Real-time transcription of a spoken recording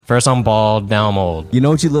First I'm bald, now I'm old. You know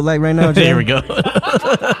what you look like right now, Jay? Here we go.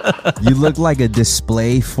 You look like a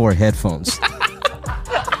display for headphones.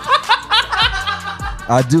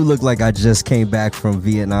 I do look like I just came back from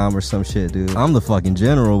Vietnam or some shit, dude. I'm the fucking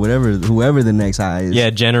general, whoever the next high is. Yeah,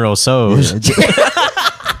 General So's. Yeah.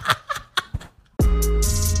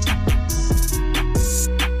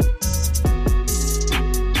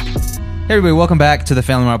 Hey everybody, welcome back to the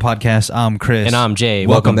Family Mart Podcast. I'm Chris. And I'm Jay.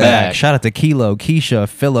 Welcome back. Shout out to Kilo, Keisha,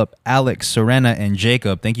 Philip, Alex, Serena, and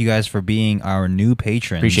Jacob. Thank you guys for being our new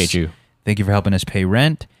patrons. Appreciate you. Thank you for helping us pay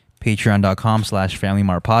rent.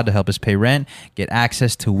 Patreon.com/FamilyMartPod to help us pay rent. Get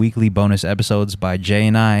access to weekly bonus episodes by Jay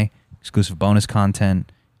and I, exclusive bonus content,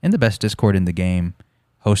 and the best Discord in the game,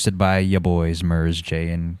 hosted by ya boys, Mers, Jay,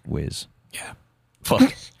 and Wiz. Yeah.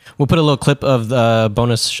 Fuck. We'll put a little clip of the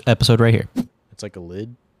bonus episode right here. It's like a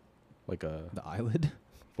lid. Like a... The eyelid?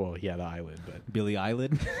 Well, yeah, the eyelid, but... Billy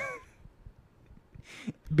Eyelid?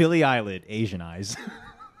 Billy Eyelid, Asian eyes.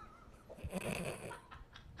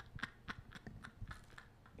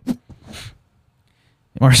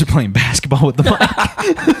 Mars playing basketball with the mic.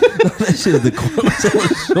 That shit is the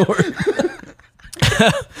short.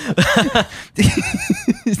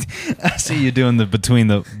 I see you doing the between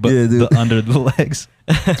the under the legs.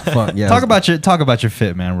 Fuck, yeah. Talk about your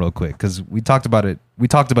fit, man, real quick, because we talked about it. We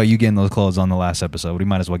talked about you getting those clothes on the last episode. We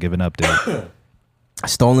might as well give an update.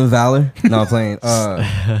 Stolen Valor. No, I'm playing.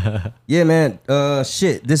 Yeah, man.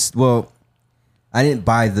 Shit. I didn't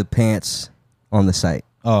buy the pants on the site.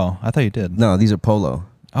 Oh, I thought you did. No, these are polo.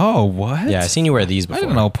 Oh, what? Yeah, I seen you wear these before. I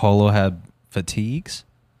didn't know Polo had fatigues.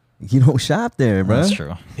 You don't shop there, bro. That's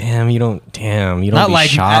true. Damn, you don't Not be like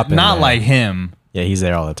shopping. not man. like him. Yeah, he's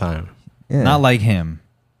there all the time. Yeah. Not like him.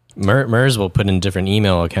 Mers will put in different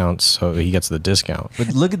email accounts so he gets the discount. But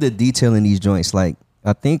look at the detail in these joints. Like,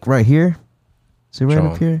 I think right here. See right Show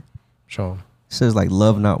up here? Show him. It says like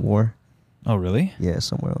love, not war. Oh, really? Yeah,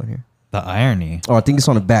 somewhere on here. The irony. Oh, I think it's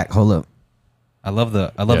on the back. Hold up. I love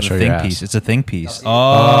the show your thing ass. piece. It's a thing piece. Oh,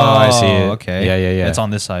 I see it. Okay. Yeah. It's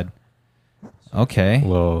on this side. Okay.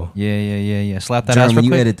 Whoa. Yeah. Slap that Jeremy, ass real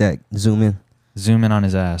you quick. edit that. Zoom in. Zoom in on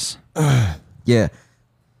his ass. Yeah.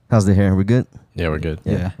 How's the hair? We good? Yeah, we're good.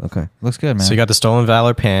 Yeah. Okay. Looks good, man. So you got the Stolen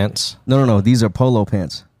Valor pants. No. These are polo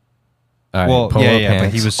pants. All right, well, polo yeah, pants.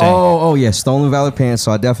 but he was saying Oh, yeah. Stolen Valor pants.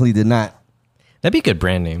 So I definitely did not. That'd be a good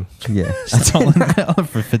brand name. Yeah. stolen valor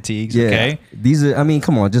for fatigues. Yeah. Okay. These are, I mean,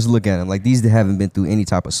 come on. Just look at them. Like, these haven't been through any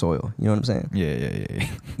type of soil. You know what I'm saying? Yeah.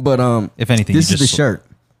 But, If anything, this you is the just shirt.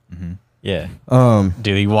 Yeah. Um,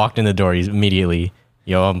 Dude, he walked in the door. He's immediately,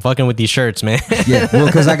 yo, I'm fucking with these shirts, man. yeah. Well,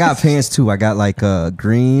 because I got pants too. I got like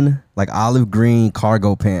green, like olive green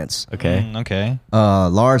cargo pants. Okay. Okay.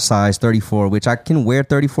 Large size 34, which I can wear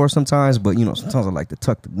 34 sometimes, but you know, sometimes I like to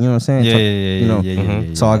tuck, you know what I'm saying? Yeah, Tuck, yeah. you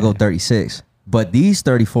know? So I go 36. But these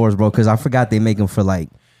 34s, bro, because I forgot they make them for like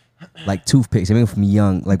toothpicks. They make them from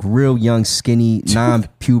young, like real young, skinny,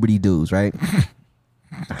 non-puberty dudes, right?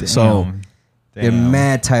 So they're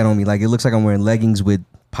mad tight on me. Like it looks like I'm wearing leggings with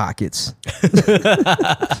pockets.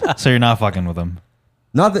 So you're not fucking with them.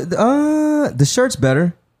 Not the shirt's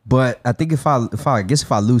better, but I think if I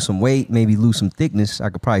lose some weight, maybe lose some thickness, I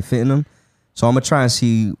could probably fit in them. So I'm gonna try and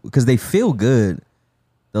see, because they feel good.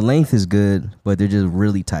 The length is good, but they're just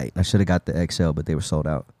really tight. I should have got the XL, but they were sold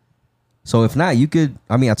out. So if not, you could.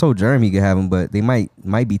 I mean, I told Jeremy he could have them, but they might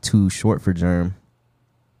be too short for Jerm.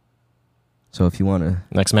 So if you wanna,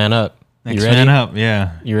 Next man up. Next you ready? man up.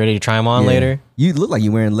 Yeah. You ready to try them on yeah. later? You look like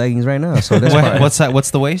you're wearing leggings right now. So that's fine. What's that?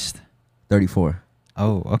 What's the waist? 34.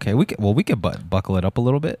 Oh, okay. We could buckle it up a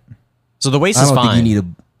little bit. So the waist I is don't fine. think you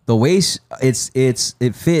need the waist.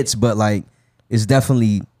 It fits, but like it's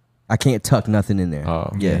definitely. I can't tuck nothing in there.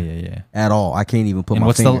 Oh. Yeah. At all. I can't even put And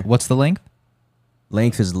my finger. what's the length?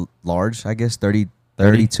 Length is large, I guess. 32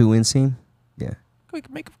 inseam. Yeah. We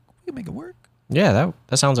can make it work. Yeah,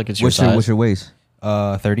 that sounds like it's your What's size. your waist?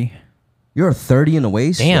 30. You're a 30 in the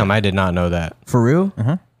waist? Damn, I did not know that. For real?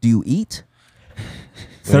 Uh-huh. Do you eat?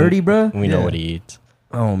 30, bro? We know what he eats.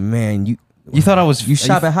 Oh man, you thought I was you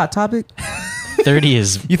shop at Hot Topic? 30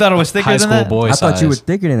 is You thought I was thicker high than school that? boy I size. thought you were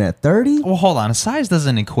thicker than that. 30? Well, hold on. Size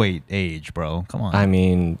doesn't equate age, bro. Come on. I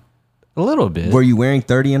mean, a little bit. Were you wearing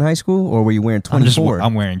 30 in high school or were you wearing 24?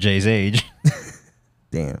 I'm wearing Jay's age.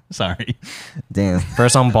 Damn. Sorry. Damn.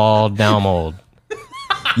 First I'm bald, now I'm old.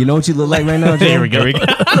 You know what you look like right now, Jay? Here we go.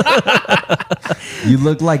 You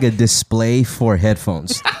look like a display for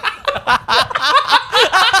headphones.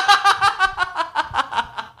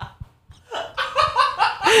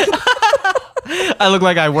 I look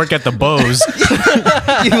like I work at the Bose.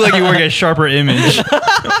 You look like you work at Sharper Image.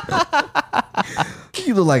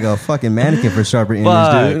 You look like a fucking mannequin for Sharper Image,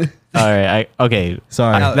 Fuck. dude. right. Okay.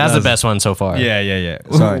 Sorry. That's the best one so far. Yeah.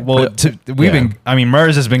 Sorry. Well, Yeah. I mean,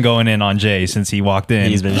 Mers has been going in on Jay since he walked in.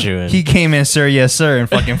 He's been chewing. He came in, sir, yes, sir, and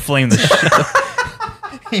fucking flamed the shit.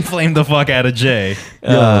 He flamed the fuck out of Jay.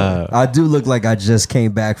 Yo, I do look like I just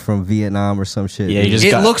came back from Vietnam or some shit. Yeah, dude. you just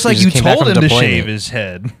It got- looks you like just you came back told from him to deployment. shave his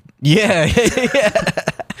head. Yeah.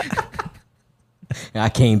 I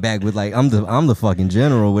came back with like I'm the fucking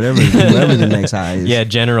general, whoever the next high is. Yeah,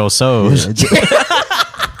 General So's.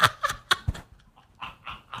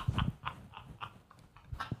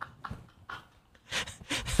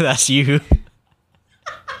 That's you.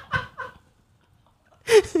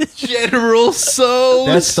 General So.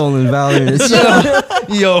 That's stolen valor in itself.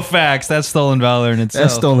 Yo, facts. That's stolen valor in itself.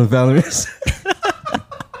 That's stolen valor in itself.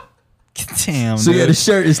 Damn. So yeah, dude. the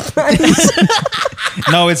shirt is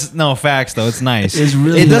nice. No facts though. It's nice. It's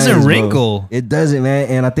really It doesn't nice, bro. wrinkle. It doesn't, man.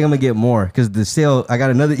 And I think I'm gonna get more because the sale. I got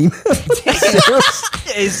another email.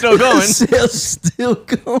 It's still going. The sale's still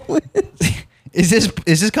going. Is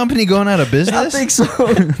this company going out of business? I think so.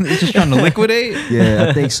 They're just trying to liquidate. Yeah,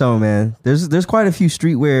 I think so, man. There's quite a few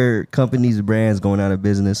streetwear companies and brands going out of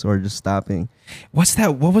business or just stopping. What's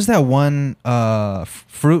that? What was that one?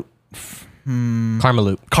 Fruit.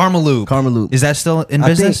 Karmaloop. Karmaloop. Is that still in I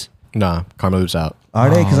business? Nah, Karmaloop's out. Are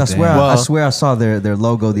they? Because Oh, I swear, damn. I Well- swear I saw their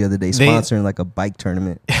logo the other day They- sponsoring like a bike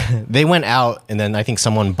tournament. They went out, and then I think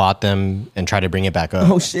someone bought them and tried to bring it back up.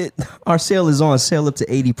 Oh shit! Our sale is on sale up to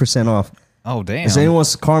 80% off. Oh damn. If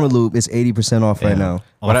anyone's Karmaloop, it's 80% off right Yeah. now.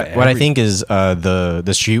 What Off I every- think is the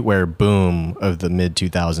streetwear boom of the mid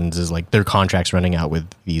 2000s is like their contracts running out with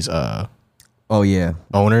these Oh yeah,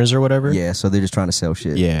 owners or whatever. yeah. So they're just trying to sell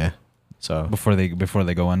shit. Yeah. So before they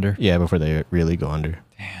go under. yeah, before they really go under.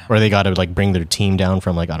 Or they got to like bring their team down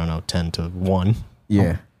from like I don't know 10 to 1.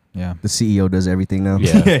 yeah. Yeah. The CEO does everything now.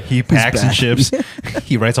 Yeah. He packs and back. ships.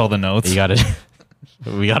 He writes all the notes. You got to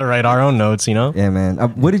we got to write our own notes, you know? Yeah, man.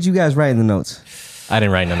 What did you guys write in the notes? I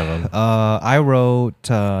didn't write none of them. I wrote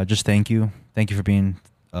just thank you for being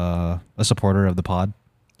a supporter of the pod.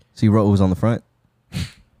 So you wrote what was on the front.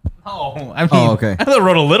 Oh, I mean, okay. I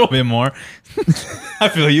wrote a little bit more. I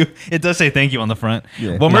feel you. It does say thank you on the front.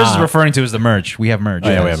 Yeah. What Merz is Nah. referring to is the merch. We have merch. Oh,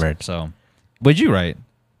 yeah, we have merch. So, what'd you write?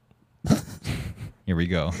 Here we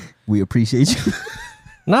go. We appreciate you.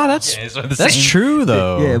 Nah, that's Yeah, it's the that's same. true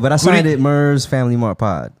though. Yeah, but I signed it Mers Family Mart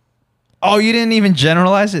Pod. Oh, you didn't even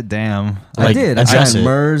generalize it? Damn. I Like, did. I address signed it.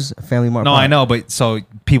 Mers Family Mart No, Pod. I know, but so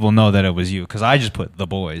people know that it was you because I just put the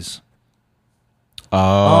boys.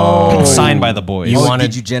 Oh, Signed by the boys. You Oh,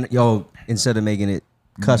 wanted- did you instead of making it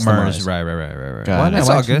customized. Merz. Right. Got Well, it. that's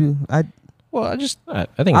Why'd all good. you- I well, I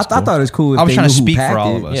think I it's cool. thought it was cool. If I was they trying to knew who speak for packed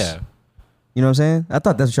all it. of us. Yeah. You know what I'm saying? I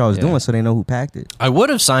thought that's what y'all was Yeah. doing, so they know who packed it. I would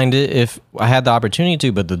have signed it if I had the opportunity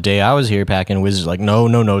to, but the day I was here packing, Wiz is like, no,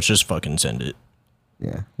 it's just fucking send it.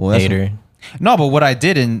 Yeah. Well, that's Hater. No, but what I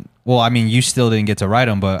didn't. Well, I mean, you still didn't get to write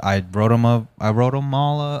them, but I wrote them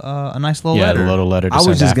all a nice little Yeah, letter. the little letter to I was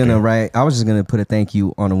send just after. gonna write. I was just gonna put a thank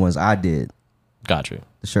you on the ones I did, Got you.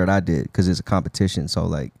 the shirt I did, because it's a competition. So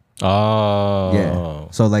like, Oh. yeah.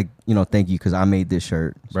 So like, thank you because I made this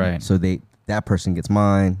shirt. Right. So that person gets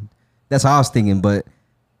mine. That's how I was thinking. But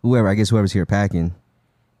whoever's here packing.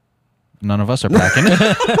 None of us are packing.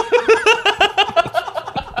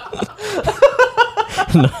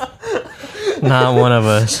 Not one of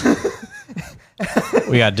us.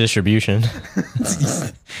 We got distribution.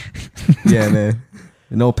 Yeah, man.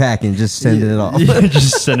 No packing, just sending it off. Yeah,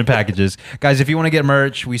 just sending packages. Guys, if you want to get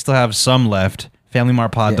merch, we still have some left.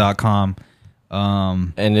 FamilyMartPod.com.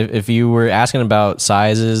 And if you were asking about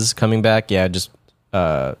sizes coming back, yeah, just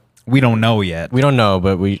We don't know yet. we don't know,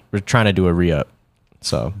 but we're trying to do a re-up.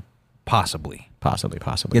 So Possibly. possibly.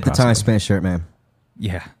 Get the time spent shirt, man.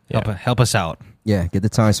 Yeah. Yeah. Help us out Yeah, get the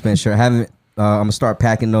time spent shirt. I haven't. I'm gonna start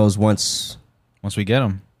packing those once once we get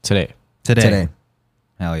them. today. Today.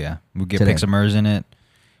 Hell yeah. We'll get Today. pics of Merz in it.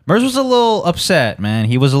 Merz was a little upset, man.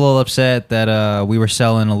 He was a little upset that we were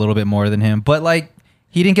selling a little bit more than him, but like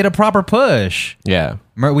he didn't get a proper push. Yeah.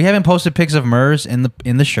 We haven't posted pics of Merz in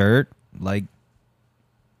the shirt, like.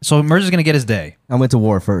 So Merz is gonna get his day. I went to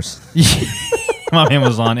war first. My man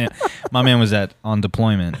was on it. My man was on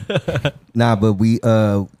deployment. Nah, but we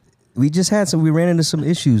just had we ran into some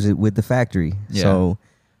issues with the factory. Yeah. So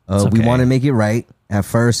It's we okay. want to make it right. At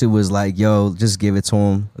first it was like, yo, just give it to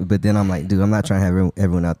them. But then I'm like, dude, I'm not trying to have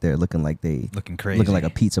everyone out there looking like Looking crazy. looking like a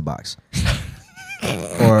pizza box.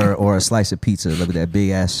 or a slice of pizza. Look at that big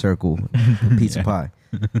ass circle pizza pie.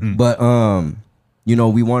 But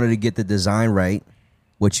we wanted to get the design right.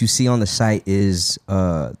 What you see on the site is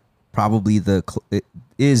probably it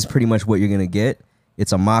is pretty much what you're gonna get.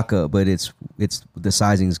 It's a mock-up, but it's the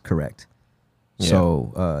sizing is correct.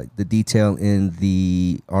 So the detail in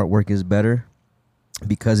the artwork is better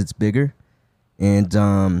because it's bigger, and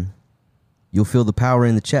you'll feel the power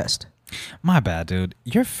in the chest. My bad, dude.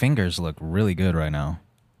 Your fingers look really good right now.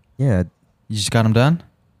 Yeah, You just got them done?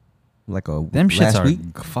 like Them shits last are week.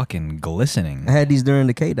 fucking glistening. I had these during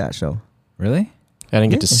the K-Dot show. Really? I didn't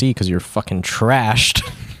get to Yeah. see because you're fucking trashed.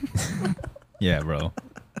 Yeah, bro.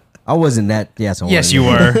 I wasn't that. Yes, I Yes, was. you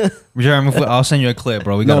were. Jeremy, I'll send you a clip,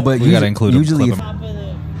 bro. We No, got but we got to usually- include usually a if- clip. Top of the,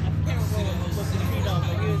 I forget what the tree though,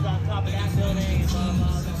 but he was on top of that building.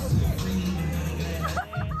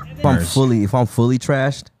 If I'm fully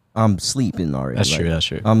trashed, I'm sleeping already. That's true. That's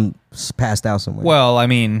true. I'm passed out somewhere. Well, I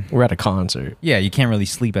mean, We're at a concert. yeah, you can't really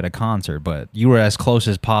sleep at a concert, but you were as close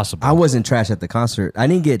as possible. I wasn't trash at the concert. I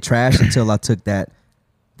didn't get trashed until I took that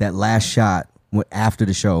last shot after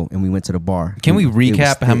the show and we went to the bar. Can we It was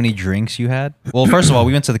recap how thick. many drinks you had? Well, first of all,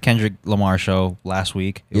 we went to the Kendrick Lamar show last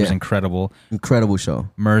week. It was Yeah. incredible. Incredible show.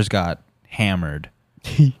 Mers got hammered.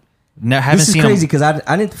 No, haven't This is seen crazy him. because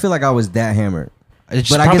I didn't feel like I was that hammered. It's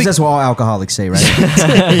But I probably- guess that's what all alcoholics say, right?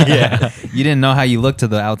 yeah. You didn't know how you looked to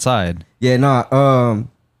the outside. Yeah, no.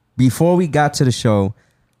 Before we got to the show,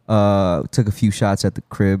 took a few shots at the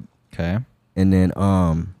crib, Okay. and then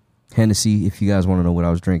Hennessy. If you guys want to know what I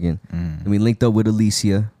was drinking, and we linked up with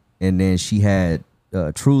Alicia, and then she had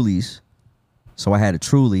Trulies, so I had a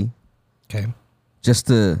Truly, Okay. just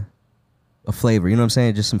a flavor. You know what I'm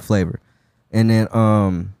saying? Just some flavor. And then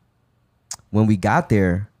when we got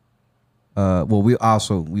there, we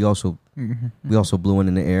also blew one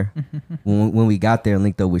in the air. when we got there,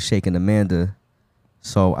 linked up with Shake and Amanda.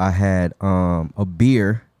 So I had a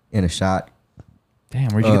beer and a shot. Damn,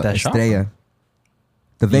 where'd you get that shot? Estrella.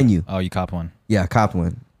 The venue. Oh, you copped one. Yeah, I copped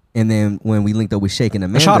one. And then when we linked up with Shake and A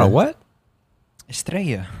Amanda. shot of what?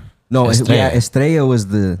 Estrella. No, Estrella. Estrella was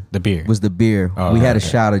the beer. beer. Oh, we had a okay.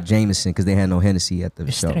 shot of Jameson because they had no Hennessy at the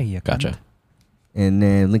show. Estrella. Gotcha. And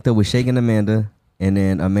then linked up with Shake and Amanda. And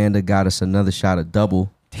then Amanda got us another shot of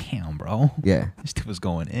double. Damn, bro. Yeah. This dude was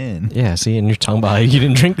going in. Yeah. See, and you're talking about how you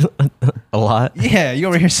didn't drink a lot. Yeah, you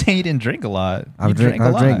over here saying you didn't drink a lot. You I've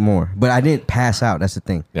drank more. But I didn't pass out. That's the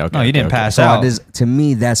thing. Yeah. Okay, No, you okay, didn't okay. pass So out. to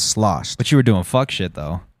me, that's sloshed. But you were doing fuck shit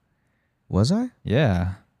though. Was I?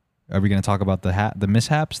 Yeah. Are we gonna talk about the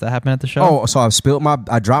mishaps that happened at the show? Oh, so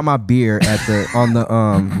I dropped my beer at the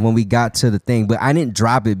when we got to the thing, but I didn't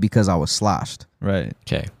drop it because I was sloshed. right.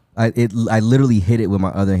 Okay. I literally hit it with my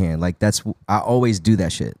other hand. Like I always do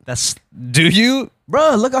that shit. Do you?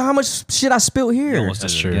 Bro, look at how much shit I spilled here. almost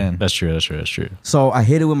That's did it true. again. That's true. That's true. That's true. So I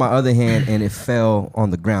hit it with my other hand and it fell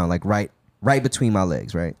on the ground, like right between my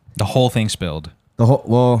legs, right? The whole thing spilled.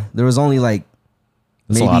 There was only like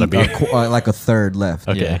That's a maybe lot of beer. like a third left.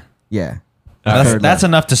 Okay. Yeah. That's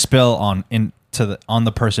enough to spill on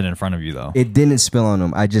the person in front of you though. It didn't spill on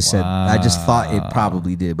them. I just thought it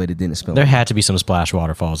probably did, but it didn't spill. There on had to be some splash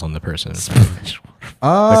waterfalls on the person. them.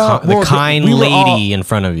 The kind we were lady all- in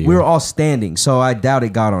front of you. We were all standing, so I doubt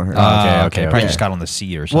it got on her. Okay. Probably Yeah. just got on the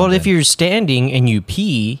sea or something. well, if you're standing and you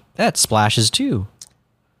pee, that splashes too.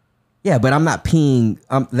 Yeah, but I'm not peeing.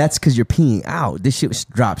 That's because you're peeing out. This shit was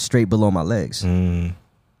dropped straight below my legs.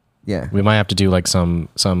 Yeah, We might have to do like some.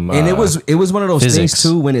 and it was one of those physics. things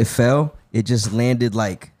too. When it fell, it just landed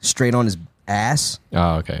like straight on his ass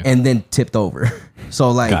Oh, okay. and then tipped over. So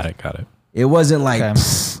like, Got it. it wasn't like Okay.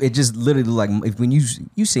 pff, it just literally looked like when you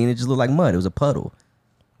seen it, just looked like mud. It was a puddle.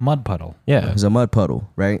 mud puddle. It Yeah. was a mud puddle,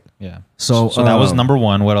 right? Yeah. So, that was um, number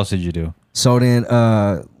one. What else did you do? So then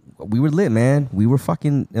we were lit, man. We were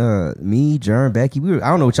fucking me, Jern, Becky. I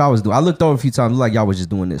don't know what y'all was doing. I looked over a few times. It looked like y'all was just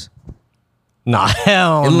doing this. Nah,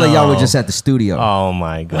 hell It looked no. like y'all were just at the studio. Oh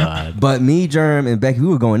my god. But me, Germ, and Becky, we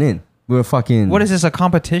were going in. We were fucking. What is this? A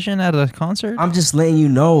competition at a concert? I'm just letting you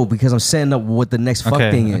know because I'm setting up what the next fuck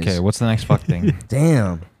thing is. Okay. What's the next fuck thing?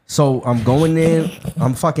 Damn. So I'm going in.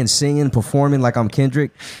 I'm fucking singing, performing like I'm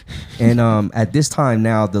Kendrick. And at this time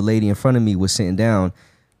now, the lady in front of me was sitting down.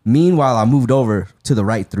 Meanwhile, I moved over to the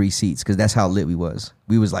right 3 seats because that's how lit we was.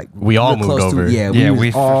 We was like We all real moved close to- over. yeah, Yeah, was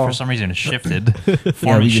we all, for some reason shifted. yeah,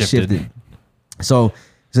 Form we just shifted. So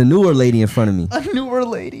there's a newer lady in front of me. A newer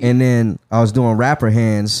lady. And then I was doing rapper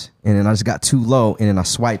hands, and then I just got too low, and then I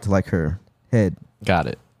swiped like her head. Got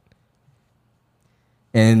it.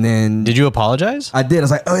 And then Did you apologize? I did. I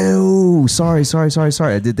was like, oh, sorry.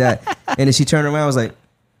 I did that. And then she turned around. I was like,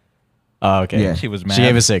 Oh, okay. Yeah. She was mad. She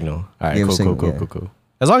gave a signal. All right, Gave a cool, signal, cool, yeah. cool, cool.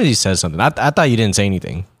 As long as you said something. I thought you didn't say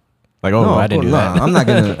anything. Like, oh, no, I didn't do that. I'm not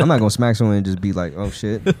gonna smack someone and just be like, oh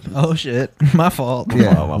shit. Oh shit, my fault.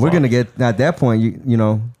 Yeah, my we're fault. gonna get at that point. You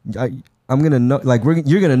know, I'm I'm gonna know. Like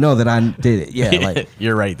you're gonna know that I did it. Yeah, like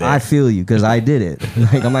You're right there. I feel you because I did it.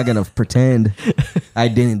 Like I'm not gonna pretend I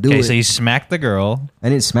didn't do Okay, it. so you smacked the girl. I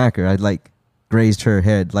didn't smack her. I like grazed her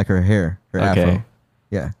head, like her hair, her Okay. afro.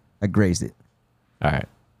 Yeah, I grazed it. All right.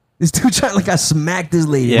 This dude tried like I smacked this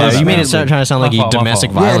lady. Yeah, My you made bad. it sound, trying to sound like My you fault, my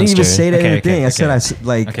domestic fault. Yeah, I violence. didn't even Jerry. say that Okay, anything. okay, I said okay.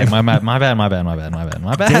 like. Okay, my bad. Damn, My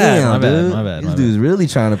dude. bad. This dude's really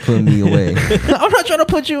trying to put me away. I'm not trying to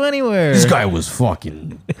put you anywhere. This guy was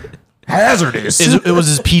fucking hazardous. It was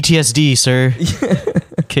his PTSD, sir.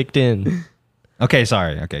 Kicked in. Okay,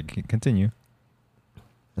 sorry. Okay, continue.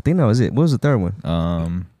 I think that was it. What was the third one?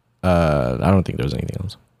 I don't think there was anything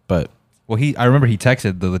else. But Well, I remember he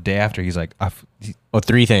texted the day after. He's like,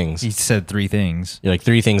 three things. he said 3 things. You're like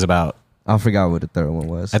 3 things about. I forgot what the third one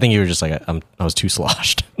was. I think you were just like I was too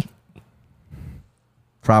sloshed.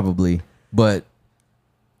 Probably, but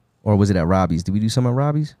or was it at Robbie's? Did we do some at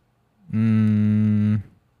Robbie's? Not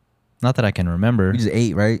that I can remember. We just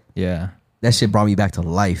ate, right? Yeah. That shit brought me back to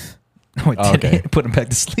life. No, it Oh, didn't. okay. It put him back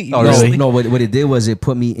to sleep. Oh, no, really? no. What it did was it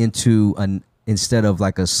put me into an instead of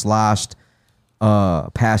like a sloshed,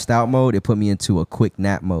 passed out mode. It put me into a quick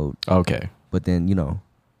nap mode. Okay. But then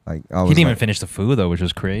like I He was didn't even like, finish the food though, which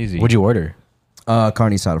was crazy. What'd you order?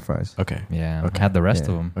 carne asada fries. Okay. Yeah. Okay. Had the rest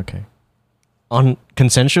Yeah. of them. Okay. On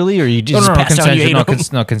consensually, or you just No, passed out and you ate them?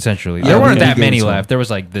 consensually. Yeah, There we- weren't we that gave many some. left. There was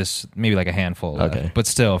like maybe like a handful left. Okay. But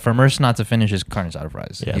still, for Merce not to finish his carne asada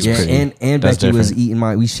fries. Yeah, he it's was- Yeah, pretty- and that's Becky was different.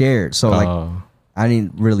 eating we shared. So like Oh. I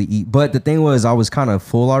didn't really eat. But the thing was I was kind of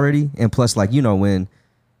full already. And plus like, when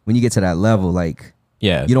you get to that level, like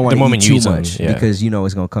Yeah. you don't want the to moment eat you too eat something, much yeah. because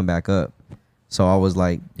it's gonna come back up. So I was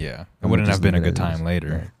like, yeah. It I'm wouldn't just have been a leave it good as it is. time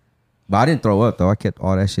later. but I didn't throw up though. I kept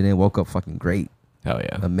all that shit in. Woke up fucking great. Hell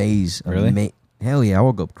yeah. Amazed. Really? Hell yeah, I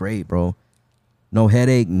woke up great, bro. No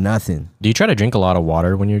headache, nothing. Do you try to drink a lot of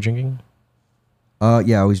water when you're drinking?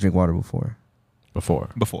 Yeah, I always drink water before. Before.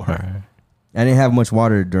 Before. All right. I didn't have much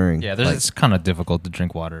water during. Yeah, like, it's kind of difficult to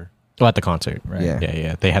drink water. Well, at the concert. Right. Yeah.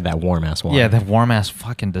 Yeah. They had that warm ass water. Yeah, that warm ass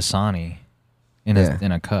fucking Dasani in Yeah.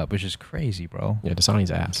 a cup, which is crazy, bro. Yeah, Dasani's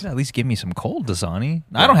You ass. should at least give me some cold Dasani.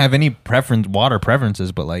 I don't have any water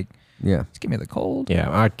preferences, but like, yeah. just give me the cold.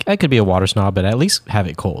 Yeah, I could be a water snob, but at least have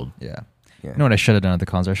it cold. Yeah. Yeah. You know what I should have done at the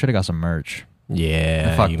concert? I should have got some merch. Yeah,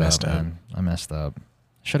 I fucked you up, messed up. man. I messed up.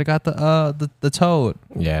 Should have got the tote.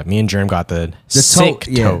 Yeah, me and Germ got the The sick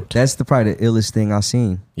yeah, tote. that's probably the illest thing I've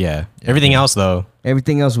seen. Yeah. Everything else though,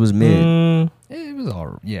 Everything else was mid. It was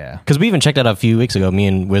all yeah. because we even checked it out a few weeks ago. Me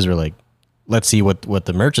and Wiz were like, let's see what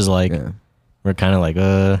the merch is like. Yeah. We're kind of like,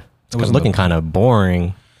 it's wasn't looking the- kind of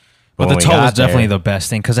boring. But when the we tote got was definitely there- the best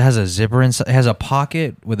thing because it has a zipper inside. It has a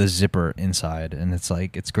pocket with a zipper inside, and it's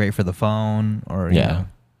like it's great for the phone or you Yeah. know,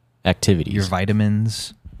 activities. your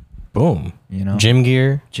vitamins. Boom. You know, Gym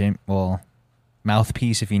gear.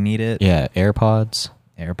 mouthpiece if you need it. Yeah, AirPods.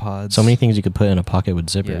 AirPods. So many things you could put in a pocket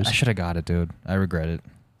with Yeah, zippers. I should have got it, dude. I regret it.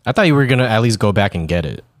 I thought you were gonna at least go back and get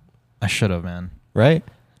it, I should have, man. right?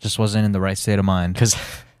 Just wasn't in the right state of mind. Because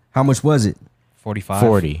How much was it? 45.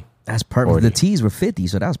 40. That's perfect. 40. The tees were 50,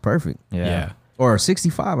 so that's perfect. Yeah. Or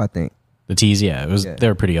 65, I think. The tees, yeah, Yeah. they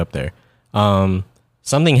were pretty up there.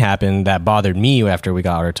 Something happened that bothered me after we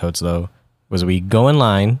got our totes though, was we go in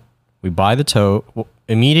line, we buy the tote.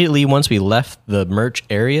 Immediately once we left the merch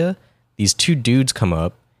area, these 2 dudes come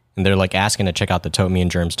up and they're like asking to check out the tote, me and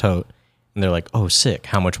Germ's tote. And they're like, "Oh, sick.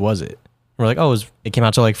 How much was it?" We're like, "Oh, it came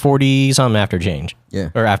out to like 40 something after change." Yeah.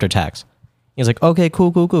 Or after tax. He's like, "Okay,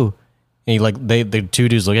 cool. And he like the 2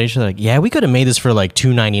 dudes look at each other like, "Yeah, we could have made this for like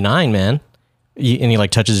 $2.99, man." And he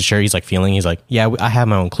like touches his shirt. He's like feeling. He's like, "Yeah, I have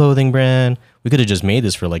my own clothing brand. We could have just made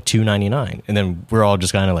this for like $2.99." And then we're all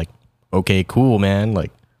just kind of like, "Okay, cool, man.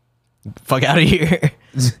 Like, fuck out of here."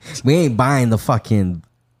 We ain't buying the fucking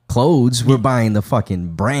clothes. We're buying the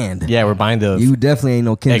fucking brand. Yeah, we're buying the You definitely ain't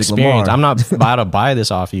no Kendrick experience. Lamar. I'm not about to buy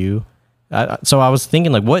this off you. So I was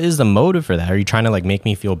thinking, like, what is the motive for that? Are you trying to like make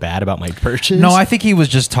me feel bad about my purchase? No, I think he was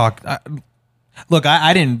just look,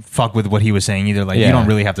 I didn't fuck with what he was saying either. Like, you Yeah. don't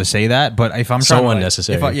really have to say that. But if I'm So trying to, like,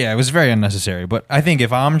 unnecessary. it was very unnecessary. But I think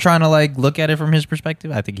if I'm trying to like look at it from his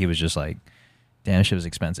perspective, I think he was just like, damn, this shit was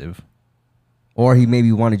expensive. Or he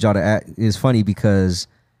maybe wanted y'all to act. It's funny because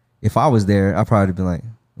if I was there, I'd probably be like,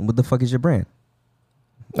 what the fuck is your brand?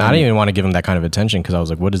 I didn't even want to give him that kind of attention because I was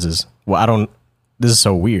like, what is this? Well, this is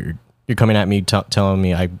so weird. You're coming at me telling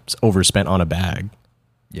me I overspent on a bag.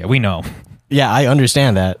 Yeah, we know. Yeah, I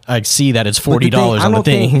understand that. I see that it's $40 I on the don't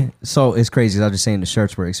thing. think- so it's crazy. I was just saying the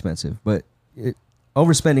shirts were expensive, but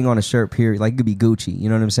overspending on a shirt, period, like it could be Gucci. You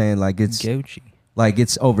know what I'm saying? Like it's Gucci. like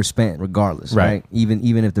it's overspent regardless, right? Right.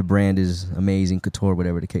 Even if the brand is amazing, couture,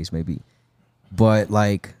 whatever the case may be. But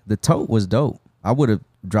like the tote was dope. I would have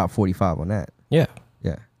drop 45 on that. Yeah.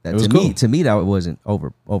 Yeah, that It was to me cool. to me that wasn't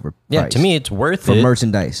over. Yeah. To me, it's worth for it.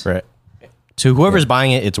 merchandise. Right. To whoever's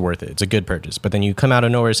buying it, it's worth it. It's a good purchase. But then you come out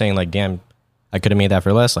of nowhere saying like, "Damn, I could have made that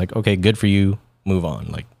for less." Like, okay, good for you. Move on.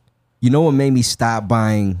 Like, You know what made me stop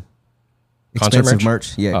buying Concert expensive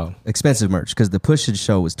merch? merch? Yeah, Oh. expensive merch because the Pusha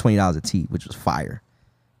show was $20 a tee, which was fire.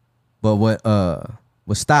 But what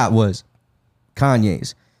stopped was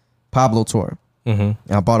Kanye's Pablo tour. mm-hmm. And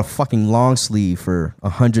I bought a fucking long sleeve for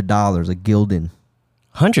 $100, a Gildan.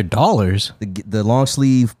 $100. The long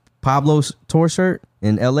sleeve Pablo's tour shirt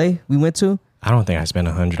in LA we went to, I don't think I spent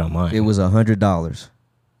 $100 on mine. it was $100.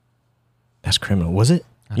 That's criminal. Was it?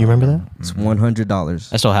 You remember that? It's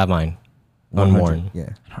 $100. I still have mine. 100. Unworn. Yeah.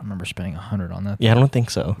 I don't remember spending 100 on that. Yeah, I don't think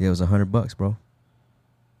so. Yeah, it was $100, bro.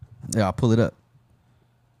 Yeah, I'll pull it up.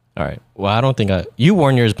 All right. Well, I don't think you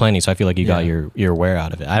worn yours plenty, so I feel like you got Yeah. your wear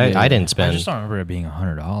out of it. I didn't I spend just don't remember it being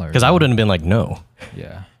 $100 because I wouldn't have been like, no.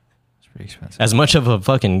 Yeah, it's pretty expensive. As much of a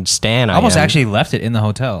fucking stan I almost am. actually left it in the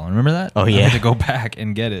hotel. Remember that? Oh, I yeah. had to go back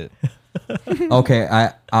and get it. Okay,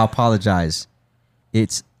 I apologize.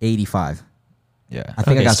 It's 85. Yeah, I think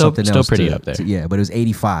Okay, I got still- something still else pretty to- up there. to- yeah, but it was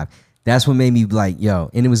 85. That's what made me like, yo,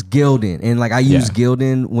 and it was Gildan. And like I used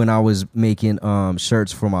Gildan when I was making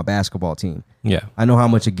shirts for my basketball team. Yeah. I know how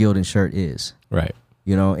much a Gildan shirt is, Right.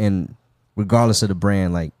 you know, and regardless of the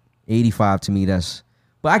brand, like 85 to me, that's,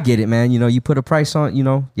 but I get it, man. You know, you put a price on, you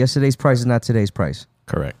know, yesterday's price is not today's price,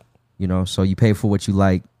 Correct. you know, so you pay for what you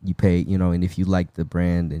like, you pay, you know, and if you like the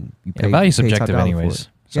brand and you pay, yeah, value's you pay top subjective dollar for anyways. it.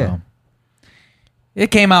 So Yeah.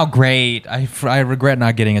 it came out great. I regret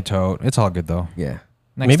not getting a tote. It's all good though. Yeah.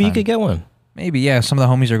 Next Maybe you time. could get one Maybe, yeah. Some of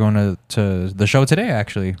the homies are going to the show today,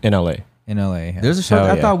 actually, in LA. in LA. There's a shirt.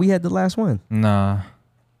 Hell I yeah. thought we had the last one. Nah,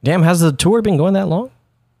 Damn, has the tour been going that long?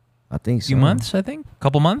 I think so. few months, I think.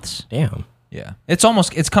 Couple months. Damn. Yeah.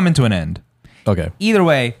 It's coming to an end. Okay. Either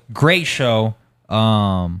way, great show.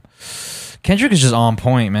 Kendrick is just on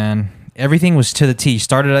point, man. Everything was to the T.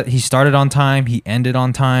 He started on time. He ended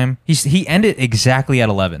on time. He ended exactly at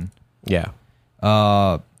 11. Yeah.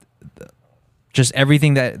 Just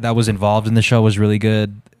everything that was involved in the show was really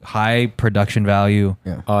good. High production value.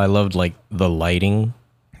 Yeah. Oh, I loved like the lighting.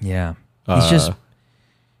 Yeah. Uh,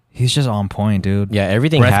 He's just on point, dude. Yeah,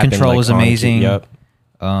 everything. Breath happened, control like, was on key. amazing. Yep.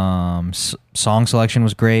 Song selection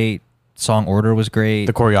was great. Song order was great.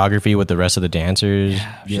 The choreography with the rest of the dancers.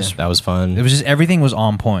 Just that was fun. It was just everything was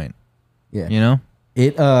on point. Yeah. You know?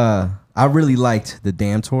 It I really liked the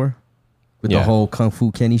Damn tour with the Yeah. whole Kung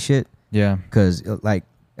Fu Kenny shit Yeah. cuz like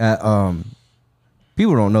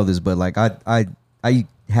people don't know this but like I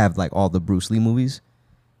have like all the Bruce Lee movies.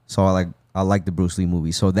 So I like the Bruce Lee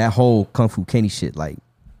movies. So that whole Kung Fu Kenny shit like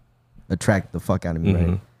attracted the fuck out of me,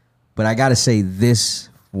 right? But I got to say this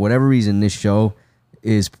for whatever reason this tour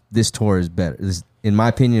is better. In my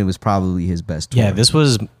opinion it was probably his best tour. Yeah, this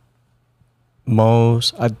was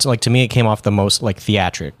most like to me it came off the most like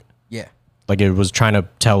theatric. Yeah. Like it was trying to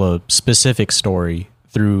tell a specific story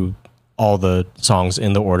through all the songs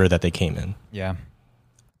in the order that they came in. Yeah.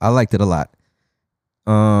 I liked it a lot.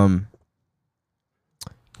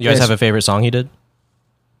 You guys Yes. have a favorite song he did?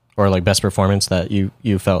 Or like best performance that you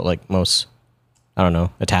felt like most, I don't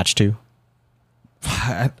know, attached to?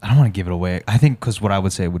 I don't want to give it away. I think because what I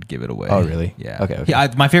would say would give it away. Oh, really? Yeah. Okay, okay.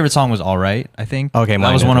 Yeah, my favorite song was "All Right." I think. Okay, that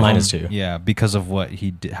mine was is- one of mine them. is too. Yeah, because of what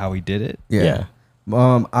he did, how he did it. Yeah.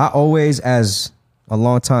 I always, as a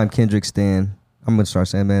longtime Kendrick stan, I'm gonna start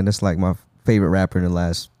saying, man, that's like my favorite rapper in the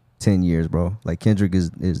last 10 years, bro. Like Kendrick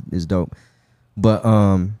is dope. But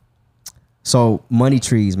so Money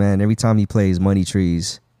Trees, man. Every time he plays Money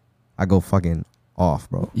Trees, I go fucking off,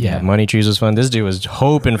 bro. Yeah, Yeah. Money Trees was fun. This dude was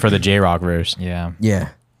hoping for the J-Rock verse. Yeah, Yeah,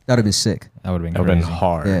 that'd have been sick. that would have been That would have crazy. been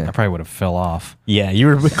hard. Yeah. I probably would have fell off. Yeah, you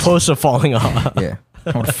were close to falling off. Yeah,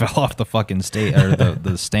 I would have fell off the fucking stage or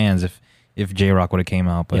the stands if J Rock would have came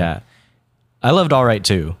out. But Yeah. I loved All Right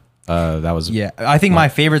too. That was yeah, I think my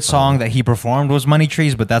favorite song that he performed was "Money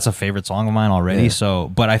Trees," but that's a favorite song of mine already. Yeah. So,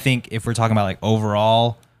 but I think if we're talking about like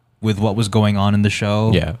overall with what was going on in the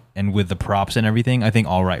show, Yeah. and with the props and everything, I think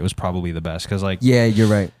 "All Right" was probably the best because like yeah, you're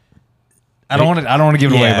right. I don't want to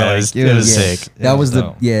give it away, Yeah, but it like, was- it was Yeah. sick. That was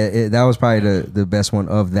dope. that was probably the best one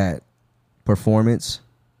of that performance.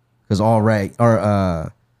 Cause All Right, or I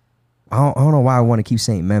don't know why I want to keep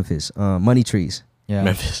saying Memphis. Money Trees. Yeah,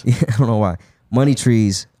 Memphis. Yeah, I don't know why. Money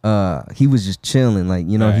Trees, he was just chilling. Like,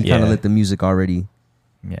 you know, Right. he kind of Yeah. let the music already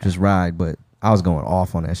yeah. just ride. But I was going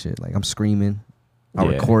off on that shit. Like, I'm screaming. I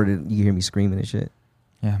Yeah. recorded it. You hear me screaming and shit.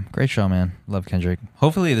 Yeah, great show, man. Love Kendrick.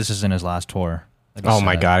 Hopefully, this isn't his last tour. Like I Oh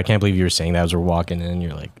my said. God, I can't believe you were saying that as we're walking in.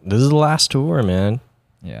 You're like, this is the last tour, man.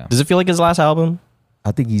 Yeah, Does it feel like his last album?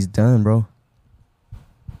 I think he's done, bro.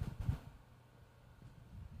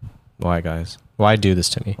 Why, guys? Why do this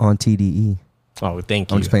to me? on TDE. Oh, thank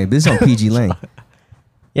you. I'm just playing. This is on PG Lang.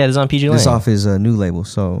 Yeah, this is on PG Lang. This off his new label.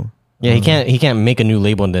 So Yeah, he can't make a new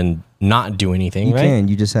label and then not do anything, you right? can.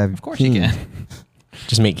 You just have. Of course you can.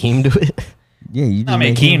 Just make Keem do it. Yeah, you just I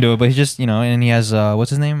mean, make Keem him. do it, but he's just and he has what's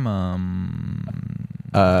his name?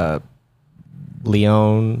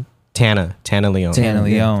 Leon Tana Leon. Tana, Tana yeah.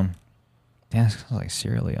 Leone. Damn, it sounds like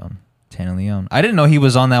Sierra Leone. Tana Leone. I didn't know he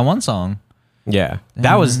was on that one song. Yeah,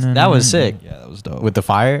 that was sick. Yeah, that was dope. With the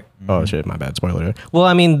fire. Oh shit, my bad. Spoiler alert. Well,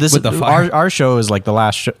 I mean, this With the fire. our show is like the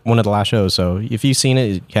last one of the last shows. So if you've seen it,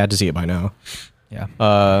 you had to see it by now.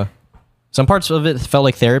 yeah. Some parts of it felt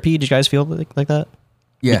like therapy. Did you guys feel like that?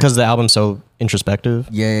 Yeah. Because the album's so introspective.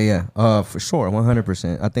 Yeah. For sure,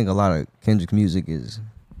 100%. I think a lot of Kendrick's music is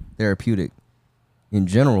therapeutic in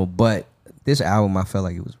general, but this album I felt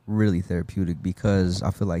like it was really therapeutic because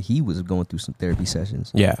I feel like he was going through some therapy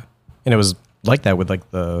sessions. Yeah, and it was like that with like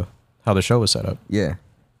how the show was set up. Yeah.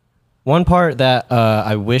 One part that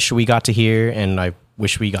I wish we got to hear, and I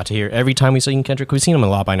wish we got to hear every time we sing Kendrick. We've seen him a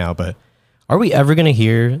lot by now, but are we ever gonna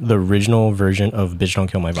hear the original version of "Bitch Don't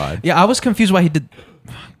Kill My Vibe"? Yeah, I was confused why he did.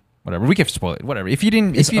 Whatever, we can spoil it. Whatever. If you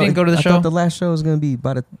didn't go to the I show, thought the last show was gonna be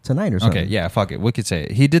by tonight or something. okay, yeah, fuck it. We could say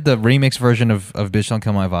it. He did the remix version of "Bitch Don't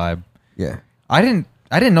Kill My Vibe." Yeah. I didn't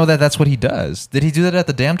know that that's what he does. Did he do that at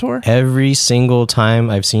the Damn tour? Every single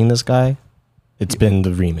time I've seen this guy, it's been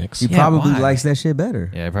the remix. He Yeah, probably why? likes that shit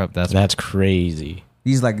better. Yeah, probably That's crazy.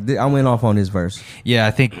 He's like, I went off on his verse. Yeah,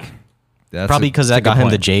 I think that's Probably because that got him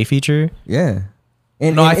the J feature. Yeah.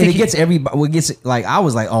 And, No, I and think it gets everybody. What gets like I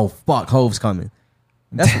was like, oh fuck, Hove's coming.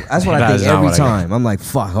 That's what That I is think not every what I got. time. I'm like,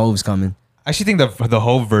 fuck, Hove's coming. I actually think the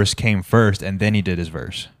whole verse came first, and then he did his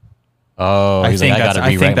verse. Oh, I he's think like, I that's, gotta I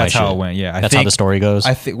rewrite think my that's how shit. it went. Yeah, That's how the story goes.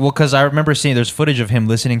 I think because I remember seeing there's footage of him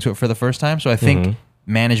listening to it for the first time. So I think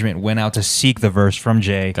management went out to seek the verse from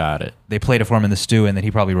Jay. Got it. They played it for him in the stew, and then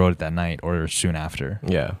he probably wrote it that night or soon after.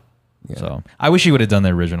 Yeah. Yeah. So I wish he would have done the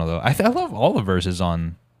original though. I love all the verses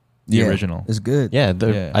on the Yeah, original. It's good. Yeah.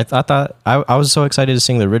 Yeah. I thought I was so excited to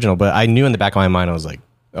sing the original, but I knew in the back of my mind I was like,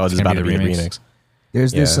 oh, this is gonna about be to the be a remix. remix.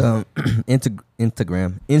 There's this Yeah.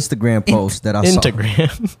 Instagram post that I saw.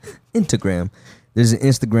 Instagram. There's an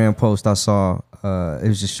Instagram post I saw. It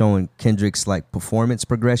was just showing Kendrick's like performance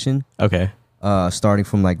progression, Okay. starting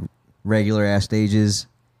from like regular ass stages,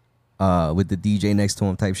 with the DJ next to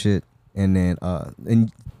him type shit, and then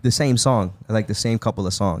and the same song, like the same couple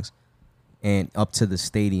of songs, and up to the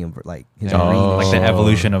stadium, like his Oh. arena, Like the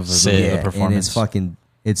evolution of the Sick. performance. and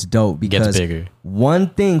it's dope because Gets bigger. one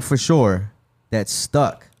thing for sure that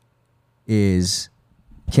stuck is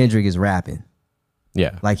Kendrick is rapping.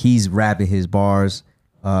 Yeah. Like he's rapping his bars.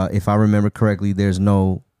 If I remember correctly, there's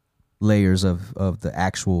no layers of the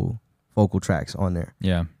actual vocal tracks on there.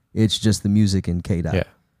 Yeah. It's just the music and K Dot. Yeah.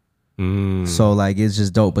 Mm. So like it's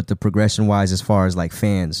just dope. But the progression wise, as far as like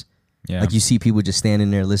fans, Yeah. like you see people just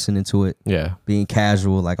standing there listening to it, Yeah. being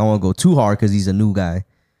casual. Like I won't go too hard because he's a new guy.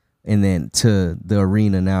 And then to the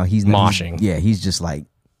arena now, he's Moshing. He's just like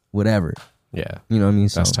whatever. Yeah. You know what I mean?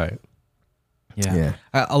 So, That's tight. Yeah.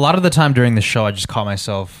 A lot of the time during the show, I just caught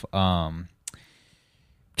myself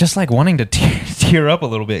just like wanting to tear up a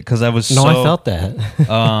little bit because I was No, so, I felt that.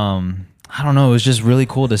 I don't know. It was just really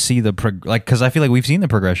cool to see the because I feel like we've seen the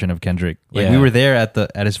progression of Kendrick. Like we Yeah. were there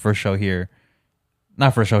at his first show here,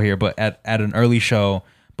 not first show here, but at an early show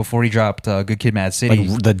before he dropped Good Kid, Mad City.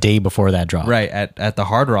 Like the day before that drop. Right at the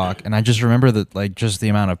Hard Rock, and I just remember that like just the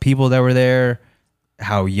amount of people that were there,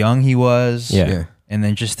 how young he was, Yeah. and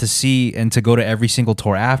then just to see and to go to every single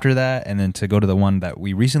tour after that, and then to go to the one that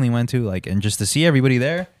we recently went to, like, and just to see everybody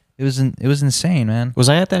there, it was insane, man. Was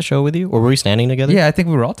I at that show with you, or were we standing together? Yeah, I think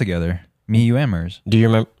we were all together, me, you, and Mers. Do you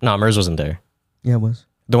remember? No, Mers wasn't there. yeah, it was.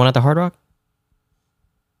 The one at the Hard Rock?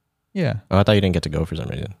 Yeah, Oh, I thought you didn't get to go for some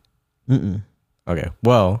reason. Mm-mm. Okay.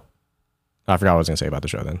 Well, I forgot what I was gonna say about the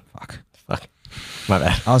show then. fuck. Fuck. My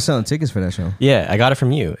bad. I was selling tickets for that show. Yeah, I got it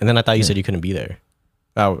from you, and then I thought you said you couldn't be there.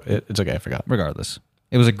 Oh, it's okay. I forgot. Regardless,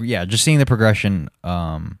 it was just seeing the progression.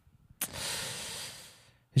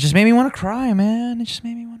 It just made me want to cry, man. It just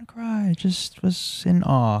made me want to cry. I just was in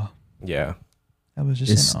awe. Yeah. I was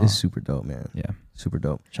just It's in awe. it's super dope, man. Yeah. Super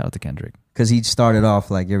dope. Shout out to Kendrick. Because he started off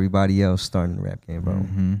like everybody else starting the rap game, bro.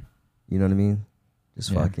 Mm-hmm. You know what I mean?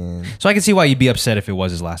 Just Yeah. fucking. So I can see why you'd be upset if it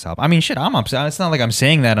was his last album. I mean, shit, I'm upset. It's not like I'm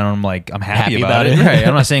saying that and I'm like, I'm happy about it. Right.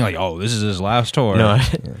 I'm not saying like, oh, this is his last tour. No,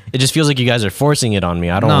 it just feels like you guys are forcing it on me.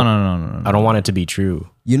 I don't. No. I don't want it to be true.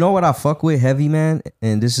 You know what I fuck with heavy, man?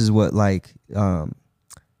 And this is what like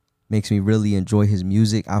makes me really enjoy his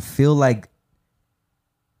music. I feel like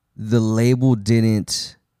the label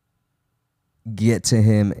didn't get to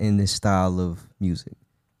him in this style of music.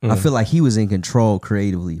 I feel like he was in control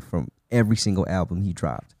creatively from every single album he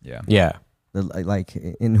dropped. Yeah. Yeah. Like,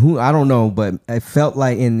 and who I don't know, but it felt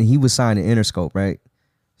like, and he was signed to Interscope, right?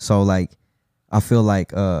 So like, I feel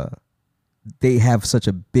like they have such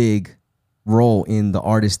a big role in the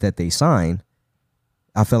artists that they sign.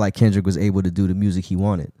 I felt like Kendrick was able to do the music he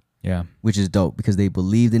wanted, Yeah. which is dope because they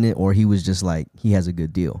believed in it, or he was just like, he has a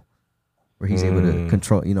good deal where he's able to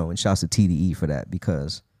control, and shouts to TDE for that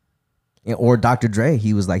because, or Dr. Dre,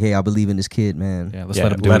 he was like, hey, I believe in this kid, man. Yeah. Let's Yeah,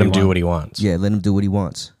 let him do what he wants. Yeah, let him do what he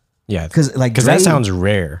wants. Yeah. 'Cause, like, that Dre- sounds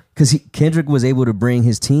rare. Because Kendrick was able to bring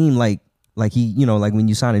his team, like he, like when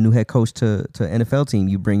you sign a new head coach to NFL team,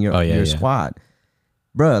 you bring your squad.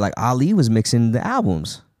 Bruh, like Ali was mixing the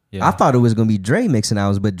albums. Yeah. I thought it was gonna be Dre mixing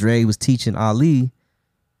albums, but Dre was teaching Ali,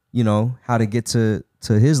 how to get to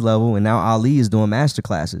his level, and now Ali is doing master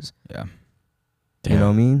classes. Yeah. You know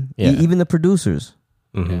what I mean? Yeah. Even the producers.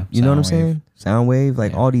 Mhm. Yeah. You know what I'm Soundwave. saying? Soundwave,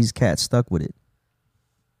 like Yeah. all these cats stuck with it.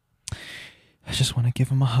 I just want to give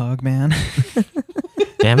him a hug, man.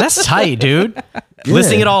 Damn, that's tight, dude.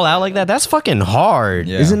 Listing it all out like that, that's fucking hard.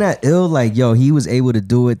 Yeah. Isn't that ill? Like, yo, he was able to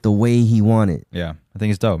do it the way he wanted. Yeah. I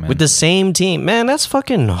think it's dope, man. With the same team. Man, that's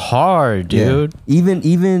fucking hard, dude. Yeah.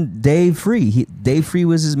 Even Dave Free. Dave Free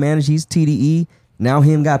was his manager. He's TDE. Now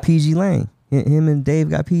him got PG Lang. Him and Dave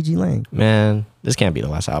got PG Lang. Man, this can't be the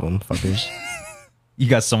last album, fuckers. You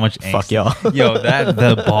got so much angst. Fuck y'all. Yo,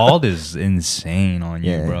 the bald is insane on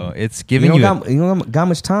you, Yeah. bro. It's You giving don't got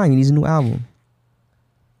much time. He needs a new album.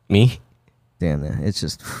 Me? Damn, man. It's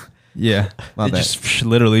just yeah. My It bad. just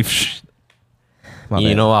literally. my You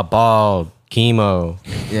bad. know I bald. Chemo.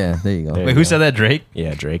 Yeah, there you go. There Wait, you who go. said that? Drake?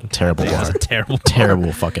 Yeah, Drake. Terrible That was bar. a terrible.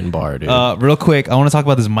 Terrible fucking bar, dude. Real quick, I want to talk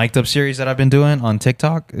about this mic'd up series that I've been doing on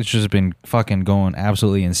TikTok. It's just been fucking going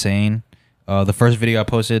absolutely insane. The first video I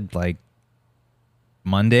posted like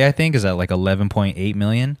Monday, I think, is at like 11.8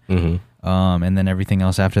 million. Mm-hmm. And then everything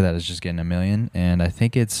else after that is just getting 1 million. And I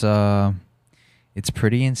think it's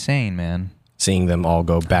pretty insane, man. Seeing them all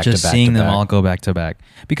go back Just to back. seeing to them back. all go back to back.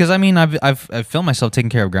 Because I mean, I've filmed myself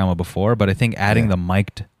taking care of grandma before, but I think adding the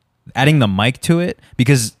mic to it,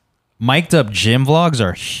 because mic'd up gym vlogs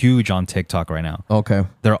are huge on TikTok right now. Okay.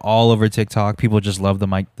 They're all over TikTok. People just love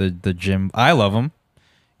the gym. I love them,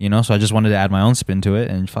 so I just wanted to add my own spin to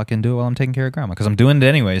it and fucking do it while I'm taking care of grandma, because I'm doing it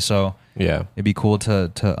anyway. So Yeah. it'd be cool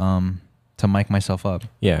to mic myself up.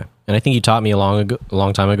 Yeah. And I think you taught me a long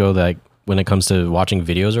time ago that, like, when it comes to watching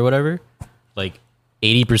videos or whatever, like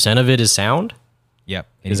 80% of it is sound. Yep.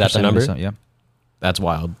 Is that the 80% of number? it, Yep. That's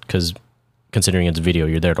wild because considering it's video,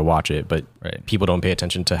 you're there to watch it, but Right. people don't pay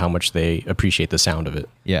attention to how much they appreciate the sound of it.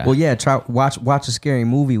 Yeah. Well, yeah. Try watch a scary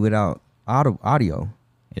movie without audio.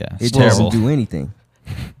 Yeah. It It's terrible. doesn't do anything.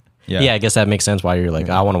 Yeah. I guess that makes sense why you're like,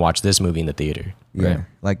 I want to watch this movie in the theater. Yeah. Right.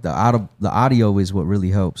 Like the audio is what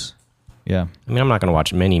really helps. Yeah. I mean, I'm not going to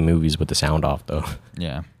watch many movies with the sound off, though.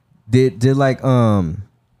 Yeah. Did like are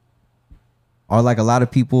like a lot of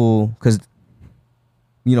people, because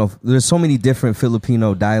there's so many different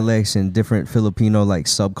Filipino dialects and different Filipino like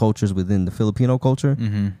subcultures within the Filipino culture.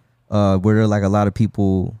 Mm-hmm. Were there like a lot of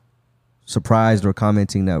people surprised or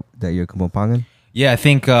commenting that you're Kapampangan? Yeah, I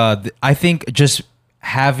think just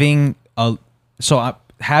having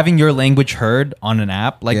having your language heard on an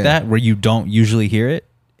app like Yeah. that where you don't usually hear it,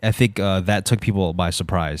 I think that took people by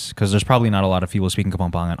surprise, because there's probably not a lot of people speaking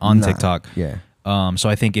Kapampangan on Nah. TikTok. Yeah. So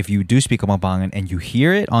I think if you do speak Kapampangan and you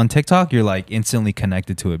hear it on TikTok, you're like instantly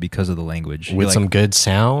connected to it because of the language. You're With like, some good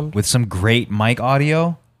sound. with some great mic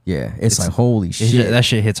audio, Yeah. It's like, holy it's shit. that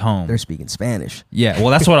shit hits home. They're speaking Spanish. Yeah, well,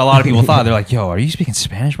 that's what a lot of people thought. They're like, "Yo, are you speaking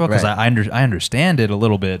Spanish, bro?" Because Right. I understand it a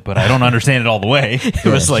little bit, but I don't understand it all the way. It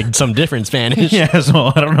was like some different Spanish. Yeah,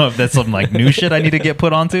 so I don't know if that's some like new shit I need to get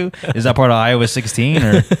put onto. Is that part of iOS 16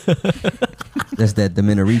 or That's that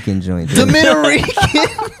Dominican joint. Dominican?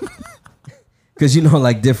 Because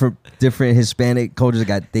like different Hispanic cultures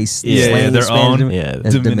got Yeah, slang their Spanish. own. Yeah.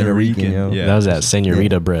 That's Dominican, Dominican, yo. yeah. That was that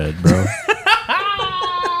senorita bread, bro.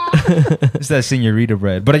 It's that senorita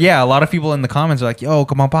bread. But yeah, a lot of people in the comments are like, "Yo,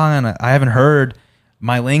 come on, I haven't heard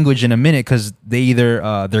my language in a minute," because they either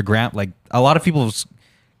a lot of people's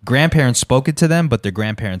grandparents spoke it to them, but their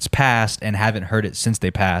grandparents passed and haven't heard it since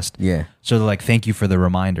they passed. Yeah. So they're like, "Thank you for the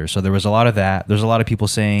reminder." So there was a lot of that. There's a lot of people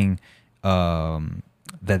saying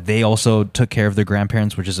that they also took care of their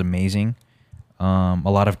grandparents, which is amazing. A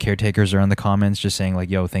lot of caretakers are in the comments just saying like,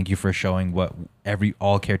 "Yo, thank you for showing what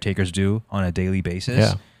all caretakers do on a daily basis,"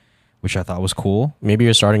 Yeah. which I thought was cool. Maybe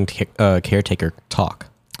you're starting caretaker talk.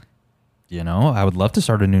 you know, I would love to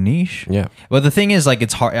start a new niche. Yeah. But the thing is, like,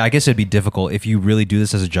 it's hard. I guess it'd be difficult if you really do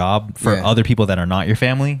this as a job for Yeah. other people that are not your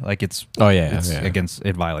family. Like, it's Oh yeah, it's yeah. against,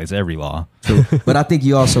 it violates every law. But I think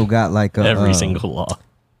you also got like a, Every single law.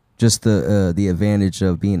 just the advantage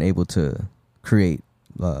of being able to create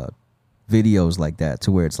videos like that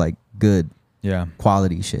to where it's like good Yeah.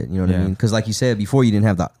 quality shit. You know what I Yeah. mean? Because like you said before, you didn't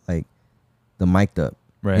have the mic'd up,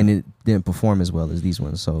 Right. and it didn't perform as well as these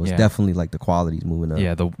ones. So it's Yeah. definitely like the quality's moving up.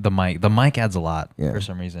 Yeah, the mic adds a lot Yeah. for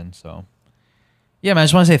some reason. So yeah, man, I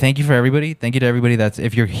just want to say thank you for everybody. Thank you to everybody that's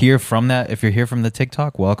if you're here from the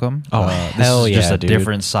TikTok, welcome. Oh, this hell is just yeah, a dude.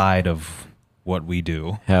 different side of what we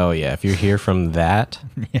do. Hell yeah! If you're here from that,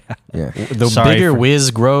 Yeah. the Sorry bigger for-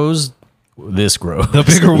 Wiz grows, this grows. The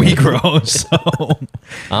bigger we grow, so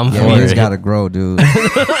I'm Yeah, for he's it. got to grow, dude.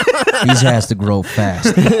 He has to grow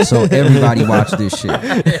fast. So everybody watch this shit.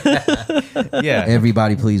 yeah.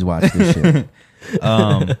 Everybody please watch this shit.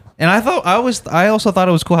 And I also thought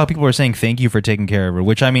it was cool how people were saying thank you for taking care of her,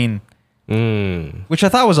 which I mean, which I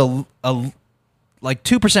thought was a like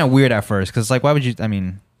 2% weird at first because like why would you? I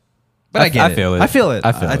mean, but I get it. I feel it. I feel it.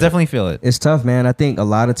 I feel I it. definitely feel it. It's tough, man. I think a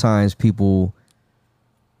lot of times people,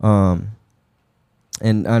 and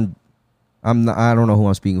I don't know who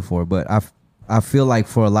I'm speaking for, but I feel like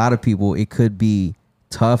for a lot of people it could be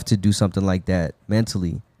tough to do something like that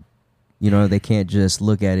mentally. You know, they can't just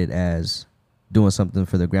look at it as doing something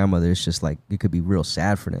for their grandmother. It's just like it could be real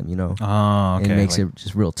sad for them. You know, Oh, okay. it makes like- it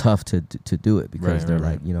just real tough to do it because Right, they're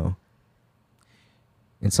right, like, right. you know,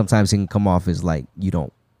 and sometimes it can come off as like you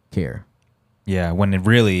don't care. Yeah, when it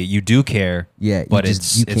really you do care. Yeah, you but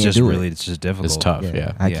just- you it's can't just do it. really it's just difficult. It's tough.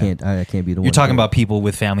 Yeah. I Yeah. can't be the one. You're talking to do it. about people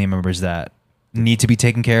with family members that need to be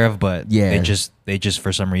taken care of, but Yeah. they just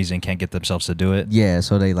for some reason can't get themselves to do it. Yeah,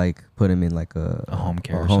 so they like put him in like a A home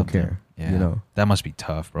care. or or home something. care. Yeah, You know. that must be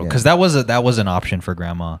tough, bro. Yeah. Because that was an option for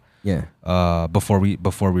grandma. Yeah. Before we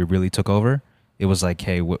really took over, it was like,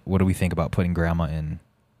 hey, what do we think about putting grandma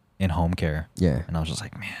in home care? Yeah. And I was just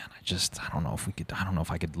like, man, I don't know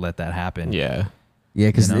if I could let that happen. Yeah. Yeah,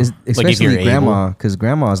 because You know? Like, if especially you're grandma, because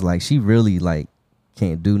grandma's like she really like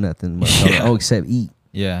can't do nothing much. Yeah. Oh, except eat.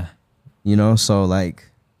 Yeah. You know, so like,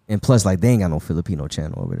 and plus like they ain't got no Filipino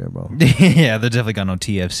channel over there, bro. Yeah, they definitely got no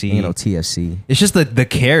TFC. Ain't no TFC. It's just the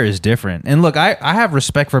care is different. And look, I have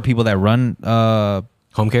respect for people that run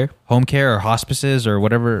Home care. home care or hospices or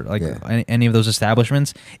whatever, like Yeah. any of those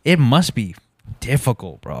establishments. It must be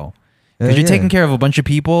difficult, bro. Because you're Yeah. taking care of a bunch of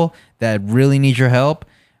people that really need your help,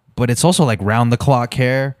 but it's also like round the clock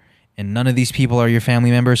care, and none of these people are your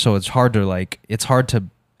family members, so it's hard to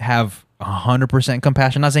have 100%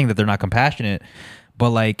 compassion. Not saying that they're not compassionate, but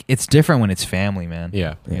like it's different when it's family, man.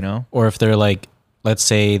 Yeah. You know? Or if they're like, let's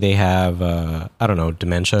say they have, I don't know,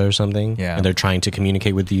 dementia or something. Yeah. And they're trying to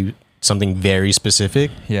communicate with you something very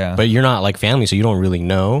specific. Yeah. But you're not like family, so you don't really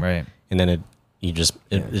know. Right. And then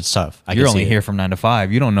it's tough. I You're can only see here it. from 9 to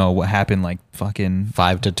 5. You don't know what happened like fucking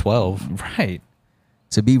 5 to 12. right.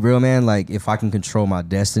 To be real, man, like if I can control my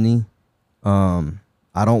destiny,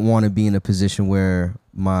 I don't want to be in a position where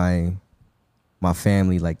my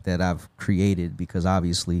family like that I've created, because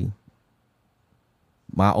obviously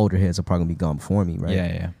my older heads are probably gonna be gone before me, right?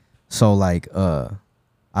 Yeah. So like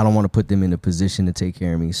I don't want to put them in a position to take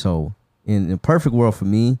care of me. So in a perfect world for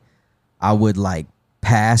me, I would like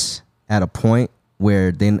pass at a point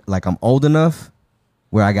where then like I'm old enough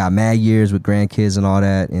where I got mad years with grandkids and all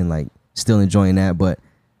that and like still enjoying that, but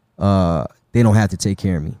they don't have to take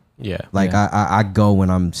care of me. Yeah. Like Yeah. I go when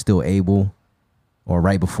I'm still able or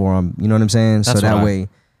right before I'm, you know what I'm saying? So That's that what I- way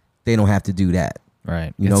they don't have to do that.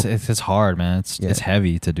 Right. You know? It's hard, man. It's Yeah.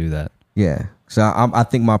 heavy to do that. Yeah. So I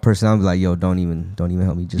think my personality like, yo, don't even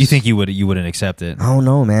help me. Just You think you wouldn't accept it? I don't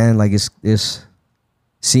know, man. Like it's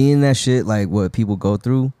seeing that shit, like what people go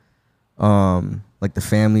through, like the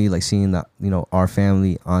family, like seeing the, you know, our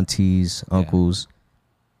family, aunties, uncles.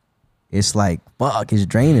 It's like fuck, it's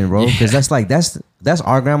draining, bro. Because that's like that's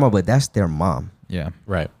our grandma, but that's their mom. Yeah.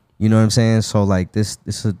 Right. You know what I'm saying? So like it's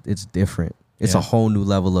different. It's Yeah. a whole new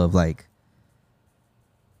level of like,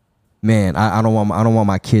 man, I don't want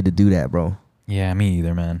my kid to do that, bro. Yeah, me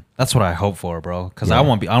either, man. That's what I hope for, bro. Because Yeah. I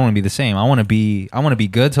want to be the same. I want to be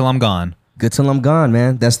good till I'm gone. Good till I'm gone,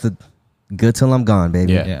 man. That's the good till I'm gone,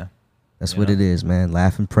 baby. Yeah. Yeah. That's You what know? it is, man.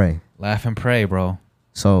 Laugh and pray. Laugh and pray, bro.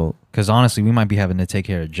 So Because honestly, we might be having to take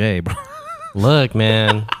care of Jay, bro. Look,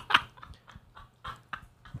 man.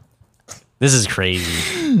 This is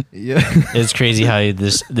crazy. Yeah. It's crazy how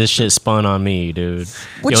this shit spun on me, dude.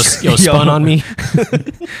 What Yo, spun on me.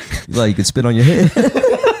 like you could spit on your head.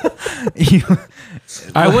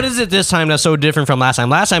 All right, what is it this time that's so different from last time?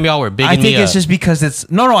 Last time y'all were big. I think it's just because it's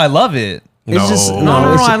no. I love it. It's just No,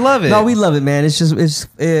 I love it. No, we love it, man. It's just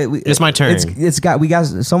it's my turn. We got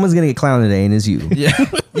someone's gonna get clowned today, and it's you. Yeah,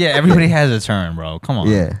 yeah. Everybody has a turn, bro. Come on.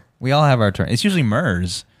 Yeah. we all have our turn. It's usually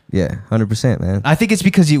Murs. Yeah, 100%, man. I think it's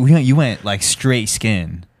because you went like straight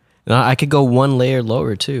skin. No, I could go one layer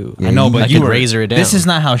lower too. Yeah, I know, you- but I you could were, razor it down. This is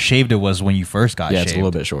not how shaved it was when you first got Yeah, shaved. it's a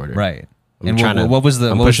little bit shorter. Right. I'm And trying to. what was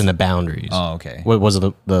the? I'm what was pushing the boundaries. Oh, okay. What was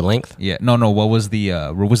the length? Yeah. No. What was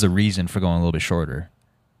the reason for going a little bit shorter?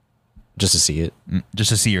 Just to see it. Just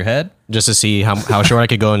to see your head? Just to see how short I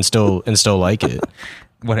could go and still like it.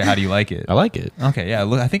 How do you like it? I like it. Okay. Yeah.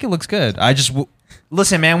 Look, I think it looks good. I just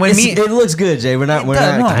listen, man. When It looks good, Jay. We're not. No,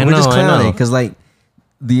 I We're just know, I clowning know. because like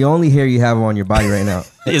the only hair you have on your body right now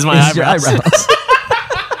Is my your eyebrows.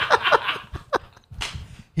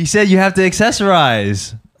 he said you have to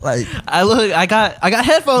accessorize. Like I got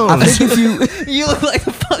headphones. I think if you You look like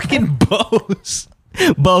a fucking Bose.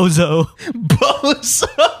 Bozo. Bose.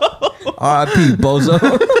 R.I.P. Bozo.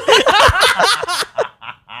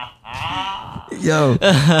 Yo,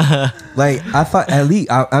 like I thought at least.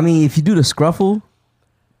 I mean, if you do the scruffle,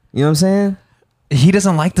 you know what I'm saying. He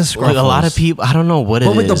doesn't like the scruffles. Like a lot of people, I don't know what it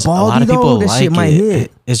is. But with the a lot of baldy, people though, that like shit might it.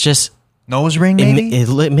 hit. It's just nose ring, maybe.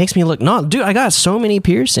 it makes me look. No, dude, I got so many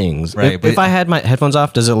piercings. Right, If but- I had my headphones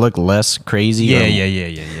off, does it look less crazy? Yeah, or-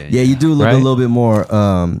 Yeah, you do look a Right? little bit more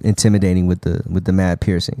intimidating with the mad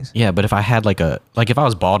piercings. Yeah, but if I had like if I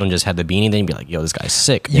was bald and just had the beanie, then you'd be like, yo, this guy's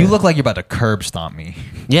sick. You look like you're about to curb stomp me.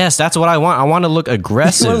 Yes, that's what I want. I want to look You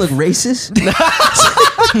aggressive. want to look racist?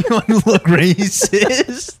 You want to look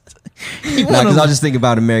racist? You Nah, because I was just thinking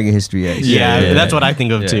about American History X. yeah, yeah, that's yeah. what I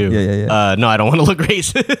think of too. Yeah. No, I don't want to look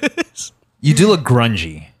racist. You do look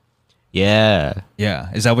grungy. Yeah. Yeah.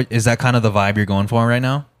 Is that kind of the vibe you're going for right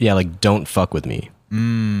now? Yeah, like don't fuck with me.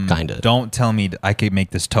 Kinda. Don't tell me I could make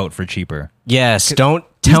this tote for cheaper. Yes, don't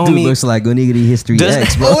This tell dude me. looks like Onigiri History Does-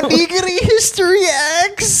 X, bro. Onigiri History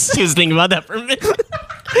X. He was thinking about that for a minute.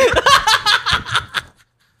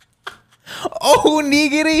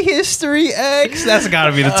 Onigiri History X. That's got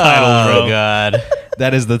to be the title, Oh bro. god.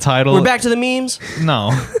 That is the title. We're back to the memes.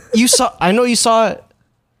 No. You saw. I know you saw it.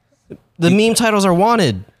 The meme titles are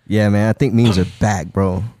wanted. Yeah, man, I think memes are back,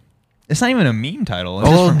 bro. It's not even a meme title. It's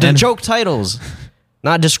Oh, just the and- joke titles,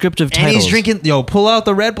 not descriptive And titles. he's drinking. Yo, pull out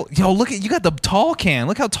the Red Bull. Yo, look at you got the tall can.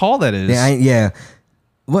 Look how tall that is. Yeah.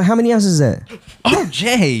 What? How many ounces is that? Oh,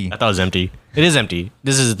 Jay. I thought it was empty. It is empty.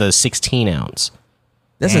 This is the 16 ounce.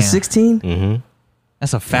 That's Damn. a 16. Mm-hmm.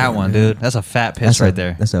 That's a fat one, dude. That's a fat piss That's right a,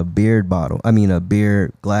 there. That's a beard bottle. I mean, a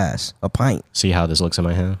beer glass, a pint. See how this looks in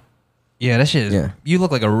my hand? Yeah, that shit is. Yeah. You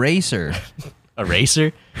look like a racer. A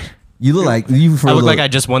racer? You look like you. I look like I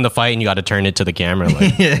just won the fight and you got to turn it to the camera.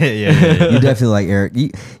 Like, yeah. You definitely like Eric.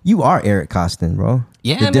 You are Eric Costin, bro.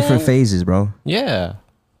 Yeah, the different man. phases, bro. yeah.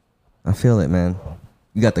 I feel it, man.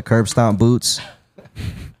 You got the curb stomp boots.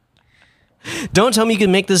 Don't tell me you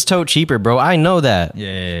can make this tote cheaper, bro. I know that.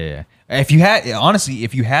 Yeah. If you had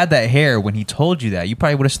that hair when he told you that, you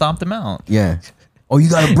probably would have stomped him out. Yeah. Oh, you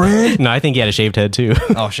got a brand? No, I think he had a shaved head too.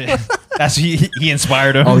 Oh shit. That's he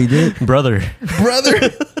inspired him. Oh, he did. Brother. brother.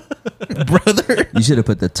 Brother. You should have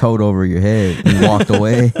put the tote over your head and walked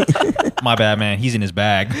away. My bad, man. He's in his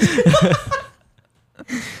bag.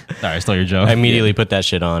 Sorry, I stole your joke. I immediately put that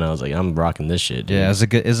shit on. I was like, I'm rocking this shit. Dude. Yeah, it's a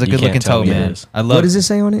good You looking can't tell tote, me man. this. I love What does it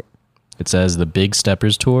say on it? It says the Big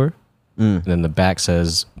Steppers Tour. And then the back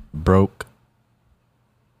says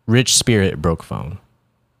Rich Spirit broke phone.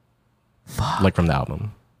 Like from the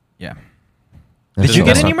album. Yeah. That's Did you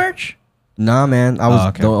dope. get any merch? Nah, man. I was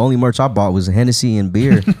okay. the only merch I bought was Hennessy and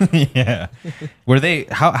beer. Yeah. Were they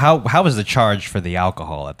how was the charge for the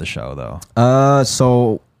alcohol at the show though?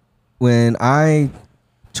 So when I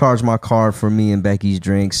charged my card for me and Becky's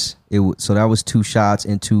drinks, so that was 2 shots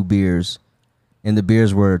and 2 beers, and the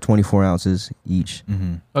beers were 24 ounces each.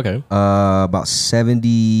 Okay. About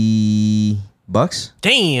 $70.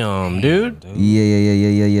 Damn, dude.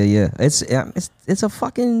 Yeah. It's a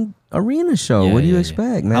fucking arena show. Yeah, what do you yeah,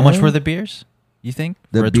 expect, yeah. man? How much were the beers? You think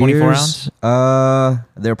The for a 24 beers, ounce?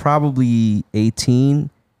 they're probably 18,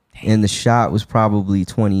 and the shot was probably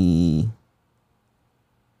 20.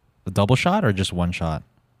 A double shot or just one shot?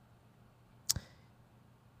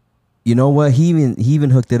 You know what? He even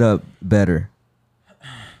hooked it up better.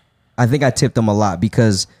 I think I tipped him a lot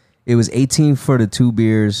because it was 18 for the 2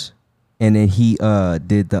 beers, and then he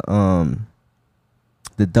did the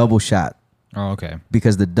double shot Oh, okay.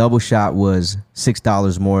 because the double shot was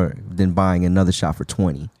 $6 more than buying another shot for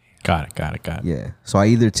 20. Got it. Yeah. So I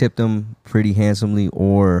either tipped him pretty handsomely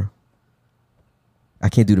or I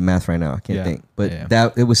can't do the math right now. I can't Yeah. think. But Yeah.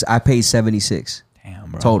 I paid 76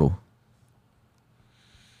 Damn, bro. total.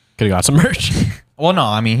 Could have got some merch. Well, no,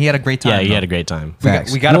 I mean he had a great time. Yeah, he though. had a great time.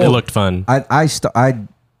 Facts. we gotta It Well, looked fun. I've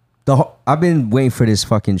been waiting for this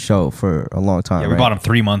fucking show for a long time. Yeah, we right? bought him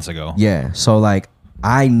 3 months ago. Yeah, so like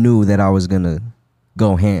I knew that I was gonna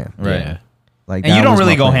go ham. Right. Yeah. Like, And that you don't was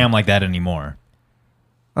really my go plan. ham like that anymore.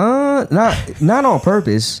 Not on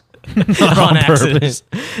purpose. Not on accident.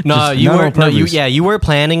 No, you not were on no, you purpose. yeah, you were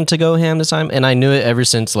planning to go ham this time, and I knew it ever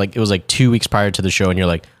since like it was like 2 weeks prior to the show, and you're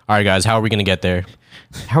like, all right, guys, how are we gonna get there?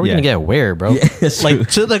 How are we Yeah. gonna get where, bro? Yeah, it's like true.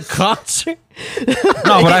 to the concert?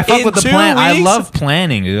 No, but I fuck In with the 2 plan. I weeks? love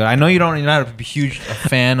planning, dude. I know you're not a huge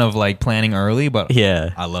fan of like planning early, but Yeah.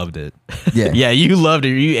 I loved it. Yeah. Yeah, you loved it.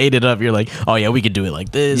 You ate it up. You're like, oh yeah, we could do it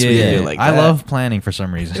like this. we could do it like I that. love planning for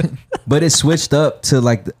some reason. But it switched up to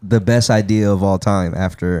like the best idea of all time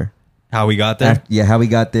after, How we got there? how we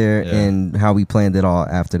got there Yeah. and how we planned it all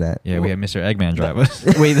after that. Yeah, we had Mr. Eggman drive us.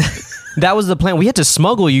 Wait, that was the plan. We had to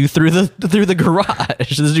smuggle you through the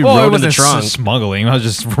garage. This dude Well, it rode in the wasn't trunk. smuggling. I was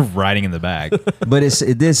just riding in the back. But it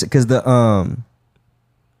is because the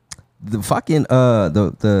fucking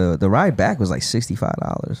the ride back was like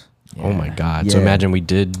 $65. Oh my god! So Yeah. imagine we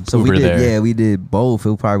did So Uber we did, there. yeah, we did both.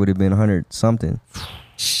 It probably would have been 100 something.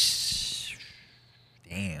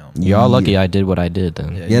 Damn. Y'all lucky I did what I did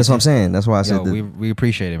then. Yeah, that's what I'm saying. That's why I Yo, said we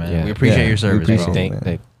appreciate it, man. Yeah. We appreciate Yeah, your we service, appreciate bro. it. Thank, man.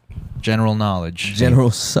 thank, General knowledge.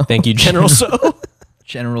 General so. thank you, General. So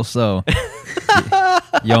General So.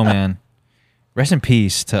 Yo, man. Rest in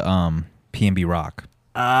peace to PNB Rock.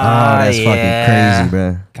 Oh, that's fucking crazy,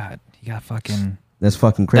 bro. God, he got fucking. That's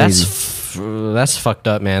fucking crazy. That's fucked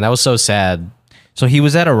up, man. That was so sad. So he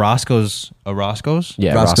was at a Roscoe's. A Roscoe's?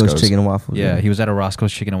 Yeah, Roscoe's Chicken and Waffles. Yeah, he was at a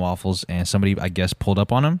Roscoe's Chicken and Waffles, and somebody, I guess, pulled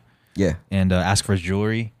up on him Yeah. and asked for his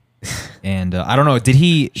jewelry. And I don't know. Did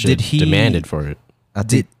he demanded for it? I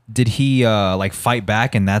think Did he like fight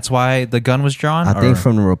back, and that's why the gun was drawn? I think Or-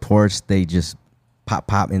 from the reports they just pop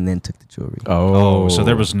and then took the jewelry. Oh, so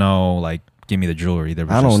there was no like, give me the jewelry. There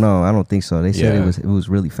was. I just, don't know. I don't think so. They said Yeah. it was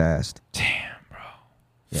really fast.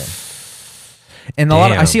 Yeah. And I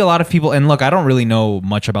Damn. see a lot of people, and look, I don't really know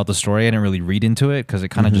much about the story. I didn't really read into it because it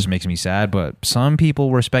kind of just makes me sad. But some people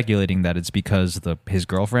were speculating that it's because his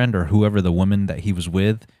girlfriend or whoever the woman that he was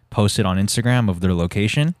with posted on Instagram of their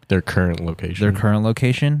location, Their current location. their current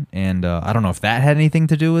location, and I don't know if that had anything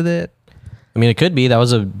to do with it. I mean, it could be. That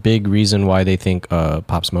was a big reason why they think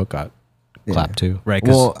Pop Smoke got Yeah. clapped too. Right?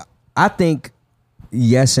 'Cause- Well, I think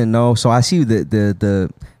yes and no. So I see the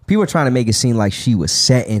people are trying to make it seem like she was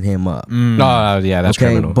setting him up. Oh, yeah, that's okay,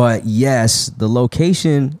 criminal. but yes, the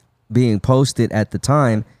location being posted at the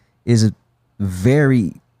time is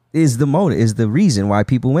the motive, is the reason why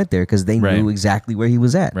people went there because they Right. knew exactly where he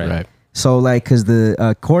was at. Right. So like, because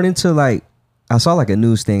according to like, I saw like a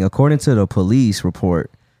news thing. According to the police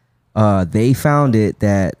report, they found it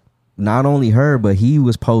that not only her but he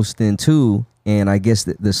was posting too, and I guess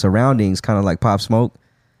the surroundings, kind of like Pop Smoke.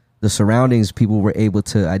 The surroundings, people were able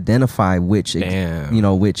to identify which, Damn.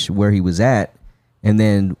 where he was at, and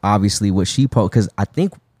then obviously what she posted. Because I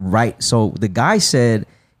think so the guy said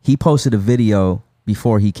he posted a video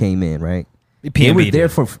before he came in, right? They were PNB there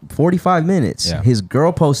did. for 45 minutes. Yeah. His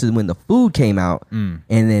girl posted when the food came out, and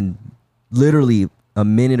then literally a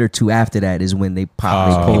minute or two after that is when they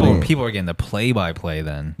pulled in. People are getting the play-by-play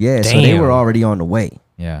then. Yeah, so they Damn. were already on the way.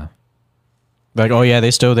 Yeah. Like, oh yeah,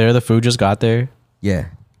 they still there. The food just got there. Yeah.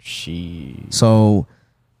 She. So,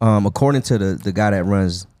 according to the guy that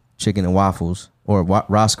runs Chicken and Waffles or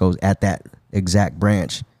Roscoe's at that exact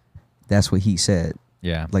branch, that's what he said.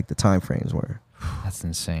 Yeah. Like the time frames were. That's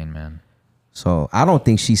insane, man. So I don't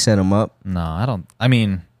think she set him up. No, I don't. I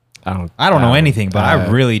mean, I don't. I don't know anything, but I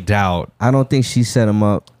really doubt. I don't think she set him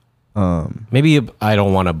up. Maybe I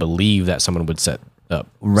don't want to believe that someone would set up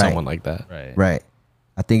Right. someone like that. Right. Right.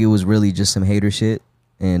 I think it was really just some hater shit,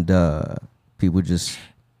 and people just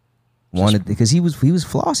wanted, because he was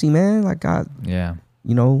flossy, man. Like I Yeah.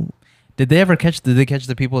 you Did they catch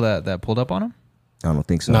the people that pulled up on him? I don't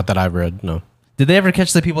think so. Not that I've read. No, Did they ever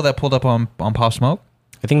catch the people that pulled up on Pop Smoke?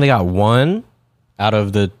 I think they got one out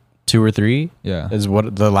of the 2 or 3. Yeah. Is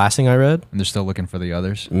what the last thing I read. And they're still looking for the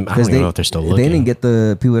others. I don't even know if they're still looking. They didn't get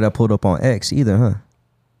the people that pulled up on X either, huh?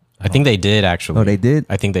 I think they did actually. Oh, they did?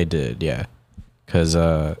 I think they did. Yeah. Because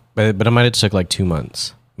but it might have took like 2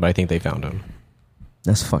 months. But I think they found him.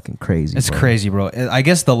 That's fucking crazy. It's bro. crazy, bro. I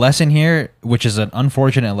guess the lesson here, which is an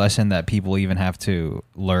unfortunate lesson that people even have to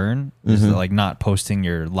learn, is like not posting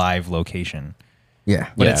your live location. Yeah,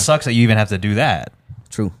 But Yeah. it sucks that you even have to do that.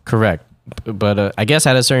 true. Correct. But I guess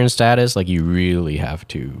at a certain status, like you really have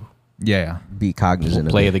to Yeah. Be cognizant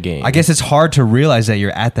play of the it. game. I guess it's hard to realize that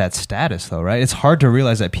you're at that status, though, right? It's hard to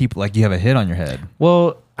realize that people, like, you have a hit on your head.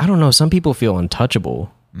 Well, I don't know. Some people feel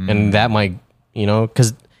untouchable, and that might you know,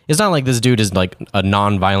 because it's not like this dude is like a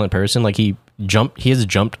non-violent person. Like he has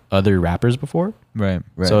jumped other rappers before. Right.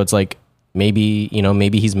 Right. So it's like maybe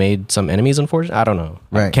he's made some enemies. Unfortunately, I don't know.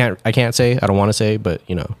 Right. I can't say. I don't want to say, but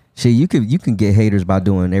Shit, you can get haters by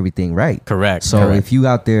doing everything right. correct. So correct. if you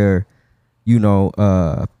out there,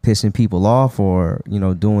 pissing people off or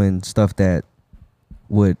doing stuff that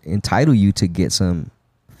would entitle you to get some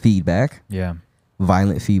feedback, Yeah.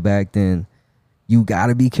 violent feedback, then you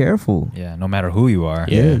gotta be careful. Yeah. No matter who you are.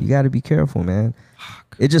 Yeah. You gotta be careful, man.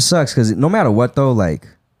 It just sucks because no matter what though, like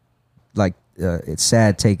it's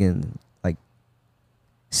sad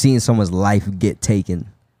seeing someone's life get taken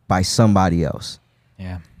by somebody else.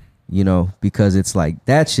 Yeah. Because it's like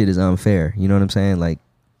that shit is unfair. You know what I'm saying? Like,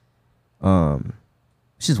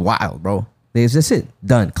 it's just wild, bro. That's it.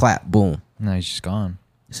 Done. Clap. Boom. No, he's just gone.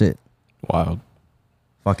 That's it. Wild.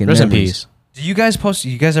 Fucking Rest in memories. peace. Do you guys post?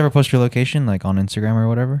 You guys ever post your location like on Instagram or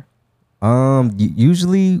whatever?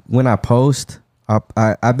 Usually when I post,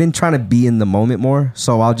 I've been trying to be in the moment more,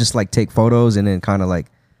 so I'll just like take photos and then kind of like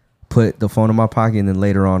put the phone in my pocket, and then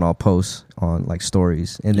later on I'll post on like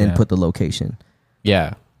stories and then Yeah. put the location.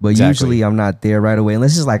 Yeah. But exactly. usually I'm not there right away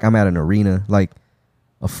unless it's like I'm at an arena, like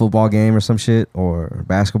a football game or some shit or a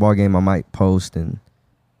basketball game. I might post and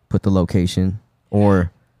put the location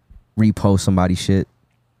or repost somebody's shit.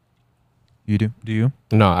 You do? Do you?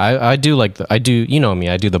 No, I do like I do. You know me.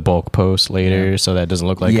 I do the bulk post later, so that doesn't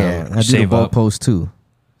look like yeah, I do the save bulk up. post too.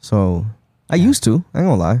 So I used to. I ain't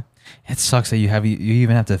gonna lie. It sucks that you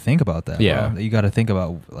even have to think about that. Yeah. bro. You got to think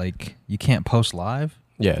about like you can't post live.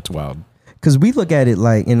 yeah, it's wild. Because we look at it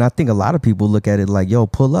like, and I think a lot of people look at it like, yo,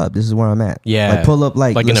 pull up. This is where I'm at. Yeah. Like pull up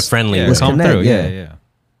like in a let's- friendly way. let's come connect. through. Yeah. Yeah.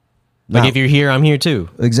 Like Nah, if you're here, I'm here too.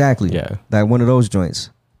 exactly. Yeah. Like one of those joints.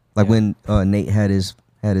 Like Yeah. when Nate had his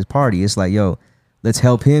party. It's like, yo, let's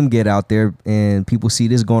help him get out there, and people see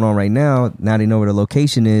this going on right now. Now they know where the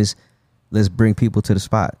location is. Let's bring people to the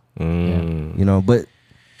spot. Mm. But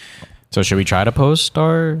So should we try to post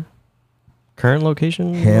our current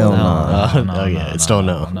location? Hell no. no. Oh yeah, it's still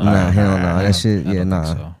no. nah, hell no. I That shit, don't yeah, think nah,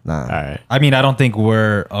 so. nah. All right. I mean, I don't think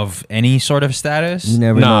we're of any sort of status. You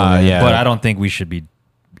never Nah, know, man. yeah. But I don't think we should be.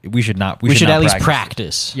 We should not. We should not at least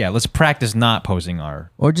practice. Yeah, let's practice not posting our.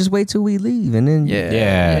 Or just wait till we leave, and then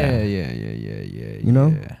Yeah. You know?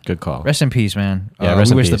 yeah. Good call. Rest in peace, man. Yeah, we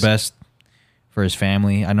rest in wish peace. the best for his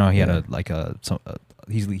family. I know he had Yeah.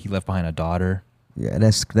 he left behind a daughter. Yeah,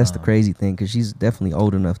 that's the crazy thing because she's definitely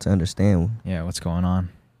old enough to understand. Yeah, what's going on?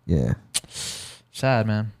 Yeah. Sad,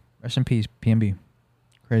 man. Rest in peace, PNB.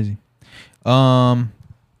 Crazy.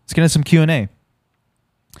 Let's get into some Q&A.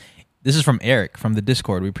 This is from Eric from the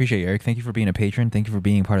Discord. We appreciate you, Eric. Thank you for being a patron. Thank you for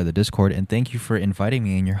being part of the Discord, and thank you for inviting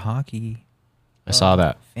me in your hockey I saw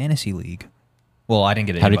that. fantasy league. Well, I didn't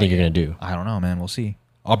get it. How do you think you're gonna do? I don't know, man. We'll see.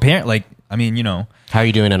 Apparently, How are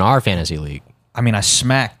you doing in our fantasy league? I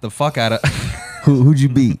smacked the fuck out of. Who'd you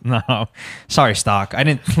beat? No, sorry, Stock. I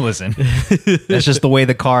didn't listen. That's just the way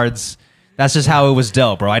the cards. That's just how it was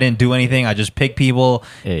dealt, bro. I didn't do anything. I just picked people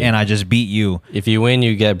Hey. and I just beat you. If you win,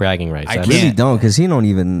 you get bragging rights. I That's, Really can't. don't, because he don't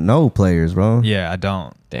even know players, bro. Yeah, I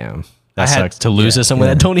don't. Damn. I That had- sucks. To lose yeah. to someone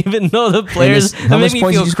Yeah. that don't even know the players. how That much made me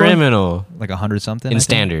points feel did you score? criminal. Like 100 something In I think?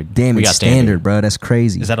 standard. Damn, We it's got standard, bro. That's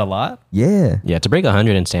crazy. Is that a lot? Yeah. Yeah, to break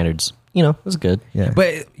 100 in standards, it was good. Yeah.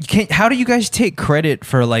 But how do you guys take credit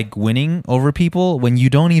for like winning over people when you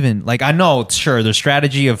don't even like? I know, sure, the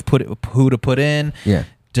strategy of who to put in, Yeah.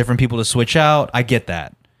 different people to switch out. I get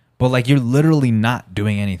that, but like you're literally not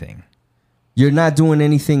doing anything. You're not doing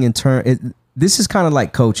anything in turn. This is kind of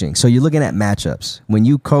like coaching. So you're looking at matchups. When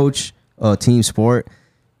you coach a team sport,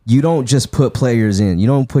 you don't just put players in. You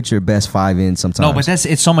don't put your best five in sometimes. No, but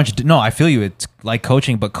it's so much. No, I feel you. It's like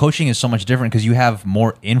coaching, but coaching is so much different because you have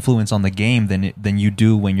more influence on the game than you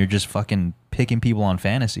do when you're just fucking picking people on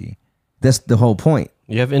fantasy. that's the whole point.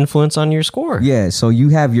 You have influence on your score. Yeah. So you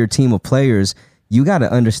have your team of players. You got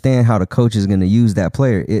to understand how the coach is going to use that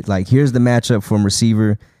player. It like here's the matchup from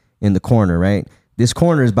receiver in the corner, right? This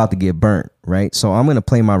corner is about to get burnt, right? So I'm going to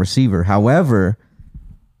play my receiver. However,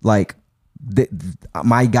 like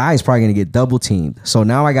my guy is probably going to get double teamed. So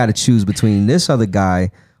now I got to choose between this other guy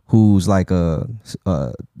who's like a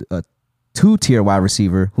 2-tier wide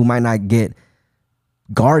receiver who might not get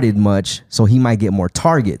guarded much, so he might get more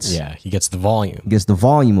targets. Yeah, he gets the volume. Gets the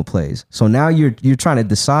volume of plays. So now you're trying to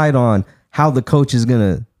decide on how the coach is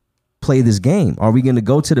gonna play this game. Are we gonna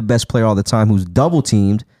go to the best player all the time who's double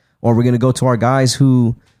teamed, or are we gonna go to our guys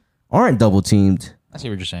who aren't double teamed? I see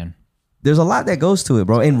what you're saying. There's a lot that goes to it,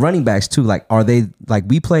 bro. And running backs too. Like, are they like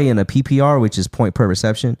we play in a PPR, which is point per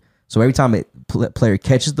reception. So every time a player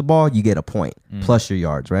catches the ball, you get a point plus your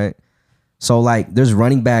yards, right? So like, there's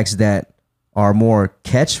running backs that are more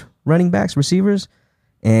catch running backs, receivers,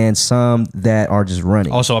 and some that are just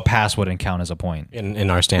running. Also, a pass wouldn't count as a point. In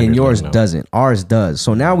our standard. And yours league, no. doesn't. Ours does.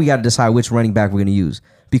 So now we got to decide which running back we're going to use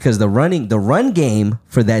because the run game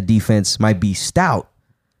for that defense might be stout,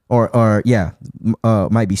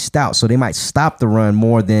 might be stout. So they might stop the run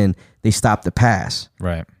more than they stop the pass.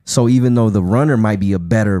 Right. So even though the runner might be a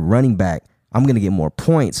better running back, I'm going to get more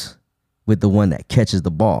points with the one that catches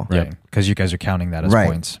the ball. Right. Because you guys are counting that as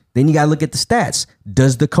points. Then you got to look at the stats.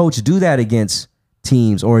 Does the coach do that against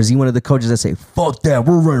teams, or is he one of the coaches that say, fuck that,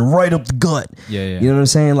 we're running right up the gut? Yeah. You know what I'm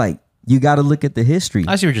saying? Like, you got to look at the history.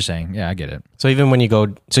 I see what you're saying. Yeah, I get it. So even when you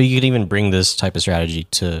go, so you could even bring this type of strategy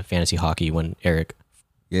to fantasy hockey when Eric.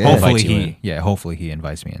 Yeah. Hopefully invites you hopefully he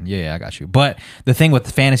invites me in. Yeah, I got you. But the thing with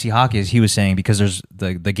the fantasy hockey is he was saying because there's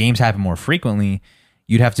the games happen more frequently,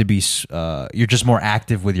 you'd have to be you're just more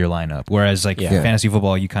active with your lineup. Whereas like fantasy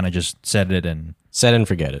football, you kind of just set it and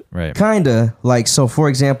forget it. right. Kinda like, so for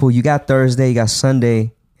example, you got Thursday, you got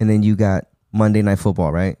Sunday, and then you got Monday Night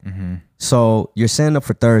Football, right? Mm-hmm. So you're setting up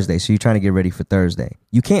for Thursday, so you're trying to get ready for Thursday.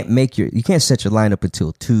 You can't set your lineup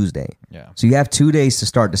until Tuesday. Yeah. So you have 2 days to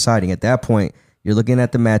start deciding. At that point, you're looking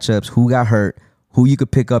at the matchups, who got hurt, who you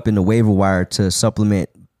could pick up in the waiver wire to supplement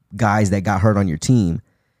guys that got hurt on your team.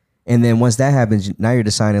 And then once that happens, now you're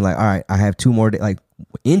deciding like, all right, I have 2 more like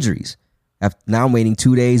injuries. Now I'm waiting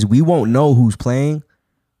 2 days. We won't know who's playing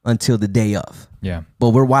until the day of. Yeah. But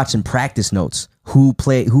we're watching practice notes. Who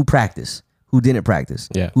practiced, who didn't practice,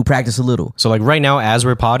 who practiced a little. So like right now, as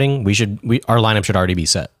we're potting, our lineup should already be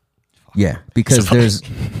set. Yeah, because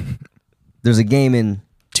there's a game in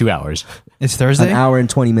 2 hours. It's Thursday? an hour and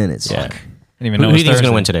 20 minutes. Yeah. I didn't even Who know do it you was think is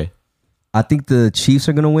going to Thursday. win today? I think the Chiefs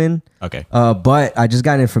are gonna win. Okay. But I just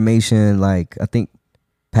got information like I think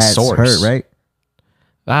Pat's Source. hurt, right?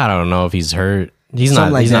 I don't know if he's hurt. He's Something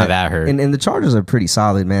not. like He's not that hurt. And the Chargers are pretty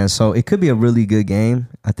solid, man. So it could be a really good game.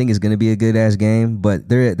 I think it's gonna be a good ass game. But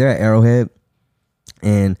they're at Arrowhead,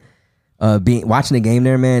 and watching the game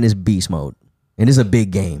there, man, is beast mode, and it's a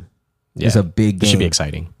big game. Yeah. It's a big game. It should be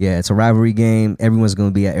exciting. Yeah, it's a rivalry game. Everyone's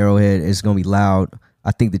gonna be at Arrowhead. It's gonna be loud.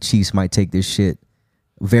 I think the Chiefs might take this shit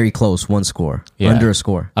very close, one score, Yeah. under a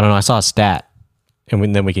score. I don't know. I saw a stat,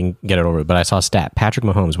 and then we can get it over. But I saw a stat. Patrick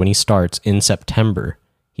Mahomes, when he starts in September,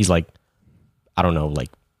 he's like, I don't know, like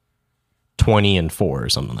 20-4 or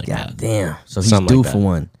something like God that. damn. So he's Something due like for that.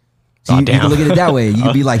 one. So Oh, you damn. can look at it that way. You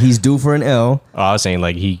could be like, he's due for an L, Oh, I was saying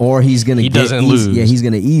like or he's gonna He doesn't he's- lose. Yeah, he's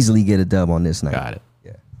gonna easily get a dub on this night. got it.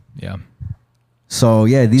 Yeah. So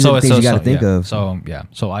yeah, these are the things you got to think yeah. of. So yeah.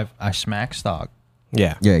 So I smack stock.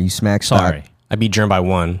 Yeah. Yeah, you smack stock. Sorry. I beat Germ by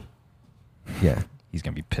 1. Yeah. He's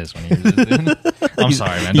gonna be pissed when he hears this, dude. I'm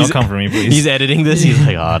sorry, man. Don't come for me, please. He's editing this. He's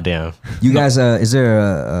like, oh damn. You guys, is there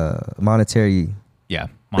a monetary? yeah.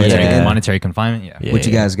 Monetary, Yeah. monetary confinement. Yeah. Yeah. What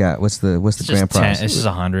you guys got? What's the It's just grand 10, prize? It's just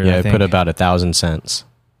 100. Yeah, I I think. put about 1,000 cents.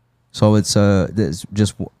 So it's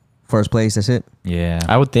just first place. That's it. Yeah.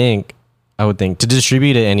 I would think to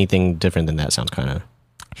distribute it anything different than that sounds kind of.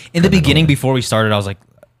 In the beginning, before we started, I was like,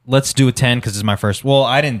 let's do a 10 because it's my first. Well,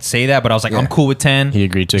 I didn't say that, but I was like, Yeah. I'm cool with 10. He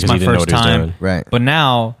agreed to It's because my he didn't know first what he was time. doing. Right. But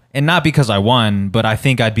now, and not because I won, but I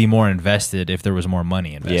think I'd be more invested if there was more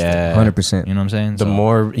money invested. Yeah, 100%. You know what I'm saying? The So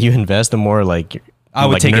more you invest, the more like I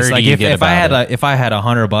would like take it. nerdy Like you if get I about had if I had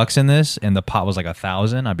 $100 in this and the pot was like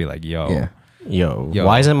 1,000, I'd be like, yo, Yeah. Yo, Yo.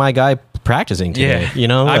 why isn't my guy practicing today? Yeah. You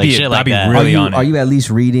know, I'd like be- shit I'd like be that. really on it. Are you at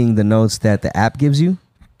least reading the notes that the app gives you?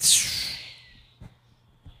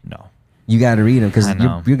 no, You got to read them because I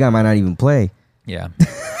know. your guy might not even play. yeah.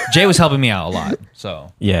 Jay was helping me out a lot,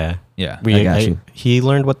 so Yeah, yeah, I got you. He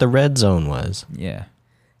learned what the red zone was. yeah,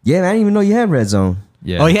 Yeah, man, I didn't even know you had Red Zone.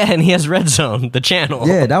 yeah. Oh yeah, and he has red zone, the channel.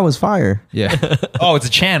 Yeah, that was fire. yeah. Oh, it's a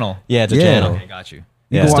channel. yeah, it's a Yeah. channel. Okay, got you.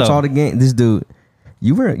 You Yeah. can watch So- all the game. This dude,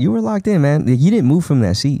 you were locked in, man. You didn't move from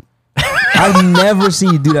that seat. I've never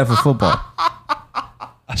seen you do that for football. I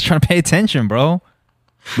was trying to pay attention, bro.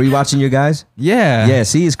 Were you watching your guys? Yeah. Yeah,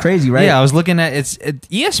 see, it's crazy, right? Yeah, I was looking at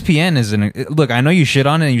ESPN is look. I know you shit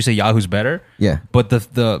on it and you say Yahoo's better. Yeah. But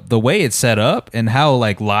the way it's set up and how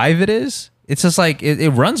like live it is, it's just like it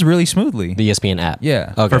runs really smoothly. The ESPN app.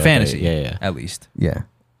 Yeah, Okay, for okay, fantasy. Yeah. At least Yeah.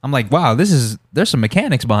 I'm like, wow, there's some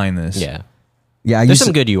mechanics behind this. Yeah. Yeah, There's used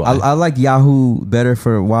some good UI. I like Yahoo better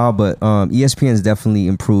for a while, but ESPN's definitely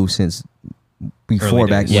improved since before Early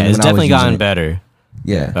back. days. Yeah, when it's I was definitely using gotten it. better.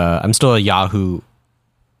 Yeah, I'm still a Yahoo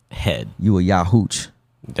head. you a Yahooch.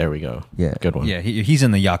 There we go. Yeah. Good one. Yeah, he's in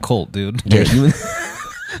the Yakult, dude. Yeah, you-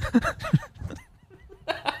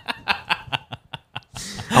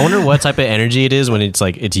 I wonder what type of energy it is when it's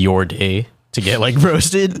like it's your day to get like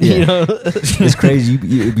roasted. Yeah. You know? it's crazy.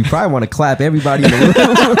 You probably want to clap everybody in the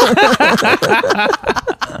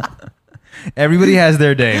room. Everybody has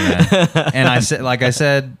their day, man. And I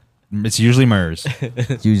said, it's usually Murs.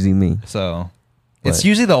 It's usually me. So it's What?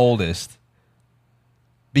 usually the oldest.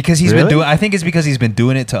 Because he's been Really? doing I think it's because he's been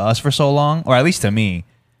doing it to us for so long, or at least to me.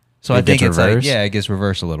 So I It think gets it's like, reversed? yeah, it gets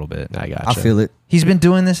reversed a little bit. I gotcha. I feel it. He's been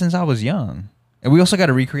doing this since I was young. And we also got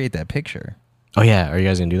to recreate that picture. Oh yeah, are you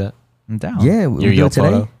guys gonna do that? I'm down. Yeah, we Your do Yelp it today.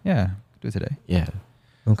 photo? Yeah. Do it today. Yeah.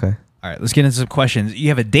 Okay. All right, let's get into some questions. You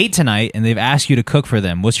have a date tonight and they've asked you to cook for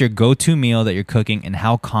them. What's your go-to meal that you're cooking and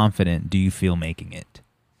how confident do you feel making it?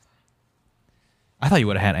 I thought you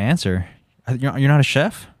would have had an answer. You're not a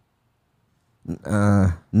chef?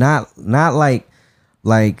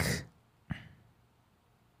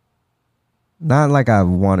 Not like I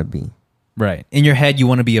want to be. Right. In your head, you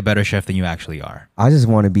want to be a better chef than you actually are. I just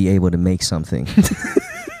want to be able to make something.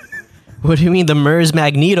 What do you mean? The Mers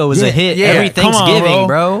Magneto was Yeah, a hit yeah, every come on, Thanksgiving,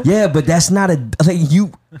 bro. bro. Yeah, but that's not a like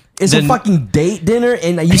you. It's a Then- fucking date dinner,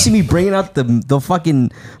 and you see me bringing out the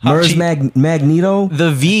fucking Hot Mers cheese. Magneto.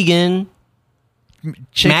 The vegan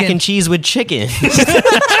Chicken. mac and cheese with chicken.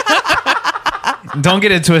 Don't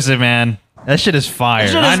get it twisted, man. That shit is fire.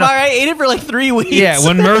 I know- I ate it for like 3 weeks. Yeah,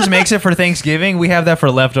 when Mers makes it for Thanksgiving, we have that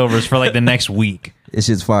for leftovers for like the next week. This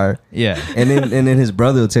shit's fire. Yeah. And then his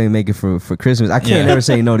brother will tell me make it for Christmas. I can't Yeah. never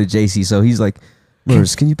say no to JC, so he's like,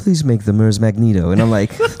 Mers, can you please make the Mers Magneto? And I'm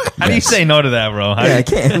like, How do you say no to that, bro? How do Yeah, you- I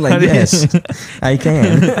can. how Like, do you- yes, I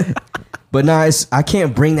can. But no, I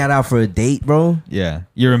can't bring that out for a date, bro. Yeah.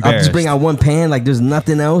 You're I'll embarrassed. just bring out one pan, like there's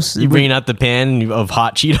nothing else. You bringing out the pan of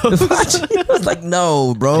hot Cheetos. like,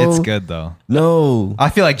 no, bro. It's good, though. No. I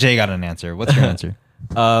feel like Jay got an answer. What's your answer?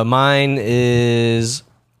 Mine is.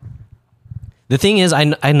 The thing is, I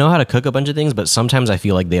know how to cook a bunch of things, but sometimes I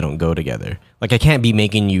feel like they don't go together. Like I can't be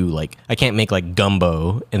making you like I can't make like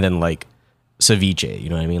gumbo and then like ceviche. You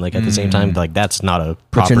know what I mean? Like at the same time, like that's not a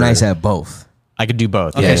proper. But you're nice at both. I could do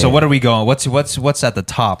both. Okay, yeah, so yeah. what are we going? What's at the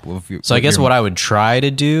top of your? So I guess what I would try to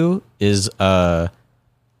do is I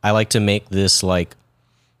like to make this like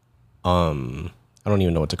I don't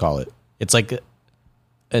even know what to call it. It's like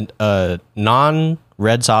a non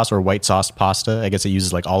red sauce or white sauce pasta. I guess it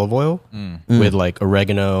uses like olive oil with like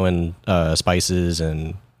oregano and spices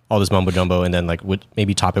and all this mumbo jumbo, and then like would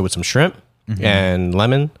maybe top it with some shrimp and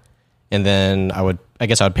lemon, and then I would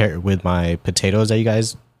pair it with my potatoes that you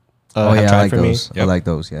guys Oh have yeah, tried I like for those. Yep. I like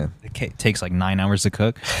those. Yeah. It takes like 9 hours to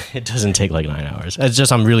cook. me. It doesn't take like 9 hours. It's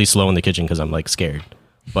just I'm really slow in the kitchen because I'm like scared,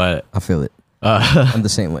 but. I feel it. I'm the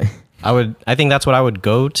same way. I think that's what I would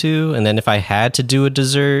go to, and then if I had to do a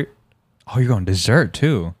dessert, Oh, you're going dessert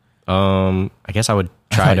too. I guess I would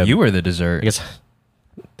I try thought to. you were the dessert. I guess.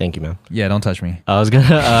 Thank you, man. Yeah, don't touch me. I was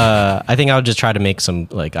gonna. I think I would just try to make some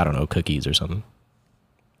like I don't know cookies or something.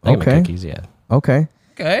 I can make Okay. cookies, yeah. Okay.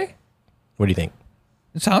 Okay, What do you think?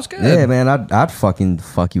 it sounds good. Yeah, man. I'd fucking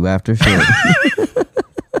fuck you after. Shit.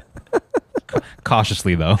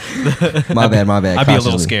 Cautiously though. My bad. My bad. I'd be a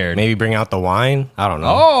little Cautiously. scared. Maybe bring out the wine. I don't know.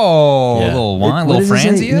 Oh, Yeah. a little wine, a What little does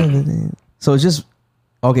it say? Franzia. So it's just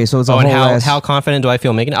okay. So it's a Oh, whole and ass. how confident do I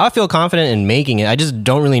feel making it? I feel confident in making it. I just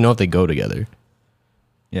don't really know if they go together.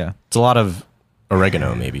 Yeah, It's a lot of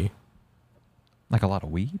oregano, maybe like a lot of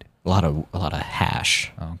weed. a lot of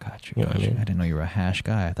hash. Oh, got you. You know what I got you. mean? I didn't know you were a hash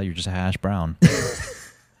guy. I thought you were just a hash brown.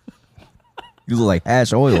 You look like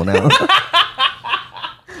hash oil now.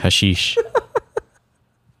 Hashish.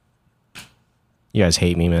 You guys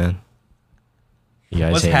hate me, man. You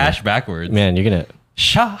guys What's hate hash backwards? me. Man, you're gonna.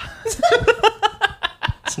 Sha.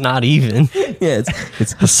 It's not even. Yeah,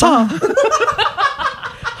 it's Hassan.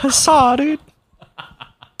 Hassan, dude.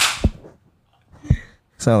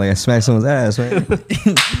 sound like I smacked someone's ass, man.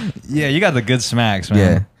 Yeah, you got the good smacks,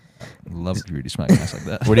 man. Yeah. Love Rudy smack ass like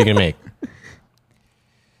that. What are you gonna make?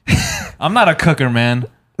 I'm not a cooker, man.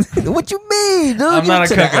 What you mean, dude? I'm You not a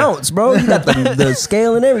to the cooker. ounce, bro. You got the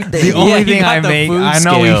scale and everything. The only you thing got I the make, food I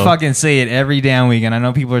know we scale. fucking say it every damn week, and I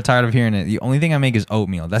know people are tired of hearing it. The only thing I make is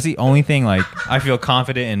oatmeal. That's the only thing like I feel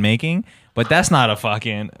confident in making. But that's not a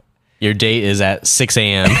fucking. Your date is at 6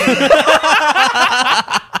 a.m.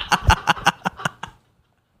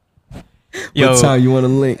 Yo, What time you want to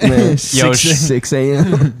link, man? Yo, 6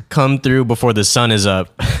 a.m. come through before the sun is up.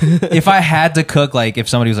 If I had to cook, like if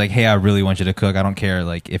somebody was like, "Hey, I really want you to cook," I don't care.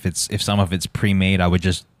 Like if some of it's pre-made, I would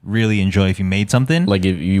just really enjoy if you made something. Like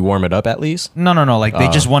if you warm it up at least. No. Like they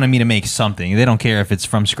just wanted me to make something. They don't care if it's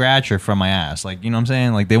from scratch or from my ass. Like, you know what I'm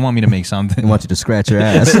saying? Like they want me to make They something. want you to scratch your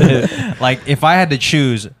ass. Like if I had to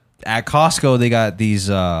choose, at Costco they got these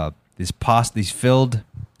filled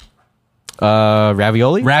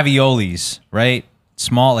Ravioli. raviolis, right?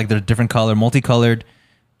 Small, like they're different color, multicolored.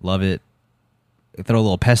 Love it. They throw a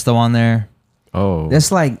little pesto on there. Oh,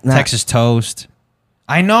 That's like not, Texas toast.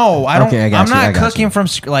 I know. I don't. Okay, I got I'm you, I not got cooking you. from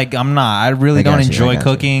like I'm not. I really I got don't you, I enjoy got you.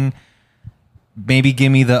 cooking. Maybe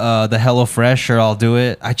give me the HelloFresh or I'll do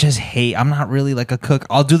it. I just hate. I'm not really like a cook.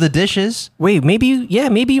 I'll do the dishes. Wait, maybe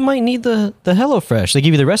you might need the HelloFresh. They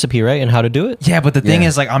give you the recipe, right, and how to do it. Yeah, but the thing Yeah.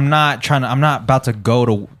 is, like, I'm not about to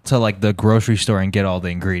go to like the grocery store and get all the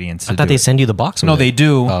ingredients. I thought they send you the box. No, with they it.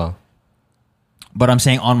 do. Oh, But I'm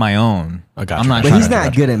saying on my own. I got I'm you. not. But trying he's to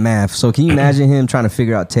not good at math. So can you imagine him trying to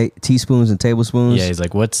figure out teaspoons and tablespoons? yeah. He's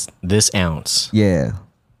like, what's this ounce? Yeah.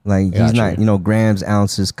 Like he's Gotcha. not, grams,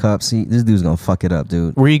 ounces, cups. This dude's gonna fuck it up,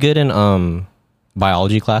 dude. Were you good in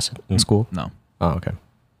biology class in school? No. Oh, okay.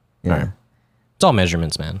 Yeah. Alright. It's all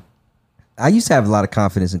measurements, man. I used to have a lot of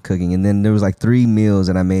confidence in cooking, and then there was like 3 meals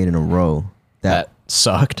that I made in a row That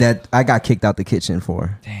sucked. that I got kicked out the kitchen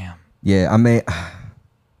for. Damn. Yeah, I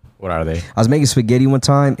What are they? was making spaghetti one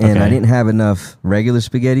time, and I Okay. didn't have enough regular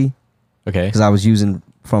spaghetti Okay. because I was using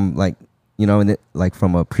from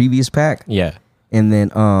from a previous pack. Yeah. And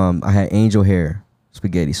then I had angel hair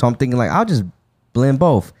spaghetti. So I'm thinking like I'll just blend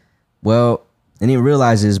both. Well, I didn't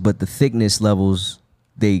realize this, but the thickness levels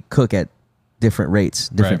they cook at different rates,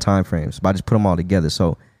 different Right. time frames. But I just put them all together.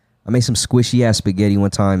 So I made some squishy ass spaghetti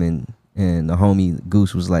one time, and the homie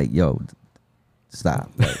Goose was like, "Yo,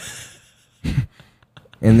 stop." Like,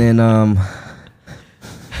 and then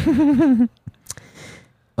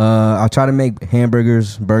I tried to make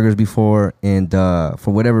burgers before, and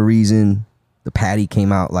for whatever reason, the patty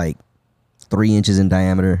came out like 3 inches in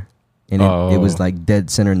diameter, and it was Oh. like dead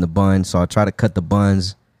center in the bun. So I tried to cut the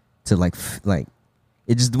buns to like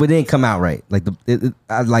it didn't come out right. Like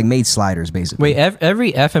I like made sliders basically. Wait,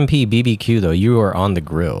 every FMP BBQ though, you are on the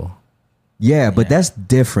grill. Yeah, but that's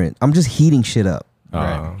different. I'm just heating shit up.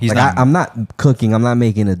 Right. He's Like not. I'm not cooking. I'm not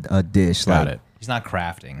making a dish. Got like, it. He's not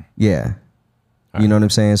crafting. Yeah. You know what I'm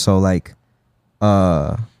saying? So like,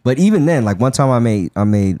 but even then, like one time I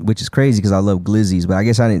made, which is crazy because I love glizzies, but I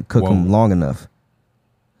guess I didn't cook them long enough.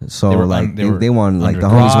 So They were like they were they wanted like the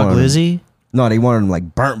under- homies Raw wanted them- glizzy. No, they wanted them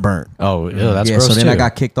like burnt. Oh, ew, that's yeah. gross So then too. I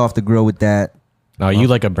got kicked off the grill with that. No, you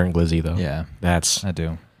like a burnt glizzy though. Yeah, That's. I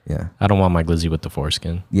do. Yeah. I don't want my glizzy with the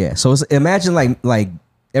foreskin. Yeah. So imagine like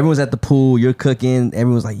everyone's at the pool, you're cooking,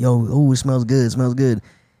 everyone's like, yo, oh, it smells good.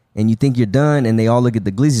 And you think you're done, and they all look at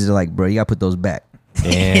the glizzies. They're like, bro, you gotta put those back.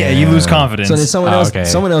 Yeah, you lose confidence. So then someone Oh, else, okay.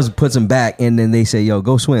 someone else puts them back, and then they say, "Yo,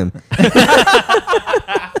 go swim."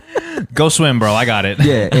 Go swim, bro. I got it.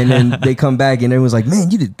 Yeah, and then they come back, and everyone's like,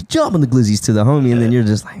 "Man, you did a good job on the glizzies to the homie," and then you're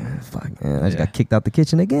just like, "Fuck, man, I just got kicked out the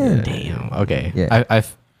kitchen again." Damn. Okay. Yeah.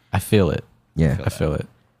 I feel it. Yeah, I feel it.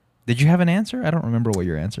 Did you have an answer? I don't remember what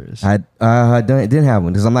your answer is. I didn't have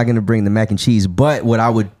one because I'm not gonna bring the mac and cheese. But what I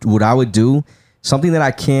would do, something that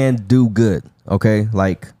I can do good. Okay,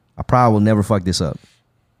 like I probably will never fuck this up.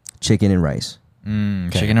 Chicken and rice.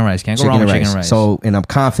 Chicken and rice. Can't go wrong with chicken and rice. So, and I'm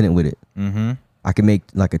confident with it. mm-hmm. I can make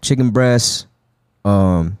like a chicken breast,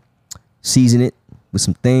 season it with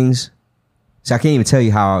some things. See, I can't even tell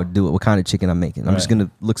you how I'll do it, what kind of chicken I'm making. I'm just Right.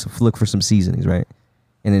 gonna look for some seasonings, right?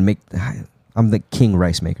 And then I'm the king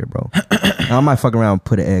rice maker, bro. I might fuck around and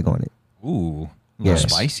put an egg on it. Ooh, a Yes.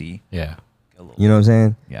 little spicy. Yeah. You know what I'm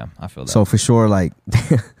saying? Yeah, I feel that. So for sure, like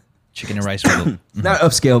chicken and rice. With not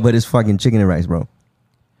upscale, but it's fucking chicken and rice, bro.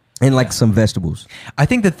 And like some vegetables. I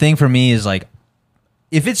think the thing for me is like,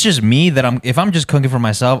 if it's just me if I'm just cooking for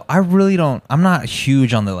myself, I really don't. I'm not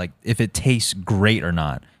huge on the like if it tastes great or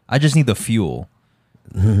not. I just need the fuel.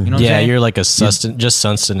 You know what I'm Yeah, saying? you're like a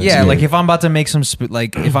sustenance. Yeah, dude. like if I'm about to make some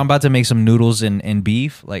if I'm about to make some noodles and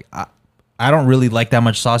beef, like I don't really like that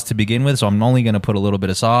much sauce to begin with, so I'm only gonna put a little bit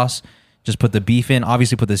of sauce. Just put the beef in,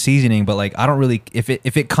 obviously put the seasoning, but like I don't really if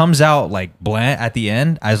it comes out like bland at the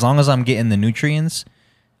end, as long as I'm getting the nutrients,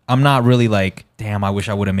 I'm not really like, damn, I wish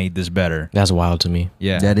I would have made this better. That's wild to me.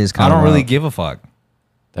 Yeah, That is I kinda don't really wild. give a fuck.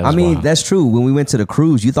 That I is mean, wild. that's true. When we went to the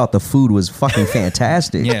cruise, you thought the food was fucking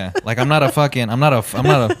fantastic. Yeah, like I'm not a,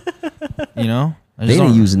 you know. I They just didn't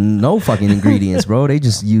don't- use no fucking ingredients, bro. They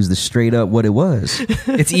just used the straight up what it was.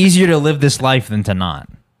 It's easier to live this life than to not.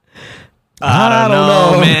 I don't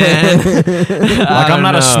know, man. Like I'm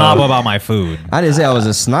not a snob about my food. I didn't say I was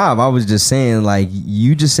a snob. I was just saying, like,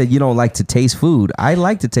 you just said you don't like to taste food. I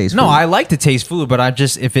like to taste No, food. I like to taste food, but I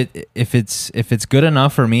just if it's good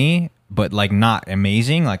enough for me, but like not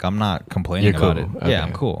amazing, like I'm not complaining You're about cool. it. Okay. Yeah,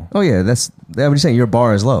 I'm cool. Oh, yeah. That's what you're saying. Your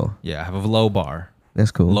bar is low. Yeah, I have a low bar, That's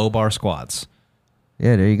cool. low bar squats.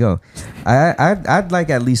 Yeah, there you go. I'd like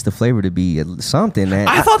at least the flavor to be something, man.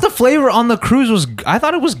 I thought the flavor on the cruise was. I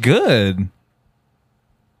thought it was good.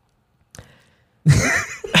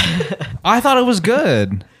 I thought it was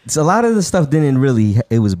good. It's a lot of the stuff didn't really.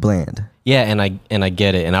 It was bland. Yeah, and I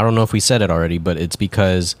get it, and I don't know if we said it already, but it's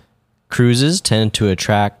because cruises tend to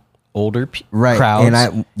attract older Right, crowds,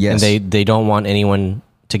 and yes. and they don't want anyone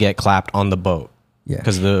to get clapped on the boat. Yeah.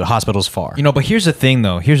 because the hospital's far. You know, but here's the thing,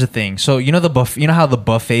 though. Here's the thing. So you know you know how the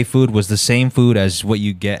buffet food was the same food as what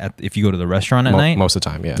you get if you go to the restaurant at night. Most of the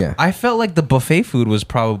time, yeah. Yeah. I felt like the buffet food was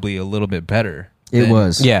probably a little bit better. It than-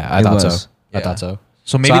 was. Yeah, I It thought was. so. I Yeah. thought so.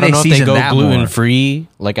 So maybe I don't they know if they season go that gluten more. free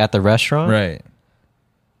like at the restaurant, Right.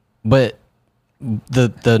 But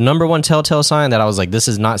the number one telltale sign that I was like, this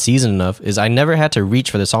is not seasoned enough is I never had to reach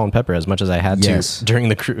for the salt and pepper as much as I had Yes. to during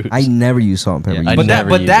the cruise. I never use salt and pepper. I But never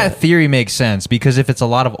that use that it. theory makes sense because if it's a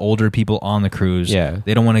lot of older people on the cruise, Yeah.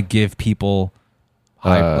 they don't want to give people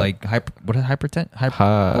hypertension,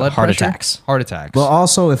 blood heart pressure? attacks. Heart attacks. But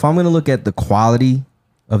also, if I'm gonna look at the quality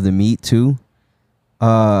of the meat too,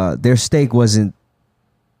 their steak wasn't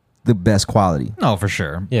the best quality. no, for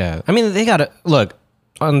sure. Yeah, I mean they got to look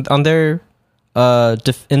on their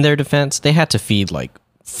in their defense, they had to feed like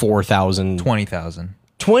 4,000, 20,000.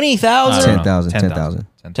 20,000, 10,000, 10,000.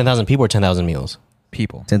 10,000 people or 10,000 meals.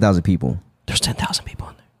 people. 10,000 people. There's 10,000 people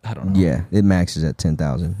in there. I don't know. Yeah, it maxes at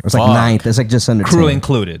 10,000. It's like Fuck. ninth. It's like just under Crew 10.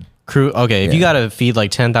 included. Crew. Okay, if Yeah. you got to feed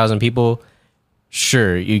like 10,000 people,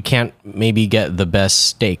 sure, you can't maybe get the best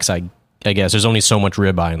steaks. I guess there's only so much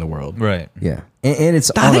ribeye in the world. Right. Yeah, and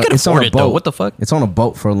it's Nah, on they a, could it's on afford a it boat. though. What the fuck? It's on a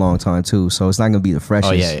boat for a long time too, so it's not gonna be the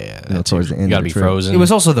freshest. Oh yeah. You know, That towards too. the end You of gotta the be trip. frozen. It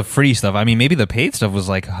was also the free stuff. I mean, maybe the paid stuff was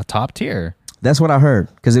like top tier. That's what I heard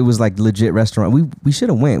because it was like legit restaurant. We should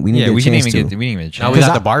have went. We didn't Yeah, get we a didn't chance even to. get. We didn't even get a Now chance. we 'Cause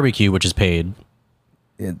got I- the barbecue, which is paid.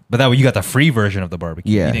 But that way you got the free version of the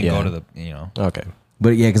barbecue. Yeah. You didn't Yeah. go to the Okay. But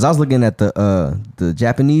yeah, because I was looking at the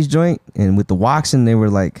Japanese joint and with the woks and they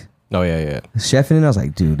were like Oh yeah. chefing it. I was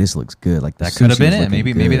like, dude, this looks good. Like the that could have sushi been is it. looking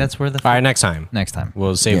Maybe good. that's where the All right, next time next time.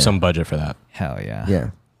 we'll save Yeah. some budget for that. Hell yeah. Yeah.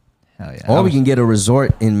 Hell yeah. Or That we was- can get a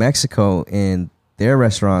resort in Mexico and their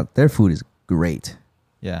restaurant, their food is great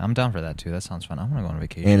Yeah, I'm down for that too. That sounds fun. I want to go on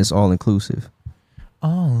vacation. and it's all inclusive.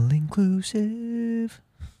 all inclusive.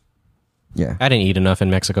 Yeah, I didn't eat enough in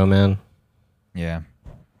Mexico, man. Yeah.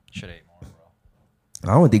 Should have ate more,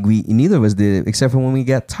 bro. I don't think neither of us did except for when we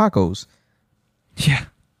got tacos. Yeah.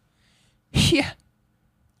 Yeah.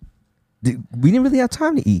 We didn't really have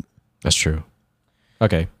time to eat. That's true.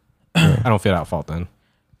 Okay, I don't feel that fault then.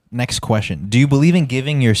 Next question. Do you believe in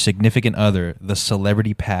giving your significant other the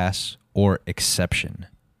celebrity pass or exception?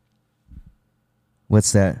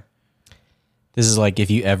 What's that? This is like if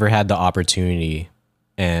you ever had the opportunity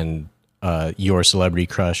and your celebrity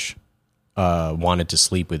crush wanted to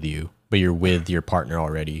sleep with you, but you're with your partner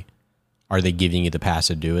already. Are they giving you the pass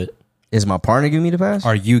to do it, Is my partner giving me the pass?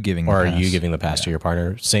 Are you giving the or are pass? you giving the pass to your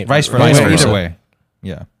partner? Same, vice versa? Either way.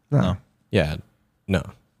 Yeah. No. Yeah, no.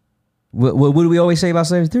 What do we always say about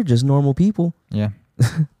celebrities? They're just normal people. Yeah.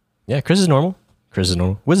 Yeah, Chris is normal. Chris is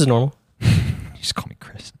normal. Wiz is normal. You just call me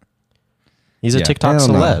Chris. He's a Yeah. TikTok Hell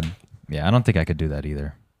no. celeb. Yeah, I don't think I could do that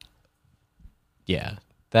either. Yeah,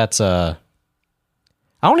 that's I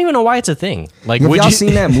don't even know why it's a thing. Like, Have would y'all you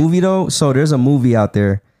seen that movie though? So there's a movie out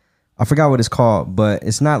there. I forgot what it's called, but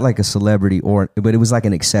it's not like a celebrity but it was like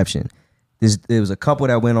an exception. There was a couple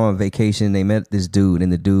that went on vacation. They met this dude,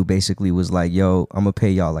 and the dude basically was like, "Yo, I'm gonna pay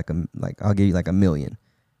y'all like I'll give you like $1 million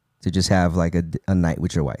to just have like a night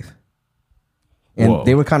with your wife." And Whoa.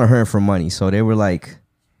 they were kind of hurting for money, so they were like,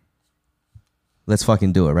 "Let's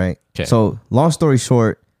fucking do it, right?" 'Kay. So long story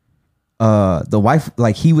short, the wife,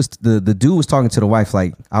 like the dude was talking to the wife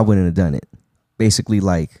like, "I wouldn't have done it," basically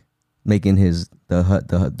like making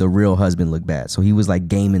the real husband look bad. So he was like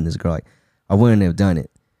gaming this girl like, "I wouldn't have done it."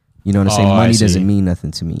 You know what I'm saying? Oh, I Money see. doesn't mean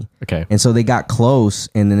nothing to me. Okay. And so they got close,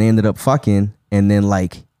 and then they ended up fucking, and then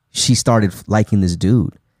like she started liking this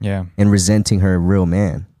dude Yeah. and resenting her real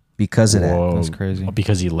man because of that, Whoa. That's crazy.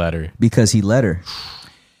 Because he let her. because he let her.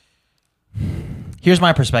 Here's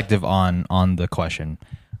my perspective on the question.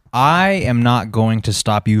 I am not going to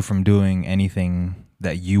stop you from doing anything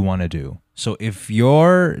that you want to do. So if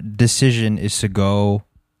your decision is to go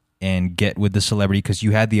and get with the celebrity because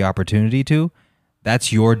you had the opportunity to,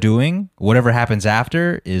 that's your doing. Whatever happens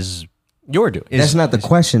after is You're doing. That's not the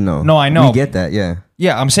question, though. No, I know. We get that, yeah.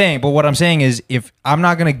 yeah. I'm saying, but what I'm saying is, if I'm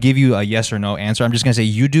not gonna give you a yes or no answer, I'm just gonna say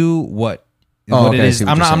you do what Oh, what okay, it I is. see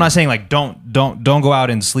what I'm you're not. I'm not saying. saying like don't go out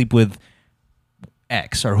and sleep with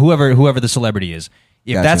X or whoever the celebrity is.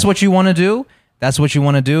 If Gotcha. that's what you want to do, that's what you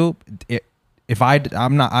want to do.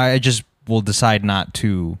 I just will decide not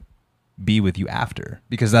to be with you after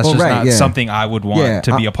because that's Well, just right, not yeah. something I would want Yeah,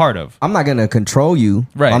 to be a part of. I'm not going to control you.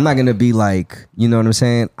 Right. I'm not going to be like, you know what I'm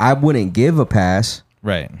saying? I wouldn't give a pass,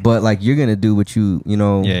 Right. but like you're going to do what you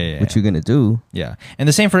know, Yeah. what you're going to do. Yeah, and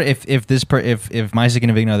the same for if my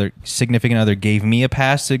significant other gave me a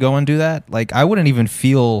pass to go and do that, like I wouldn't even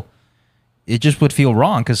feel it just would feel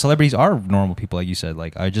wrong because celebrities are normal people, like you said.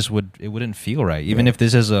 Like it wouldn't feel right, even if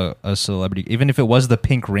this is a celebrity, even if it was the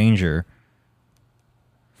Pink Ranger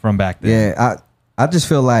from back then. Yeah, I just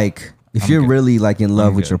feel like if I'm you're good. really like in love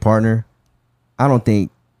I'm with good. your partner, I don't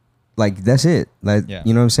think like that's it. Like Yeah.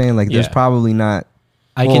 you know what I'm saying? Like there's Yeah. probably not.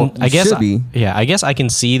 I Well, can. I it guess. should be. Yeah, I guess I can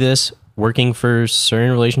see this working for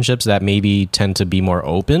certain relationships that maybe tend to be more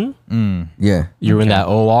open. Yeah. You're in that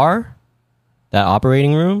OR, that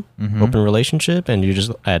operating room, Mm-hmm. open relationship, and you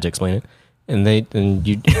just I had to explain it, and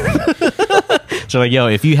you. So like, yo,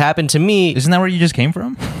 if you happen to me, Isn't that where you just came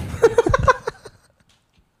from?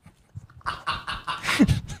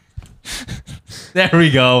 There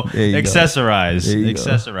we go. There you go. Accessorize. There you go.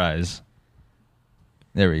 Accessorize.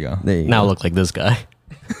 There we go. There you now go. look like this guy.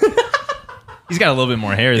 He's got a little bit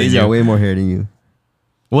more hair than He's you. got way more hair than you.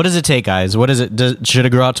 What does it take, guys? What is it? Should it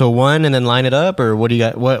grow out to a 1 and then line it up, or what do you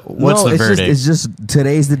got? What's No, the it's verdict? Just, it's just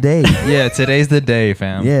today's the day. Yeah, today's the day,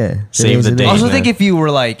 fam. Yeah. Save today's the day. I also man. think if you were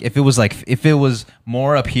like, if it was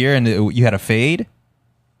more up here and you had a fade,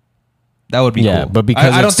 that would be yeah, cool. but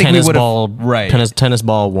because I don't it's think tennis we would've- ball, right, tennis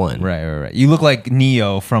ball 1. right. You look like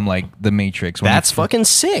Neo from like the Matrix. when That's he- fucking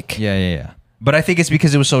sick. Yeah. But I think it's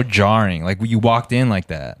because it was so jarring. Like you walked in like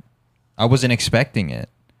that. I wasn't expecting it.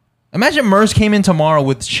 Imagine Merce came in tomorrow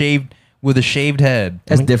with a shaved head.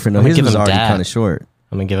 That's different though. I'm gonna His give was him already dab. kind of short.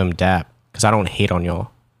 I'm gonna give him dap because I don't hate on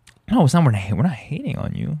y'all. No, it's not. We're not hating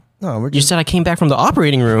on you. No, we're You just said I came back from the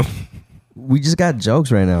operating room. we just got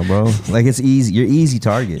jokes right now, bro. Like it's easy. You're easy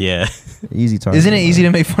target. Yeah, Easy target. Isn't it bro. easy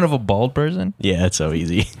to make fun of a bald person? yeah, it's so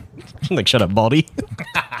easy. Like, shut up, baldy.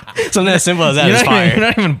 Something as simple as that You're is not, even, fire. you're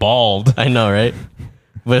not even bald. I know, right?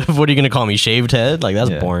 But what are you gonna call me? Shaved head? Like that's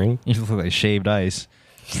Yeah. boring. You look like shaved ice.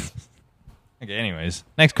 Okay. Anyways,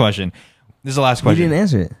 next question. This is the last You question. didn't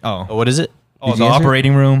answer it. Oh, Oh, what is it? oh, Did the you answer it?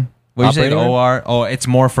 operating room. What did you say? The Operating room? OR. Oh, it's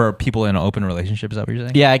more for people in an open relationship. Is that what you're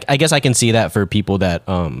saying? Yeah, I guess I can see that for people that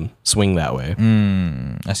swing that way.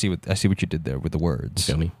 I see what you did there with the words.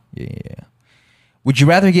 Feel me? Yeah. Would you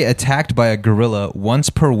rather get attacked by a gorilla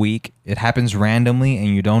once per week? It happens randomly and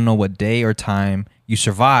you don't know what day or time. You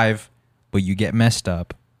survive, but you get messed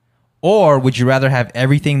up. Or would you rather have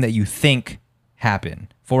everything that you think happen?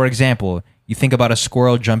 For example, you think about a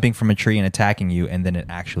squirrel jumping from a tree and attacking you, and then it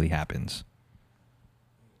actually happens.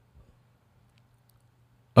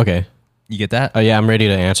 Okay. You get that? Oh yeah, I'm ready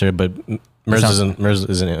to answer, but Mers sounds-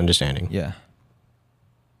 isn't understanding. Yeah.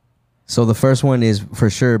 So the first one is for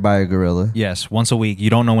sure by a gorilla. Yes, once a week. You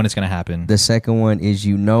don't know when it's going to happen. The second one is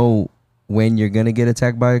you know when you're gonna get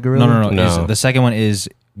attacked by a gorilla. No. No. The second one is,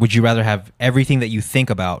 would you rather have everything that you think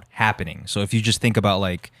about happening? So if you just think about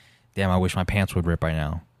like, damn, I wish my pants would rip right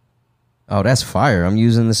now. Oh, that's fire. I'm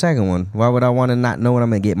using the second one. Why would I want to not know when I'm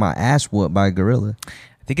gonna get my ass whooped by a gorilla?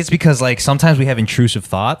 I think it's because like sometimes we have intrusive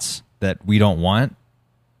thoughts that we don't want,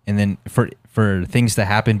 and then for things to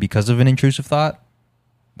happen because of an intrusive thought,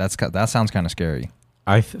 that sounds kind of scary.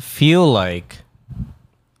 I feel like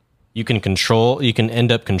you can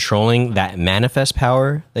end up controlling that manifest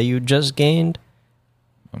power that you just gained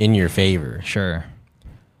in your favor. Sure.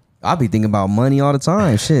 I'll be thinking about money all the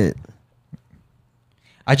time. Shit.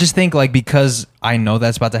 I just think like because I know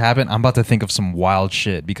that's about to happen, I'm about to think of some wild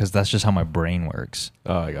shit because that's just how my brain works.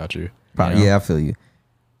 Oh, I got you. Probably, You know? yeah, I feel you.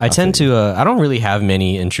 I tend to. I don't really have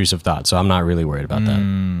many intrusive thoughts, so I'm not really worried about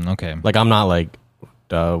that. Okay. Like, I'm not like,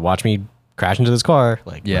 watch me crash into this car.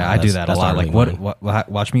 Like, Yeah, no, I do that's- that a that's lot. not Like, really mine. what?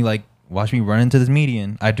 Watch me run into this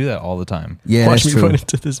median. I do that all the time. Yeah, Watch that's me run true.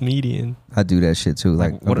 into this median. I do that shit too.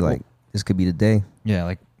 Like, Like, I'll what- be like, this could be the day. Yeah,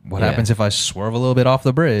 like what Yeah. happens if I swerve a little bit off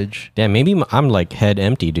the bridge? Damn, maybe I'm like head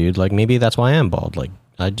empty, dude. Like, maybe that's why I am bald. Like,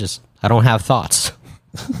 I don't have thoughts.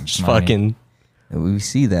 Just Money. fucking And we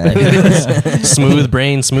see that. smooth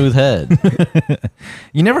brain, smooth head.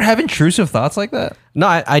 You never have intrusive thoughts like that? No,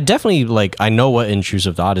 I definitely like, I know what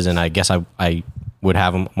intrusive thought is, and I guess I would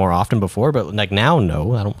have them more often before, but like now,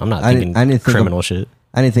 no, I'm not I thinking didn't think criminal shit.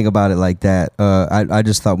 I didn't think about it like that. I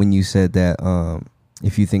just thought when you said that,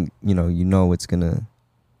 if you think you know it's gonna,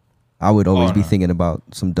 I would always Oh, be no. thinking about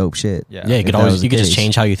some dope shit. Yeah. Yeah, you If could that always was the you could just case.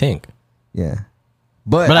 change how you think. Yeah.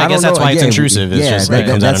 But I guess don't that's know. why it's Again, intrusive. It's just like, it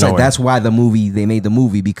comes out of that's like, nowhere. that's why they made the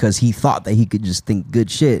movie, because he thought that he could just think good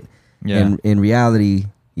shit. Yeah. And in reality,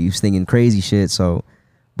 he was thinking crazy shit. So,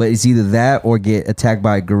 but it's either that or get attacked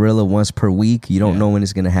by a gorilla once per week. You don't Yeah. know when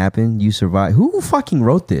it's gonna happen. You survive. Who fucking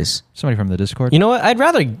wrote this? Somebody from the Discord. You know what? I'd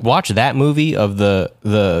rather watch that movie of the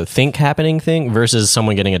think happening thing versus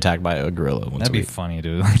someone getting attacked by a gorilla once That'd a be week. funny,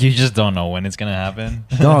 dude. Like, you just don't know when it's gonna happen.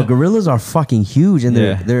 Dog, gorillas are fucking huge and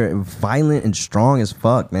Yeah. they're violent and strong as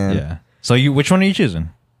fuck, man. Yeah. So which one are you choosing?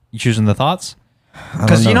 You choosing the thoughts?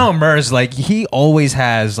 Because you know Murs, like he always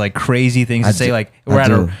has like crazy things to say. Like we're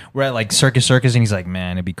at like Circus, and he's like,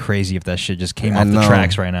 man, it'd be crazy if that shit just came off the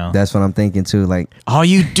tracks right now. That's what I'm thinking too. Like, Oh,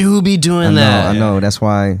 you do be doing that. I know. That's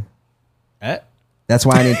why. Eh? That's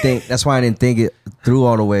why I didn't think. That's why I didn't think it through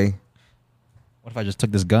all the way. What if I just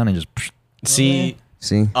took this gun and just? See,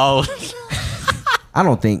 See, oh, I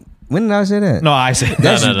don't think. When did I say that? No, I said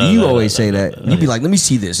That's no, you always say that. You'd be like, "Let me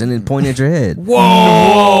see this," and then point at your head.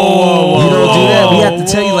 Whoa! You don't do that. We have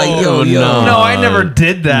to tell you, like, yo. No, I never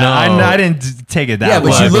did that. No. I didn't take it that Yeah,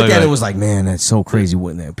 but way. you look at it, was like, man, that's so crazy.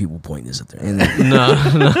 Wouldn't that people point this at their? And then,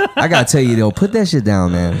 no. I gotta tell you though, put that shit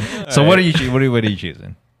down, man. So what are you? What are you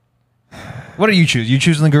choosing? What are you choosing? You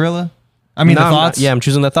choosing the gorilla? I mean, No, the I'm not- thoughts. Yeah, I'm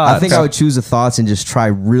choosing the thoughts. I think I would choose the thoughts and just try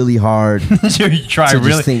really hard to you try just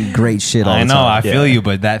really. think great shit all I the know. time. I feel you,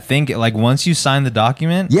 but that thing, like once you sign the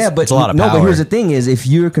document, Yeah, but It's a lot of no. But power. here's the thing: is if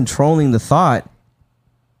you're controlling the thought,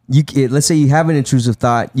 let's say you have an intrusive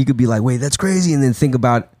thought, you could be like, "Wait, that's crazy," and then think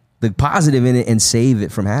about the positive in it and save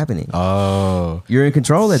it from happening. Oh, You're in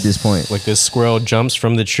control at this point. like this squirrel jumps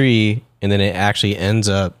from the tree and then it actually ends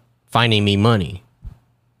up finding me money.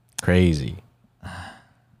 Crazy.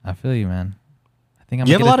 I feel you, man. I think I'm.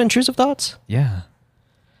 You have a lot of intrusive thoughts? Yeah,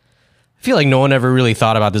 I feel like no one ever really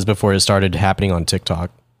thought about this before it started happening on TikTok.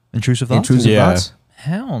 intrusive thoughts. Intrusive Yeah. thoughts.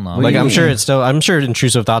 Hell no. What Like do you I'm sure mean? it's still. I'm sure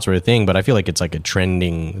intrusive thoughts were a thing, but I feel like it's like a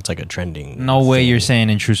trending. No way thing. you're saying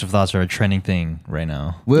intrusive thoughts are a trending thing right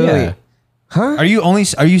now. Wait, Yeah. wait. Huh? Are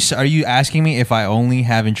you asking me if I only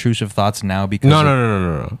have intrusive thoughts now because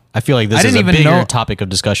No. I feel like this I is didn't a even bigger know- topic of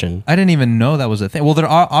discussion. I didn't even know that was a thing. Well, there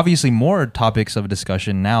are obviously more topics of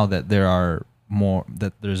discussion now that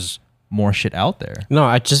there's more shit out there. No,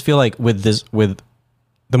 I just feel like with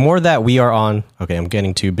the more that we are on, okay, I'm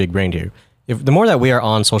getting too big brained here. If the more that we are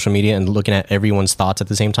on social media and looking at everyone's thoughts at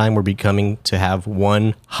the same time, we're becoming to have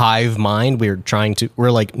one hive mind.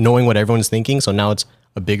 We're like knowing what everyone's thinking. So now it's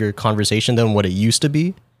a bigger conversation than what it used to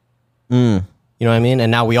be. You know what I mean?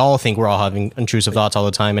 And now we all think we're all having intrusive thoughts all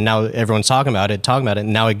the time. And now everyone's talking about it.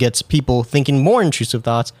 And now it gets people thinking more intrusive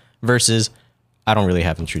thoughts versus I don't really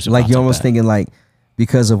have intrusive Like thoughts. you're almost that. thinking like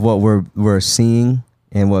because of what we're seeing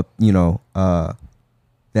and what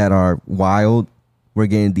that are wild, we're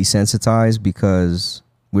getting desensitized because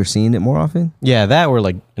we're seeing it more often. Yeah, that we're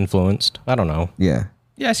like influenced. I don't know. Yeah.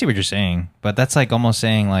 Yeah, I see what you're saying, but that's like almost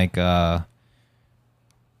saying like,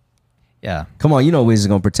 yeah. Come on, you know Wiz is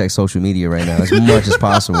gonna protect social media right now as much as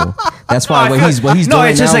possible. That's why what he's doing now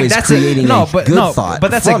is creating a good thought.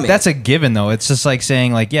 But that's from it. that's a given though. It's just like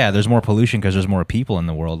saying like, yeah, there's more pollution because there's more people in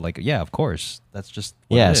the world. Like, yeah, of course, that's just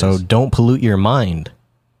what Yeah, it so is. don't pollute your mind.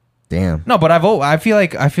 Damn. No, but I feel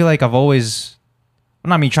like I've always. I'm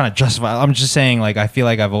not me trying to justify. I'm just saying like I feel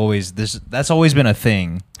like I've always that's always been a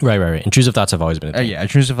thing. Right. Intrusive thoughts have always been a thing. Yeah,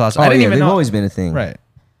 intrusive thoughts. Oh I didn't yeah, even they've know. always been a thing. Right.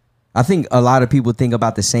 I think a lot of people think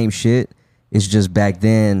about the same shit. It's just back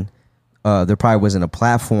then, there probably wasn't a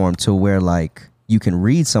platform to where like you can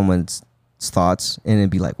read someone's thoughts and then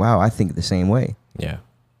be like, wow, I think the same way. Yeah.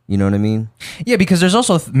 You know what I mean? Yeah, because there's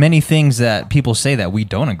also many things that people say that we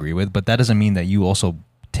don't agree with, but that doesn't mean that you also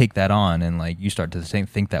take that on and like you start to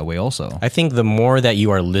think that way also. I think the more that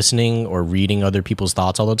you are listening or reading other people's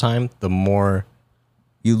thoughts all the time, the more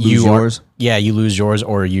You lose yours. you lose yours,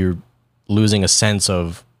 or you're losing a sense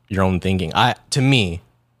of your own thinking. To me,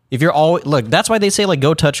 if you're always look, that's why they say like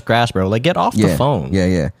go touch grass, bro. Like get off the phone.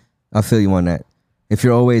 Yeah. I feel you on that. If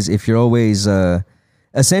you're always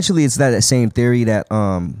essentially it's that same theory that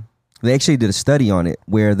they actually did a study on it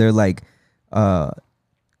where they're like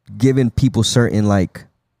giving people certain like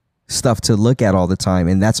stuff to look at all the time,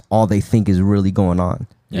 and that's all they think is really going on.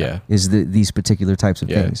 Yeah. Is these particular types of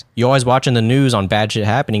things. You always watching the news on bad shit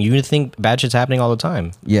happening. You think bad shit's happening all the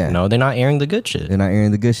time. Yeah. No, they're not airing the good shit. They're not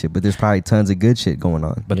airing the good shit, but there's probably tons of good shit going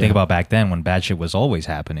on. But Yeah. think about back then when bad shit was always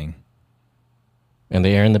happening. And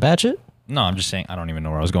they airing the bad shit? No, I'm just saying I don't even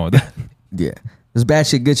know where I was going with that. Yeah. There's bad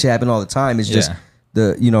shit, good shit happen all the time. It's just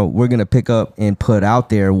Yeah. we're gonna pick up and put out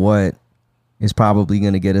there what is probably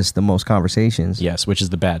gonna get us the most conversations. Yes, which is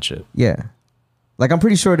the bad shit. Yeah. Like I'm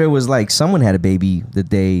pretty sure there was like someone had a baby the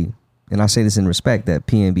day, and I say this in respect, that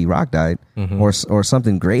PNB Rock died, or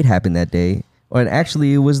something great happened that day, or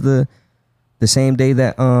actually it was the same day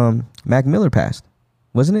that Mac Miller passed,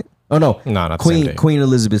 wasn't it? Oh no, No, not the same day. Queen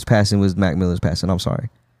Elizabeth's passing was Mac Miller's passing. I'm sorry,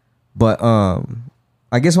 but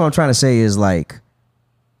I guess what I'm trying to say is like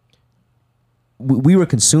we were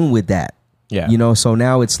consumed with that, Yeah. So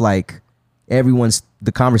now it's like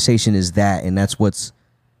the conversation is that, and that's what's.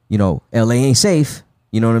 LA ain't safe.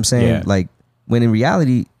 You know what I'm saying? Yeah. Like when in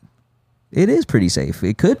reality, it is pretty safe.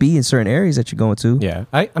 It could be in certain areas that you're going to. Yeah.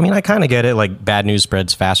 I mean, I kind of get it. Like bad news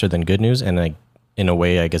spreads faster than good news. And like in a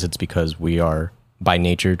way, I guess it's because we are by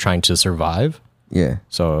nature trying to survive. Yeah.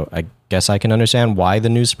 So I guess I can understand why the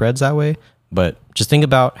news spreads that way. But just think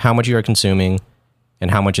about how much you are consuming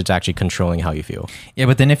and how much it's actually controlling how you feel. Yeah,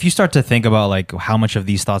 but then if you start to think about like how much of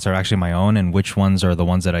these thoughts are actually my own and which ones are the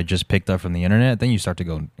ones that I just picked up from the internet, then you start to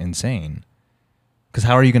go insane. Because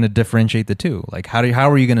how are you going to differentiate the two? Like how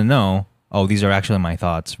are you going to know, oh, these are actually my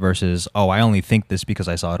thoughts versus, oh, I only think this because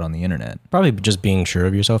I saw it on the internet? Probably just being sure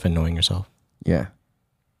of yourself and knowing yourself. Yeah.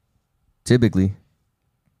 Typically.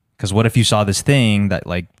 Because what if you saw this thing that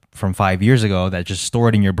like from 5 years ago that just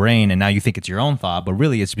stored in your brain and now you think it's your own thought, but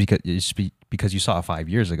really it's because you saw it 5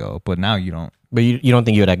 years ago, but now you don't. But you don't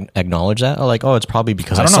think you would acknowledge that? Or like, oh, it's probably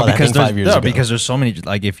because I don't saw know, that thing 5 years ago. Because there's so many,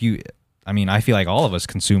 like if you, I mean, I feel like all of us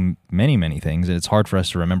consume many, many things, and it's hard for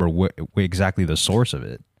us to remember exactly the source of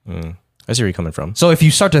it. I see where you're coming from. So if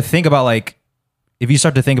you start to think about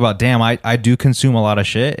damn, I do consume a lot of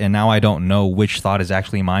shit, and now I don't know which thought is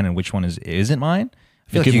actually mine and which one isn't mine.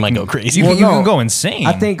 I feel You like might go crazy. You Well, can no. go insane.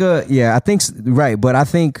 I think right, but I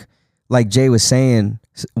think like Jay was saying,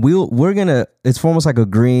 we're gonna, it's almost like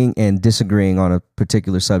agreeing and disagreeing on a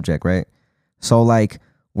particular subject, right? So like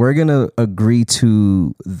we're gonna agree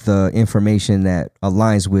to the information that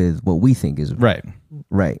aligns with what we think is right.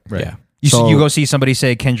 right. Yeah. You go see somebody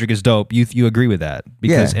say Kendrick is dope. You agree with that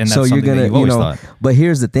because and that's so something that you've always thought. But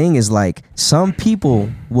here's the thing: is like some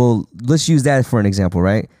people will. Let's use that for an example,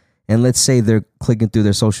 right? And let's say they're clicking through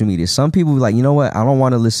their social media. Some people be like, you know what? I don't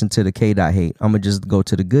want to listen to the K. hate. I'm gonna just go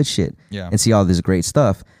to the good shit and see all this great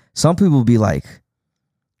stuff. Some people will be like,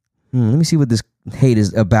 let me see what this hate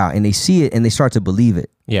is about, and they see it and they start to believe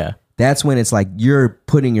it. Yeah. That's when it's like you're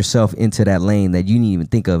putting yourself into that lane that you didn't even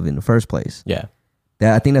think of in the first place. Yeah.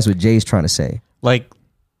 I think that's what Jay's trying to say. Like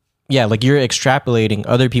you're extrapolating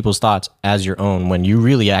other people's thoughts as your own when you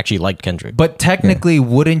really actually liked Kendrick. But technically,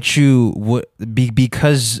 wouldn't you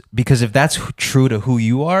because if that's true to who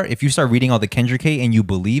you are, if you start reading all the Kendrick hate and you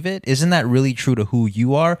believe it, isn't that really true to who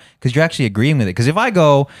you are? Because you're actually agreeing with it. Because if I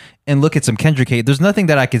go and look at some Kendrick hate, there's nothing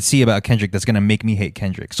that I could see about Kendrick that's going to make me hate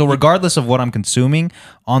Kendrick. So regardless of what I'm consuming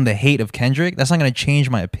on the hate of Kendrick, that's not going to change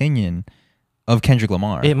my opinion of Kendrick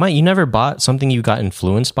Lamar. It might. You never bought something you got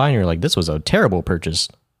influenced by and you're like, this was a terrible purchase.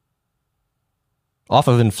 Off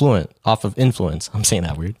of influence. I'm saying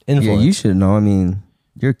that weird. Influence. Yeah, you should know. I mean,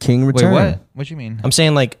 you're king return. Wait, what? What you mean? I'm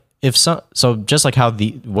saying like so just like how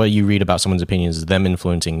what you read about someone's opinions is them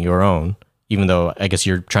influencing your own, even though I guess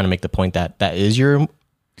you're trying to make the point that is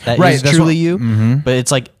truly you. Mm-hmm. But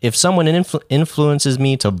it's like if someone influences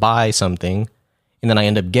me to buy something and then I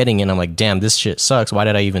end up getting it and I'm like, damn, this shit sucks. Why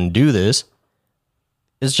did I even do this?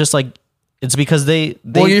 It's just like, it's because they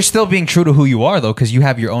well, you're still being true to who you are, though, because you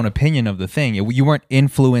have your own opinion of the thing. You weren't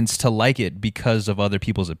influenced to like it because of other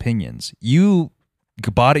people's opinions. You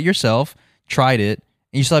bought it yourself, tried it,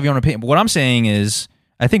 and you still have your own opinion. But what I'm saying is,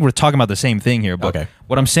 I think we're talking about the same thing here. But Okay.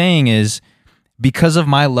 What I'm saying is, because of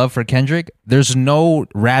my love for Kendrick, there's no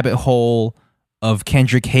rabbit hole of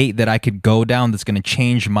Kendrick hate that I could go down that's going to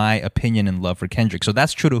change my opinion and love for Kendrick. So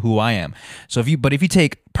that's true to who I am. So if you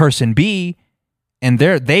take person B, and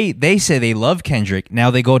they say they love Kendrick.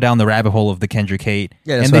 Now they go down the rabbit hole of the Kendrick hate,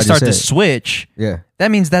 Yeah, and they start to switch. Yeah.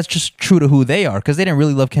 That means that's just true to who they are because they didn't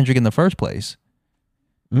really love Kendrick in the first place.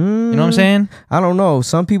 You know what I'm saying? I don't know.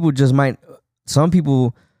 Some people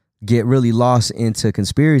get really lost into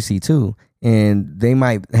conspiracy too. And they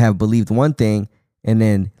might have believed one thing and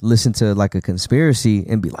then listen to like a conspiracy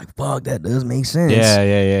and be like, fuck, that does make sense.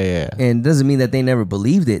 Yeah. And it doesn't mean that they never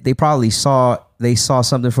believed it. They probably saw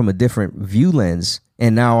something from a different view lens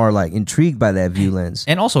and now are like intrigued by that view lens.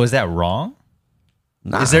 And also, is that wrong?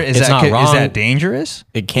 Nah. Is It's not is wrong. that dangerous?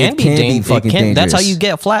 It can It be can be dangerous. fucking That's how dangerous. you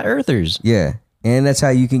get flat earthers. Yeah. And that's how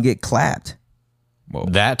you can get clapped.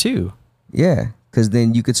 That too. Yeah. Because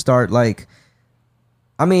then you could start like,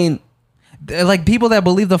 I mean, Like people that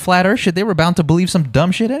believe the flat Earth shit, they were bound to believe some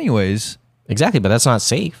dumb shit anyways. Exactly, but that's not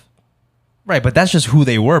safe. Right, but that's just who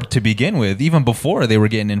they were to begin with. Even before they were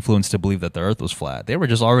getting influenced to believe that the Earth was flat, they were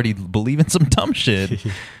just already believing some dumb shit.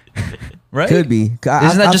 Right? could be.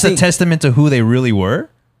 Isn't that just a testament to who they really were?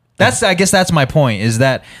 I guess that's my point, is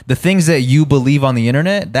that the things that you believe on the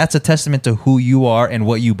internet, that's a testament to who you are and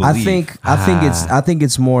what you believe. I think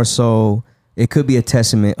it's more so it could be a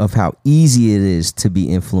testament of how easy it is to be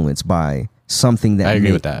influenced by something that I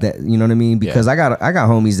agree with that. you know what I mean? Because I got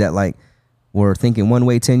homies that like were thinking one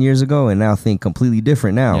way 10 years ago and now think completely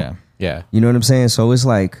different now. Yeah. Yeah. You know what I'm saying? So it's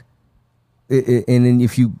like and then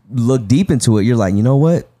if you look deep into it, you're like, you know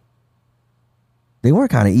what? They were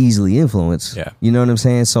kind of easily influenced. Yeah. You know what I'm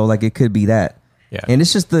saying? So like it could be that. Yeah. And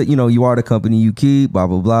it's just you are the company you keep, blah,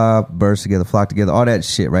 blah, blah, birds together, flock together, all that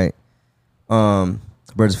shit, right?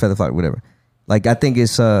 Birds of feather flock, whatever. Like I think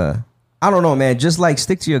it's I don't know, man. Just like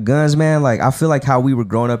stick to your guns, man. Like I feel like how we were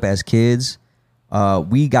growing up as kids,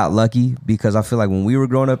 we got lucky because I feel like when we were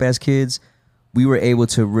growing up as kids, we were able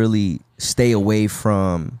to really stay away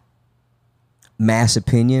from mass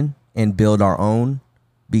opinion and build our own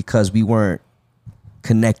because we weren't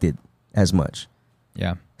connected as much.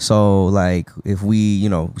 Yeah. So like if we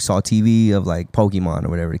saw TV of like Pokemon or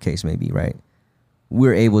whatever the case may be, right?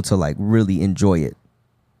 We're able to like really enjoy it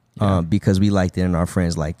because we liked it and our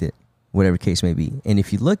friends liked it, whatever the case may be. And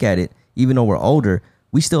if you look at it, even though we're older,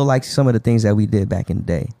 we still like some of the things that we did back in the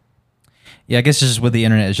day. Yeah, I guess just with the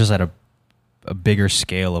internet, it's just at a bigger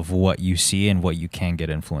scale of what you see and what you can get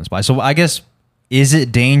influenced by. So I guess, is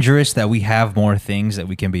it dangerous that we have more things that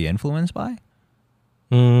we can be influenced by?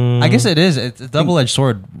 I guess it is. It's a double-edged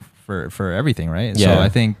sword for everything, right? Yeah. So I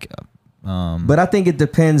think... But I think it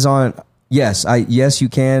depends on, yes, you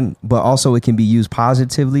can, but also it can be used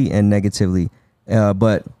positively and negatively.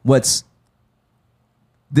 But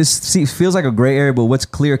feels like a gray area, but what's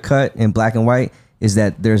clear cut in black and white is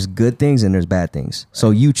that there's good things and there's bad things.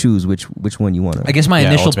 So you choose which one you want to. I guess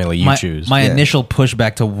ultimately you choose. My Yeah. initial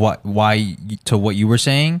pushback to what you were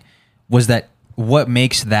saying was that what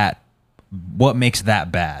makes that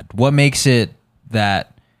bad? What makes it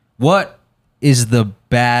that? What is the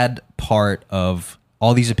bad part of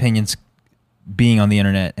all these opinions being on the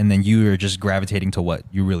internet, and then you are just gravitating to what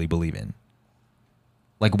you really believe in?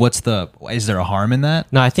 Like, is there a harm in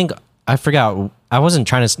that? No, I forgot. I wasn't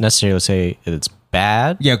trying to necessarily say it's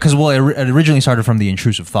bad. Yeah, because it originally started from the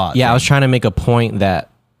intrusive thought. Yeah, I thing. was trying to make a point that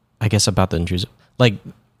I guess about the intrusive. Like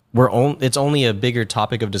it's only a bigger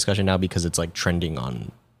topic of discussion now because it's like trending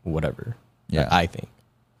on whatever. Yeah. I think.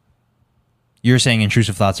 You're saying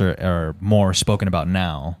intrusive thoughts are more spoken about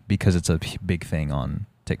now because it's a big thing on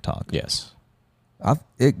TikTok. Yes.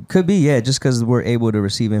 It could be, yeah, just because we're able to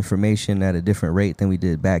receive information at a different rate than we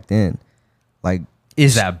did back then. Like,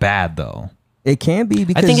 Is that bad though? it can be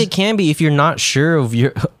because I think it can be if you're not sure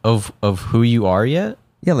of of who you are yet.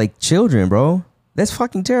 yeah, like children, bro. That's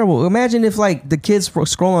fucking terrible. Imagine if like the kids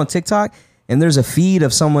scroll on TikTok and there's a feed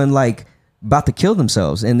of someone like about to kill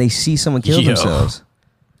themselves and they see someone kill Yo. themselves.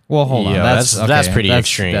 Well, hold on. Yeah, that's pretty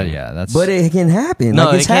extreme. That's But it can happen. No,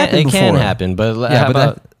 like it's happened it before. can happen. But yeah, how but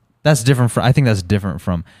about that's different. I think that's different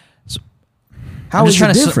from. How I'm is just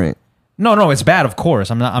trying it to different? No, it's bad. Of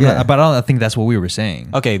course, I'm not. Yeah. But I don't think that's what we were saying.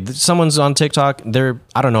 okay, someone's on TikTok. They're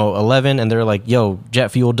I don't know 11, and they're like, "Yo, jet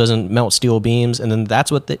fuel doesn't melt steel beams," and then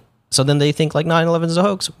that's what so then they think like 9/11 is a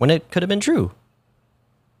hoax when it could have been true.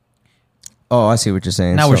 Oh, I see what you're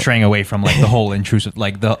saying. Now we're So- straying away from like the whole intrusive.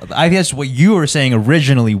 I guess what you were saying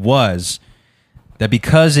originally was that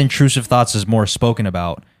because intrusive thoughts is more spoken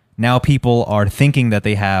about, now people are thinking that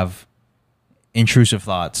they have intrusive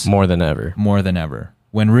thoughts More than ever, more than ever.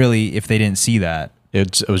 When really, if they didn't see that,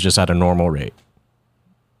 it was just at a normal rate.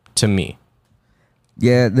 To me,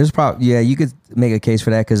 Yeah, you could make a case for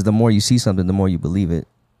that because the more you see something, the more you believe it.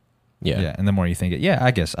 yeah. and the more you think it,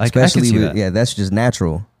 I guess I Especially can see with, that. yeah, that's just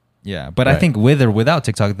natural. Yeah, but I Right. think with or without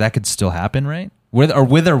TikTok, that could still happen, right? With or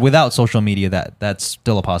without social media, that's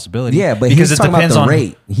still a possibility. Yeah, but because he's it talking depends about the on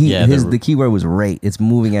rate. The key word was rate. It's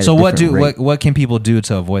moving at So a different rate. what can people do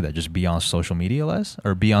to avoid that? Just be on social media less,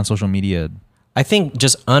 or be on social media? I think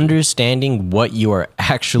just understanding what you are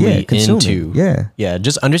actually Yeah, consuming. into. Yeah. Yeah.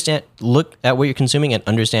 Just look at what you're consuming and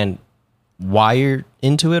understand why you're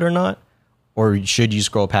into it or not, or should you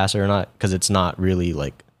scroll past it or not? Because it's not really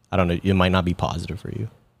like, I don't know, it might not be positive for you.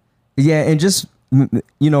 Yeah, and just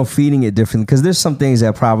feeding it differently because there's some things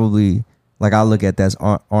that probably like I look at that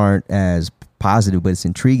aren't as positive, but it's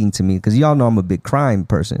intriguing to me because y'all know I'm a big crime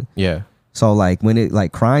person. Yeah. So like when it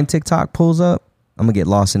like crime TikTok pulls up, I'm gonna get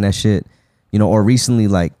lost in that shit. Or recently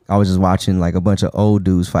like I was just watching like a bunch of old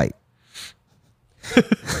dudes fight.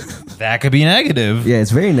 That could be negative. Yeah,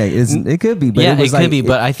 it's very negative. It could be, but yeah, it was could like, be.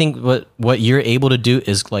 But I think what you're able to do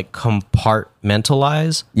is like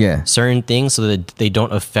compartmentalize yeah, certain things so that they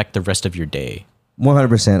don't affect the rest of your day.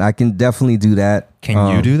 100%. I can definitely do that.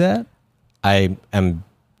 Can you do that? I am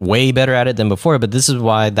way better at it than before, but this is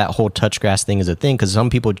why that whole touch grass thing is a thing, because some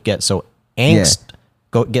people get so get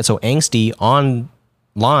so angsty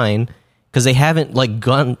online because they haven't like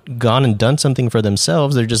gone and done something for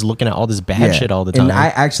themselves. They're just looking at all this bad shit all the time. And I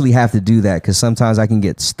actually have to do that because sometimes I can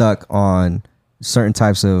get stuck on certain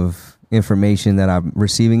types of information that I'm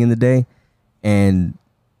receiving in the day and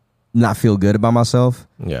not feel good about myself.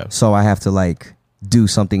 Yeah. So I have to like do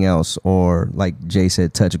something else, or like Jay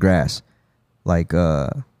said, touch grass. Like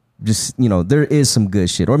just there is some good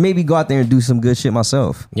shit, or maybe go out there and do some good shit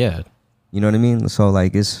myself. Yeah. You know what I mean? So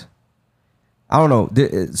like I don't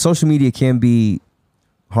know. Social media can be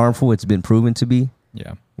harmful. It's been proven to be.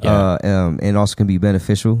 Yeah. And also can be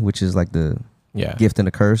beneficial, which is like the Yeah. gift and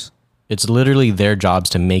a curse. It's literally their jobs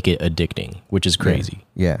to make it addicting, which is crazy.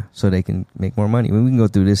 Yeah, so they can make more money. I mean, we can go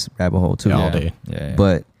through this rabbit hole too. Yeah, all day. Yeah.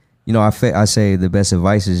 But you know, I say the best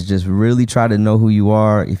advice is just really try to know who you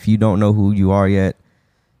are. If you don't know who you are yet,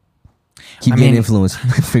 keep getting influenced.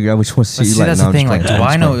 Figure out which ones But you see, like. that's No, the I'm thing. just Like, playing. do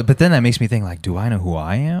I know? But then that makes me think, like, do I know who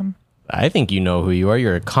I am? I think you know who you are.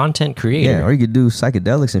 You're a content creator. Yeah, or you could do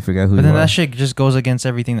psychedelics and figure out who But you then are. that shit just goes against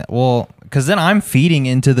everything that. Well, because then I'm feeding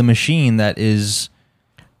into the machine that is.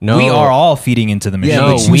 No, We are all feeding into the machine. Yeah,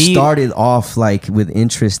 No, but you we- started off like with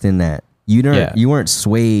interest in that. Yeah. You weren't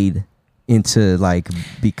swayed into like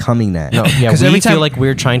becoming that. No, yeah, 'Cause we every feel time- like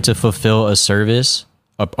we're trying to fulfill a service,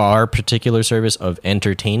 our particular service of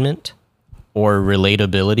entertainment or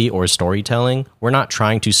relatability or storytelling. We're not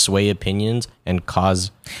trying to sway opinions and cause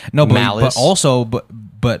No, but, malice. but also,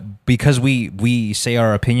 but because we say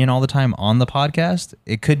our opinion all the time on the podcast,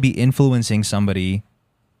 it could be influencing somebody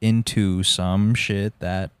into some shit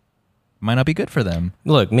that might not be good for them.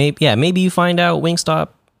 Look, maybe you find out Wingstop,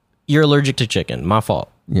 you're allergic to chicken. My fault.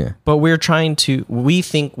 Yeah. But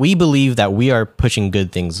we believe that we are pushing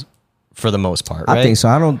good things for the most part, right? I think so.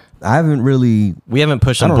 I haven't really We haven't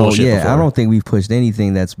pushed I some don't know. bullshit Yeah, before. I don't think we've pushed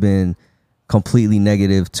anything that's been completely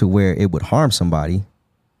negative to where it would harm somebody.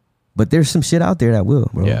 But there's some shit out there that will,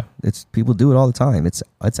 bro. Yeah. It's people do it all the time. It's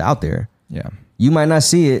out there. Yeah. You might not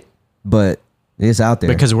see it, but it's out there.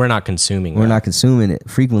 because we're not consuming. we're that. not consuming it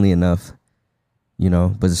frequently enough. You know,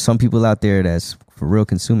 but there's some people out there that's for real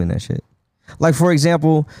consuming that shit. Like for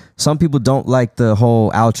example, some people don't like the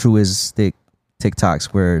whole altruistic TikToks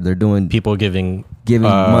where they're doing people giving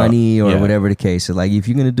money or yeah. whatever the case. So like if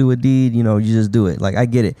you're gonna do a deed, you know, you just do it. Like I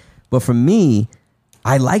get it. But for me,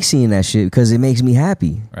 I like seeing that shit because it makes me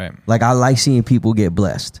happy. Right. Like I like seeing people get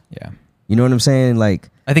blessed. Yeah. You know what I'm saying? Like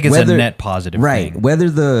I think it's a net positive right? thing. Whether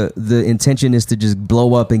the intention is to just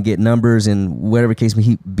blow up and get numbers and whatever case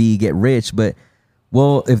may be, get rich. But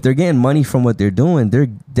well, if they're getting money from what they're doing, they're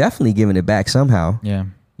definitely giving it back somehow. Yeah.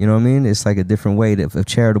 You know what I mean? It's like a different way of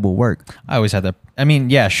charitable work. I always had that. I mean,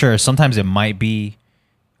 yeah, sure. Sometimes it might be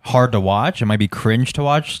hard to watch. It might be cringe to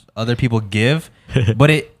watch other people give, but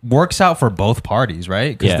it works out for both parties,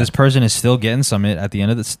 right? Because Yeah. this person is still getting something at the end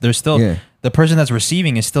of this. There's still Yeah. the person that's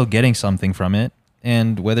receiving is still getting something from it,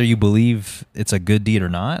 and whether you believe it's a good deed or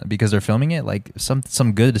not, because they're filming it, like some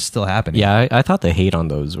good is still happening. Yeah, I thought the hate on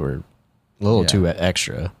those were a little Yeah. too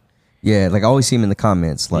extra. Yeah, like I always see him in the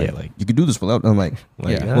comments, like, Yeah, like- you could do this without. I'm like,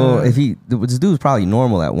 Yeah. well, if this dude was probably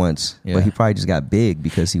normal at once, Yeah. but he probably just got big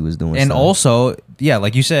because he was doing. And stuff. also, yeah,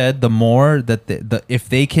 like you said, the more that if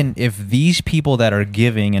these people that are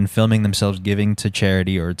giving and filming themselves giving to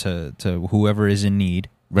charity or to whoever is in need,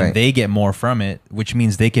 Right. and they get more from it, which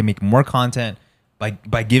means they can make more content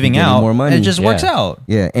by giving Getting out more money. It just works Yeah. out.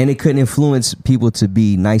 yeah, and it couldn't influence people to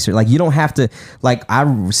be nicer. Like you don't have to. Like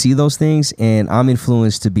I see those things, and I'm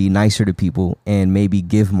influenced to be nicer to people and maybe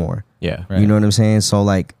give more. Yeah. Right. You know what I'm saying? So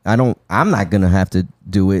like I'm not gonna have to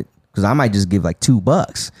do it because I might just give like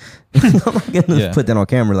 $2. I'm not gonna Yeah. put that on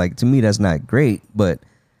camera. Like to me, that's not great. But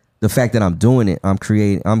the fact that I'm doing it, I'm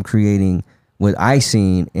creating what I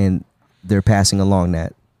seen, and they're passing along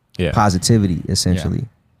that Yeah. positivity essentially.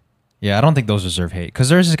 Yeah, I don't think those deserve hate because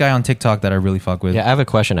there's this guy on TikTok that I really fuck with. Yeah, I have a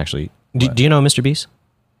question actually. Do What? you know Mr. Beast?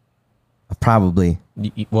 Probably.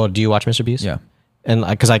 Well, do you watch Mr. Beast? Yeah. And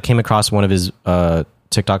because I came across one of his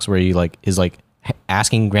TikToks where he is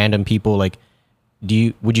asking random people like,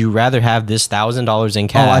 would you rather have this $1,000 in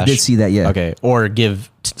cash? Oh, I did see that. Yeah. Okay, or give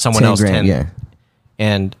someone 10 else grand, 10. Yeah.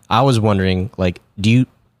 And I was wondering, like,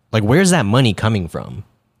 where's that money coming from?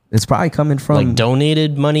 It's probably coming from Like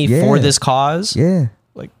donated money Yeah. for this cause? Yeah.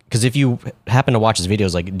 Like, because if you happen to watch his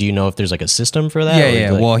videos, like, do you know if there's like a system for that? Yeah, Or,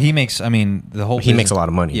 yeah. like- Well, he makes. I mean, the whole. He makes a lot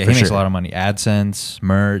of money, Yeah, for he makes sure. a lot of money. AdSense,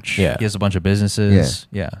 merch. Yeah. He has a bunch of businesses.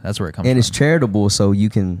 Yeah, that's where it comes And from. it's charitable, so you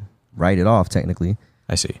can write it off technically.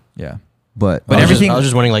 I see. Yeah. But But I was just- everything- I was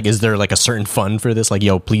just wondering, like, is there like a certain fund for this? Like,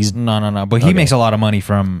 yo, please. No. But he Okay. makes a lot of money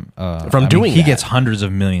from doing He that. gets hundreds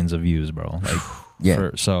of millions of views, bro. Like, Yeah.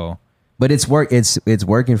 So But it's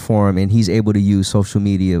working for him, and he's able to use social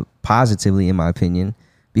media positively, in my opinion,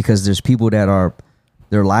 because there's people that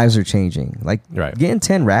their lives are changing. Like Right. getting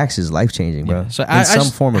 10 racks is life changing, bro. yeah. So in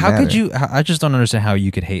some form of how matter. could you? I just don't understand how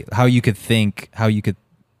you could hate. How you could think. How you could.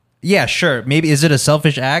 Yeah, sure. Maybe is it a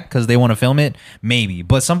selfish act because they want to film it? Maybe,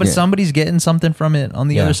 but Yeah. somebody's getting something from it on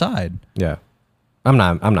the Yeah. other side. Yeah. I'm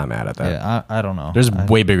not mad at that. Yeah, I don't know. There's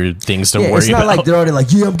way bigger things to Yeah, worry it's not about. like they're already like,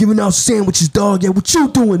 yeah, I'm giving out sandwiches, dog. Yeah, what you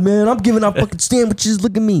doing, man? I'm giving out fucking sandwiches.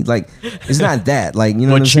 Look at me. Like, it's not that. Like, you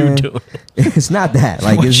know what, What I'm you saying? doing? It's not that.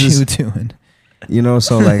 Like, what it's you just, doing? you know.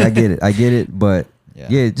 So like, I get it. But Yeah.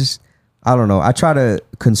 yeah, just I don't know. I try to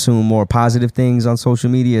consume more positive things on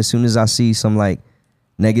social media. As soon as I see some like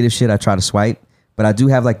negative shit, I try to swipe. But I do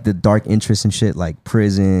have like the dark interest in shit like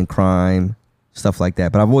prison, crime, stuff like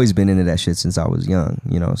that. But I've always been into that shit since I was young,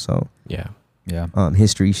 you know. So Yeah. Yeah.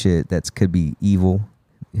 history shit that could be evil,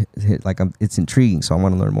 like it's intriguing. So I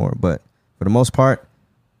want to learn more. But for the most part,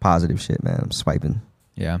 positive shit, man. I'm swiping.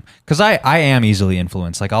 Yeah, because I am easily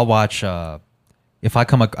influenced. Like I'll watch if I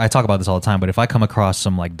I talk about this all the time, but if I come across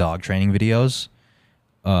some like dog training videos,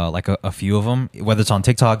 like a few of them, whether it's on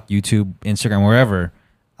TikTok, YouTube, Instagram, wherever,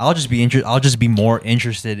 I'll just be more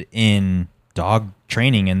interested in dog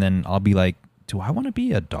training, and then I'll be like, do I want to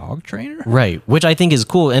be a dog trainer? Right, which I think is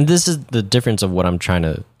cool. And this is the difference of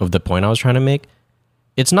the point I was trying to make.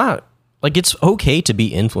 It's not like it's okay to be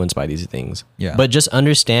influenced by these things. Yeah. But just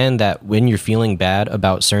understand that when you're feeling bad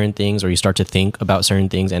about certain things or you start to think about certain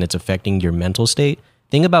things and it's affecting your mental state,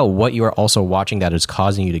 think about what you are also watching that is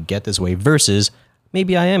causing you to get this way versus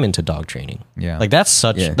maybe I am into dog training. Yeah. Like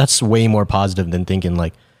that's way more positive than thinking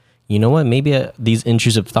like, you know what, maybe these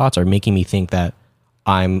intrusive thoughts are making me think that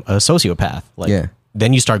I'm a sociopath. Like, Yeah.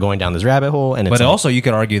 then you start going down this rabbit hole, and it's But like, also, you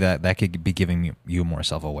could argue that could be giving you more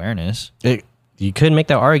self-awareness. you could make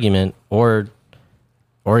that argument, or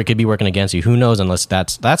it could be working against you. Who knows? Unless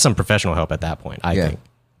that's some professional help at that point. I think.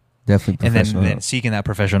 Definitely And professional. then seeking that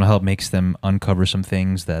professional help makes them uncover some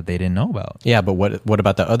things that they didn't know about. Yeah, but what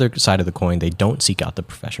about the other side of the coin? They don't seek out the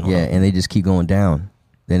professional yeah, help. and they just keep going down.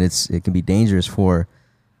 Then it can be dangerous for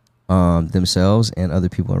themselves and other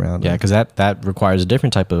people around Yeah, them. because that requires a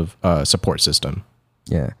different type of support system.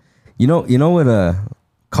 Yeah. You know what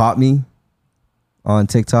caught me on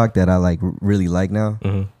TikTok that I like really like now?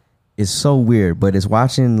 Mm-hmm. It's so weird, but it's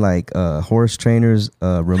watching like horse trainers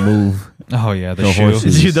remove Oh yeah, the The shoe.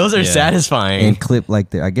 horseshoes. Dude, those are Yeah. satisfying. and clip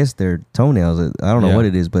like I guess their toenails. I don't know Yeah. what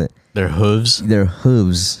it is, but Their hooves. their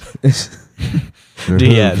hooves. Their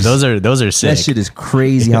Dude, yeah, hooves. those are sick. That shit is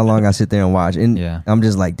crazy how long I sit there and watch. And Yeah. I'm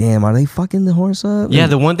just like, damn, are they fucking the horse up? Yeah,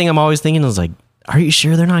 the one thing I'm always thinking is like, are you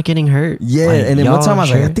sure they're not getting hurt? Yeah, Like, and then one y'all time I was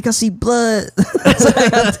sure? like, I think I see blood. I was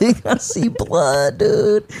like, I think I see blood,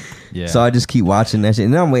 dude. Yeah. So I just keep watching that shit.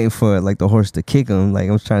 And then I'm waiting for like the horse to kick him. Like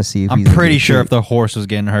I'm trying to see if I'm he's gonna pretty get sure if kicked. the horse was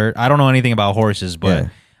getting hurt. I don't know anything about horses, but Yeah.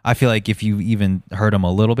 I feel like if you even hurt them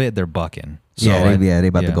a little bit, they're bucking. So they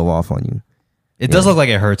about to yeah. go off on you. It does Yeah. look like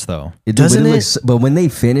it hurts though. Doesn't it? But when they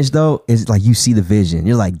finish though, it's like you see the vision.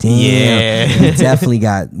 You're like, damn, Yeah. he definitely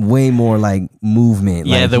got way more like movement.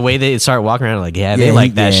 Yeah, like, the way they start walking around, like, yeah, they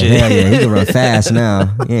like that yeah, shit. hell yeah, he can run fast now.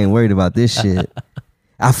 He ain't worried about this shit.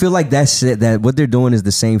 I feel like that's it. That what they're doing is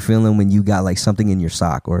the same feeling when you got like something in your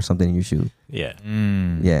sock or something in your shoe. Yeah.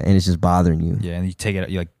 Yeah, and it's just bothering you. Yeah, and you take it,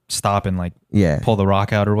 you like stop and like Yeah, pull the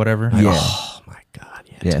rock out or whatever. yeah, Oh my god.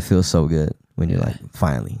 Yeah. yeah. It feels so good when you're like,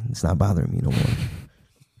 finally, it's not bothering me no more.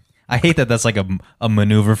 I hate that that's like a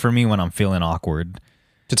maneuver for me when I'm feeling awkward.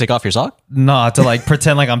 To take off your sock? No, to like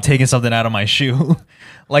pretend like I'm taking something out of my shoe.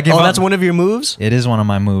 Like if Oh, I'm- that's one of your moves? It is one of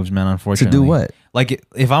my moves, man. Unfortunately, what? Like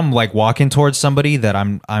if I'm like walking towards somebody that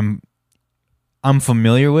I'm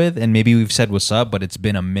familiar with, and maybe we've said what's up, but it's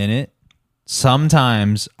been a minute.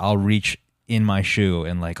 Sometimes I'll reach in my shoe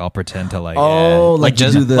and like I'll pretend to like Oh, like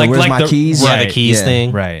just- you do the like- where's like my the- keys? Yeah, Right, the keys yeah.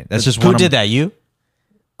 thing. right. That's just Who one. did that? You?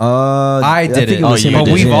 I did think it. was Oh, him you at But the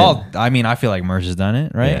did we've gym. all. I mean, I feel like Merz has done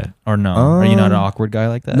it, right? Yeah. Or no? Are you not an awkward guy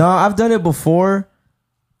like that? No, I've done it before.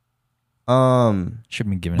 Shouldn't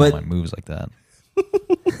be giving But- out my moves like that.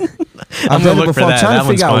 I've gonna done it look for before. I'm that. trying That to one's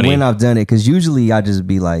figure out funny. when I've done it because usually I just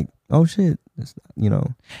be like, oh shit, it's, you know.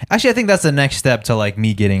 Actually, I think that's the next step to like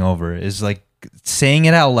me getting over it, is like saying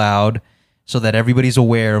it out loud so that everybody's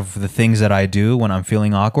aware of the things that I do when I'm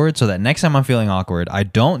feeling awkward. So that next time I'm feeling awkward, I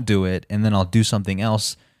don't do it, and then I'll do something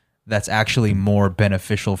else that's actually more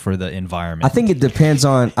beneficial for the environment. I think it depends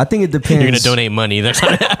on. I think it depends. You're gonna donate money. That's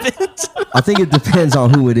what happens. I think it depends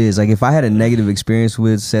on who it is. Like if I had a negative experience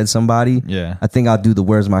with said somebody, Yeah. I think I'll do the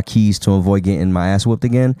where's my keys to avoid getting my ass whooped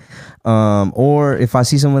again. Or if I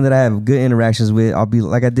see someone that I have good interactions with, I'll be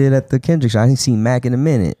like I did at the Kendrick show. I didn't see Mac in a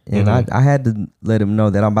minute, and I had to let him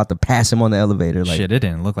know that I'm about to pass him on the elevator. Like, Shit, it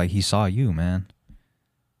didn't look like he saw you, man.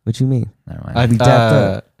 what you mean? Never mind. I be tapped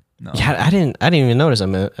up. No. Yeah, I didn't even notice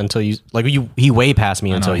him until you he way past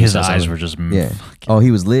me I know, until his you said eyes something. were just. Yeah. Oh,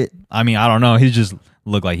 he was lit. I mean, I don't know. He just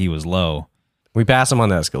looked like he was low. We passed him on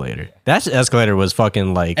the escalator. That escalator was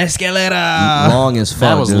fucking like Escalator. long as fuck.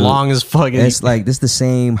 that was dude. long as fucking. It's like this the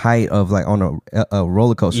same height of like on a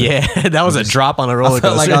roller coaster. yeah, that was a drop on a I roller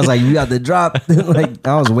felt coaster. like I was like, you got the drop. Like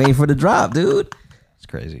I was waiting for the drop, dude. It's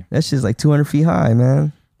crazy. That shit's like 200 feet high,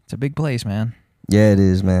 man. It's a big place, man. Yeah, it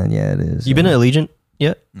is, man. Yeah, it is. You been to Allegiant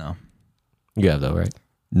yet? No. You have though, right?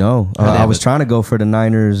 No, How'd they I have was it? trying to go for the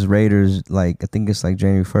Niners Raiders. Like I think it's like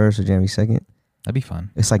January 1st or January 2nd. That'd be fun.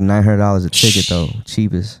 It's like $900 a ticket though,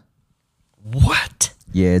 cheapest. What?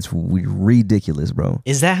 Yeah, it's ridiculous, bro.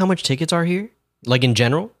 Is that how much tickets are here? Like in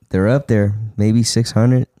general? They're up there, maybe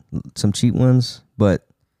 600, some cheap ones, but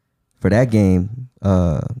for that game,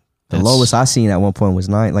 the That's- lowest I seen at one point was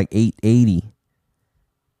like 880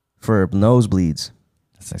 for nosebleeds.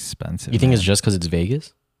 That's expensive. You think man. it's just because it's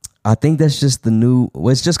Vegas? I think that's just the new.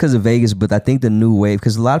 Well, it's just because of Vegas, but I think the new wave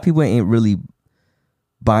because a lot of people ain't really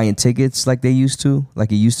buying tickets like they used to,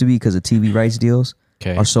 like it used to be, because of TV rights deals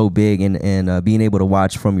Okay. are so big, and being able to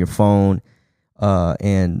watch from your phone,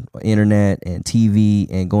 and internet and TV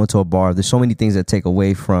and going to a bar. There's so many things that take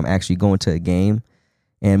away from actually going to a game,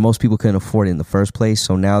 and most people couldn't afford it in the first place.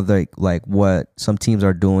 So now they like what some teams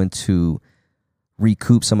are doing to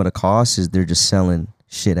recoup some of the costs is they're just selling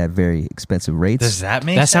shit at very expensive rates. Does that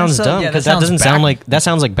make That sense? sounds dumb Yeah, because that doesn't sound like that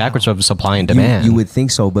sounds like backwards of supply and demand. You would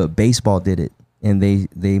think so, but baseball did it, and they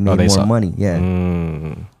made they more saw- money. Yeah.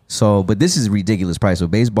 Mm. So, but this is a ridiculous price. So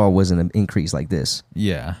baseball wasn't an increase like this.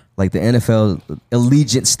 Yeah. Like the NFL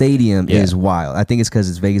Allegiant Stadium Yeah. is wild. I think it's because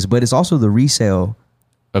it's Vegas, but it's also the resale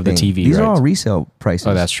Of the thing. TV, These right? are all resale prices.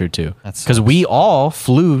 Oh, that's true too. That Because sucks. we all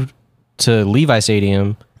flew to Levi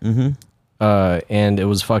Stadium, Mhm. and it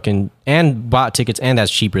was fucking and bought tickets, and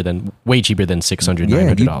that's way cheaper than $600,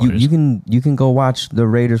 Yeah, $900. you can go watch the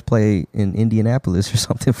Raiders play in Indianapolis or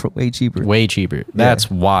something for way cheaper. way cheaper. That's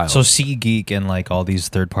wild. So SeatGeek and like all these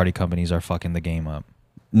third-party companies are fucking the game up.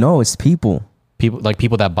 No, it's people.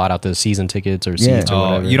 people that bought out the season tickets or Yeah. seats or Oh,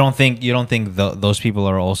 whatever. you don't think those people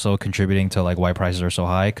are also contributing to like why prices are so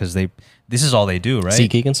high? Because this is all they do, right?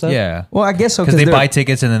 SeatGeek and stuff? Yeah. Well, I guess so Because they they're- buy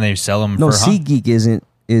tickets and then they sell them No, for SeatGeek isn't.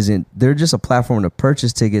 They're just a platform to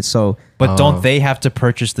purchase tickets. So But don't they have to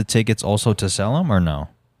purchase the tickets also to sell them, or no?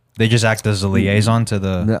 They just act as a liaison to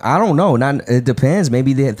the. I don't know. Not it depends.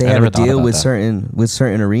 Maybe they have never a thought deal about with that.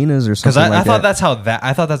 certain arenas or Because something I like thought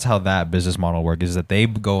that. that's how that business model works, is that they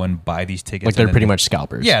go and buy these tickets. Like they're and then pretty they- much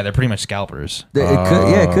scalpers. Yeah, they're pretty much scalpers.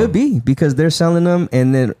 It could be because they're selling them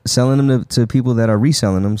and then selling them to people that are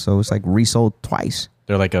reselling them. So it's like resold twice.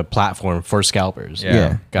 They're like a platform for scalpers.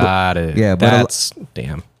 Yeah. Got it. yeah, but That's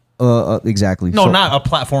damn. Exactly. No, So, not a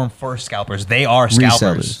platform for scalpers. They are scalpers.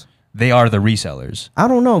 Resellers. They are the resellers. I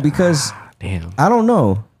don't know because Damn. I don't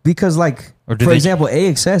know because like Or do for they- example,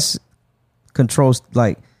 AXS controls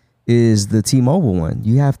like is the T-Mobile one.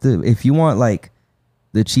 You have to if you want like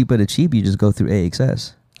the cheap of the cheap, you just go through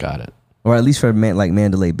AXS. Got it. Or at least for like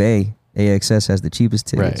Mandalay Bay, AXS has the cheapest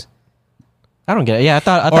tickets. Right. I don't get it. Yeah, I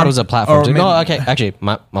thought Or- it was a platform. or too. maybe- No, okay. Actually,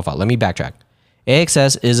 my fault. Let me backtrack.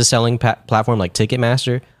 AXS is a selling platform like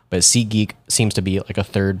Ticketmaster, but SeatGeek seems to be like a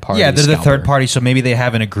third party. Yeah, they're the scalper. third party, so maybe they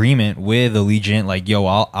have an agreement with Allegiant. Like, yo,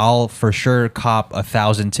 I'll for sure cop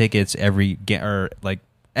 1,000 tickets or like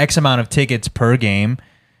X amount of tickets per game.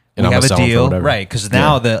 And We I'm have gonna a sell 'em for deal, whatever. right? Because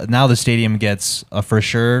now the stadium gets a for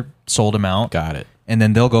sure sold amount. Got it. And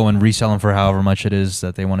then they'll go and resell them for however much it is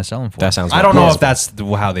that they want to sell them for. That sounds I don't know plausible. if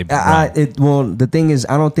that's how they. run. Well, the thing is,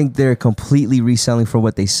 I don't think they're completely reselling for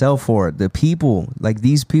what they sell for. The people, like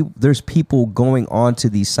these people, there's people going onto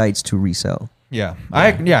these sites to resell. Yeah,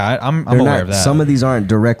 I'm They're aware not, of that. Some of these aren't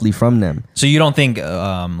directly from them. So you don't think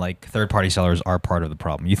like third party sellers are part of the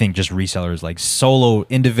problem? You think just resellers, like solo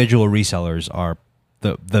individual resellers, are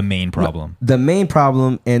the main problem? The main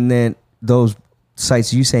problem, and then those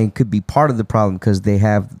sites you saying could be part of the problem because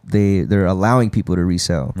they're allowing people to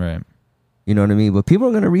resell. Right. You know what I mean? But people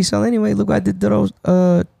are gonna resell anyway. Look what I did to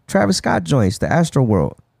those Travis Scott joints, the Astro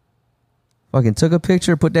World. Fucking took a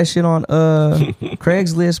picture, put that shit on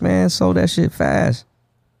Craigslist, man. Sold that shit fast.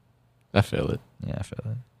 I feel it. Yeah, I feel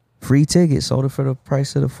that. Free ticket, sold it for the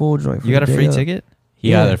price of the full joint. for You got a the free day of. ticket?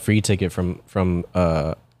 He Yeah. got a free ticket from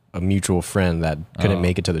a mutual friend that couldn't Oh.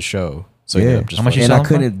 make it to the show. So he ended Yeah. up just How much you And sell I them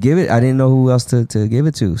for? couldn't give it. I didn't know who else to give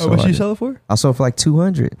it to. So I did. it for? I sold it for like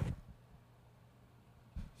 200.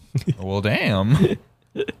 Well, damn.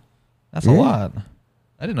 That's Yeah. a lot.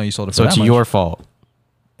 I didn't know you sold it for So that it's much. your fault.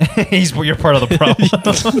 You're part of the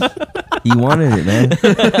problem. He wanted it,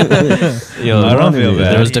 man. Yo, I don't feel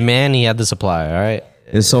bad. There was demand. He had the supply. All right.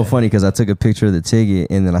 It's so funny because I took a picture of the ticket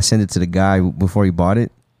and then I sent it to the guy before he bought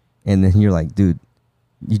it, and then you're like, dude,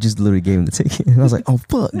 You just literally gave him the ticket. And I was like, oh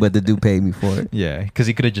fuck! But the dude paid me for it. Yeah, because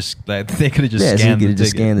he could have just like they could have just Yeah, so he scanned could the have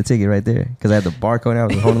just ticket. scanned the ticket right there because I had the barcode and I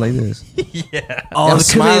was holding like this. Yeah. Oh, I was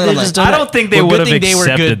smiling, I'm like, I don't think they would have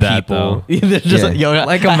accepted that though. They're just Yeah. like, yo,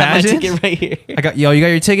 Like, I have my imagine- ticket right here. You got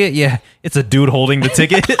your ticket? Yeah, it's a dude holding the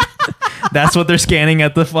ticket. That's what they're scanning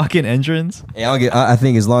at the fucking entrance. Hey, I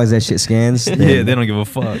think as long as that shit scans, then, Yeah, they don't give a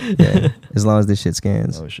fuck. yeah, as long as this shit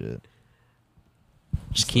scans. Oh shit.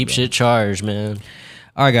 Just keep shit charged, man.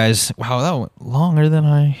 All right, guys. Wow, that went longer than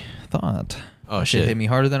I thought. Oh, That shit. hit me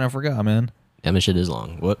harder than I forgot, man. Damn, this shit is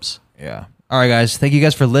long. Whoops. Yeah. All right, guys. Thank you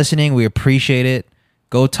guys for listening. We appreciate it.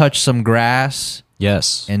 Go touch some grass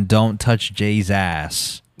Yes. and don't touch Jay's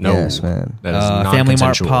ass. No. Yes, man. That is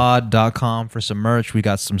non-consensual. FamilyMartPod.com for some merch. We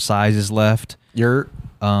got some sizes left. You're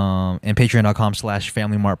And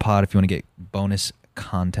Patreon.com/FamilyMartPod if you want to get bonus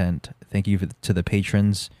content. Thank you to the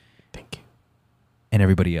patrons Thank you. and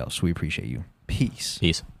everybody else. We appreciate you. Peace.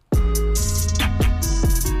 Peace.